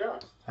 We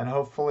adjust. And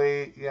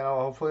hopefully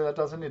that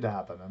doesn't need to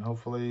happen. And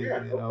hopefully,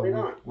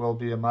 we'll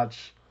be a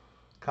much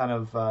kind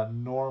of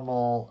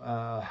normal,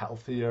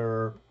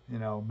 healthier...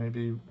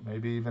 maybe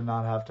even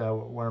not have to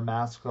wear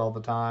masks all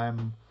the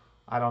time.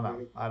 I don't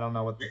know. I don't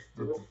know what the... I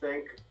still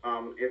think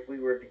if we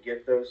were to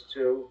get those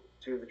two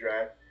to the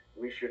draft,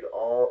 we should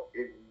all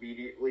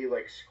immediately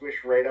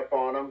squish right up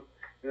on them.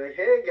 Be like,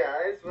 hey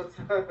guys, what's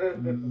up?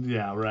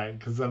 Yeah, right.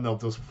 Because then they'll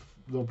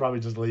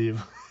probably just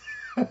leave.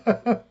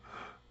 Terrible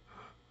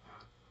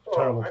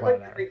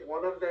plan. I think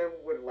one of them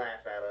would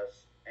laugh at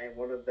us, and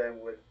one of them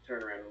would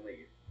turn around and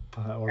leave.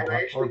 And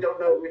I actually don't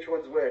know which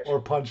one's which.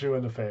 Or punch you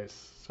in the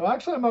face. So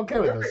actually, I'm okay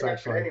with this,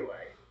 actually.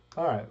 Anyway.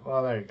 All right.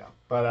 Well, there you go.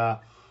 But, all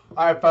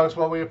right, folks.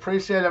 Well, we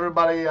appreciate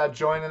everybody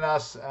joining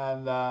us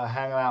and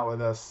hanging out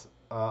with us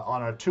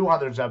on our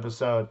 200th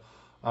episode.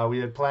 We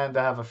had planned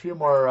to have a few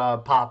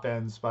more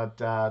pop-ins, but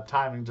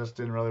timing just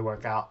didn't really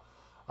work out.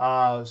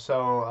 Thanks to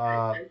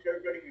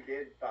everybody who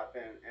did pop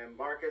in. And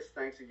Marcus,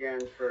 thanks again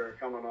for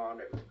coming on.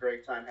 It was a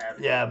great time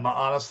having you. Yeah,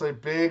 honestly,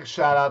 big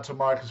shout out to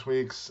Marcus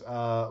Weeks.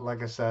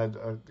 Like I said,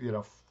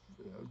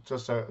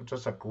 just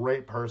a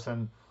great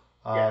person.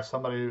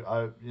 Somebody,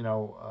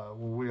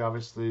 we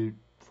obviously,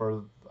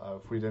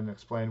 if we didn't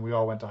explain, we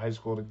all went to high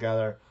school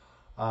together.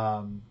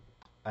 And,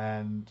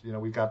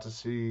 we got to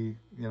see,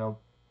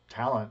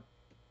 talent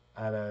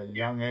at a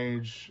young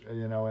age,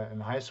 in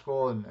high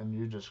school, and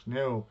you just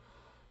knew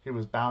he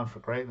was bound for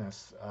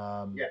greatness.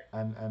 And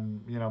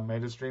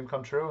made his dream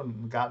come true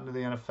and got into the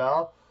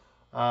NFL.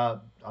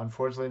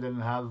 Unfortunately,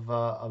 didn't have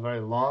a very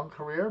long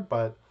career,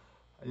 but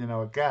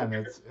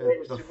again,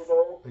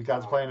 he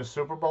got to play in a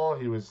Super Bowl.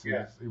 He was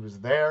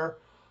there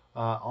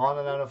on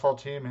an NFL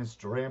team. His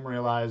dream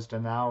realized,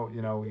 and now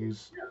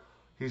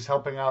he's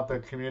helping out the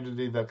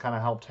community that kind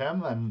of helped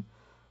him, and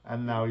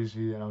now he's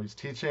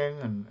teaching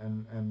and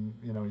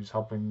he's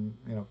helping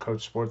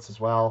coach sports as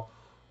well,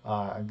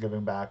 and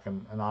giving back,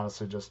 and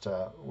honestly just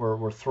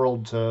we're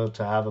thrilled to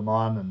have him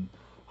on, and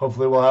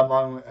hopefully we'll have him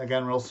on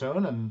again real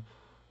soon, and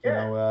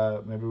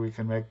maybe we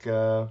can make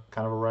kind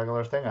of a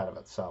regular thing out of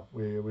it. So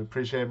we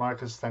appreciate it,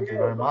 Marcus. Thank you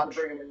very much.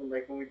 Bring him in,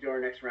 like when we do our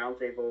next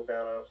roundtable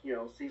about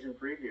a season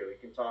preview. We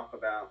can talk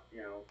about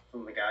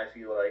some of the guys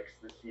he likes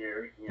this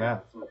year.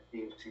 Some of the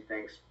teams he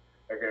thinks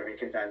are going to be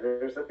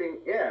contenders. I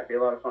think it'd be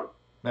a lot of fun.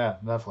 Yeah,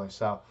 definitely.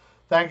 So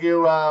thank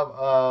you,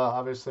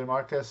 obviously,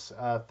 Marcus.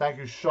 Thank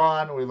you,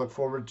 Sean. We look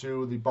forward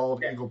to the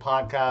Bald Eagle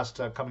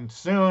podcast coming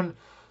soon.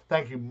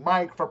 Thank you,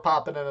 Mike, for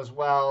popping in as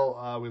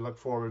well. We look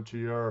forward to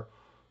your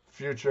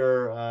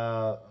future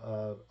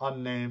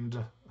unnamed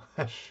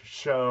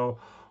show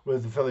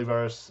with the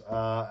Phillyverse.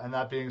 And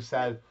that being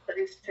said,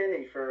 thanks,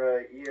 Tinny,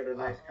 for you had a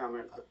nice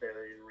comment up there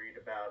that you read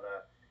about.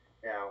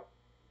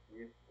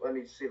 Let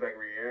me see if I can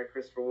read it.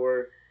 Christopher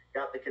Ward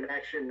got the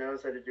connection,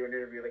 knows how to do an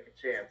interview like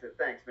a champ. So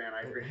thanks, man.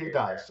 I appreciate it. He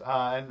does.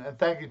 And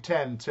thank you,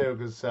 Tin, too,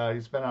 because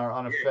he's been our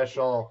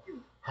unofficial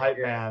hype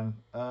man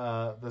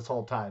this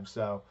whole time.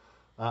 So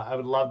I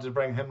would love to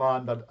bring him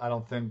on, but I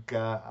don't think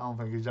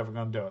he's ever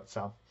going to do it.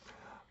 So,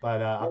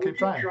 but I'll keep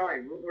trying.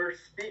 We're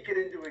speaking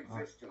into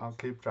existence. I'll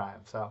keep trying.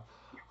 So,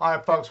 all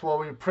right, folks. Well,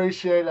 we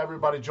appreciate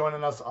everybody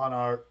joining us on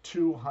our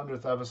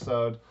 200th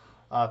episode.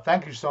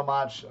 Thank you so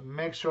much.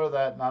 Make sure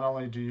that not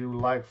only do you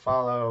like,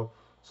 follow,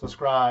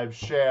 subscribe,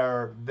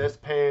 share this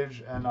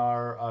page and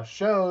our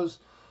shows,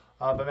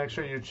 but make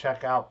sure you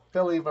check out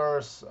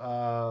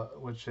Phillyverse,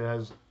 which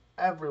has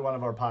every one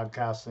of our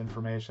podcasts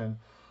information.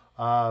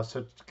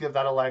 So give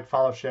that a like,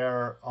 follow,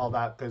 share, all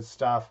that good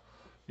stuff.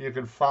 You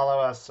can follow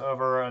us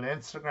over on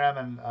Instagram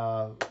and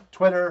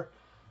Twitter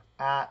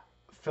at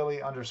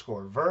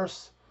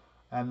Philly_verse.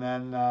 And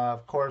then,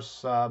 of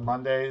course,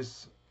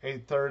 Mondays,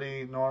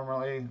 8:30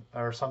 normally,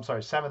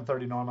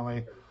 7:30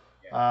 normally,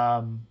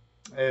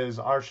 is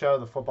our show,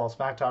 the Football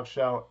Smack Talk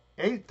Show.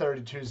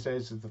 8:30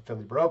 Tuesdays is the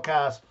Philly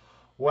Broadcast.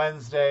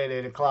 Wednesday at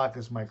 8 o'clock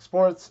is Mike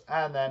Sports.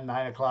 And then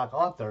 9 o'clock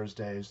on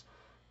Thursdays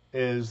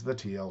is the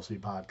TLC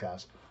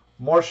Podcast.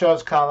 More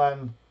shows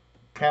coming.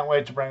 Can't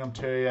wait to bring them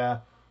to you.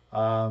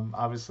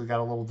 Obviously got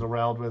a little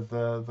derailed with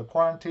the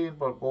quarantine,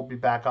 but we'll be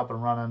back up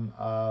and running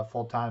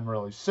full-time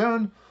really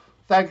soon.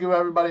 Thank you,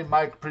 everybody.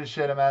 Mike,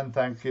 appreciate it, man.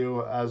 Thank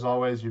you. As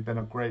always, you've been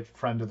a great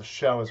friend of the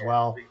show as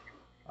well.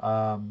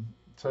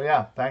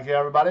 Thank you,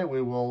 everybody.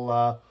 We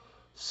will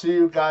see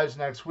you guys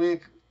next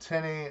week.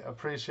 Tinny,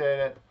 appreciate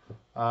it.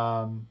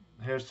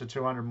 Here's to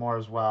 200 more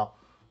as well.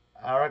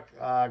 Eric,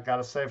 got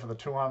to say for the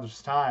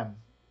 200th time,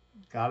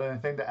 got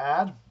anything to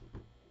add?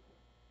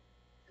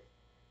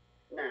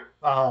 No.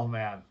 Oh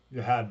man,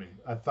 you had me.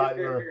 I thought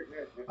you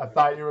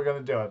were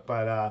going to do it,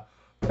 but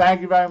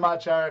thank you very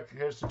much, Eric.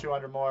 Here's to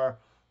 200 more.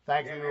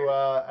 Thank you,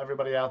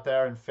 everybody out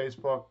there in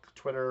Facebook,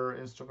 Twitter,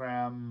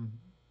 Instagram,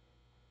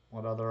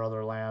 what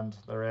other land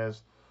there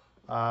is.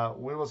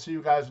 We will see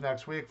you guys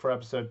next week for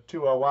episode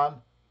 201.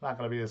 Not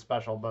going to be as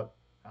special, but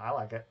I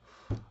like it.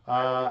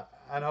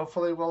 And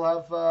hopefully we'll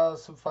have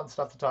some fun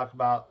stuff to talk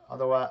about.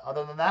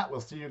 Other than that,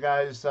 we'll see you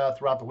guys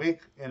throughout the week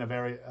in in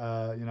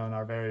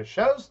our various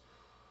shows.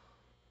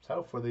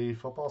 So for the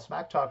Football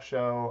Smack Talk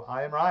Show,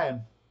 I am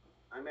Ryan.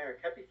 I'm Eric.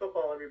 Happy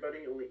football, everybody.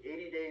 Only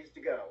 80 days to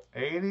go.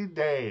 80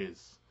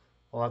 days.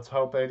 Well, let's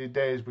hope 80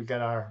 days we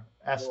get our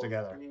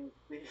together.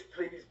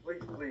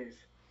 Please.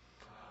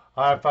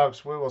 All right,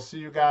 folks. We will see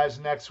you guys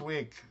next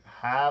week.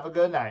 Have a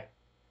good night.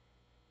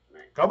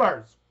 Go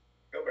Birds.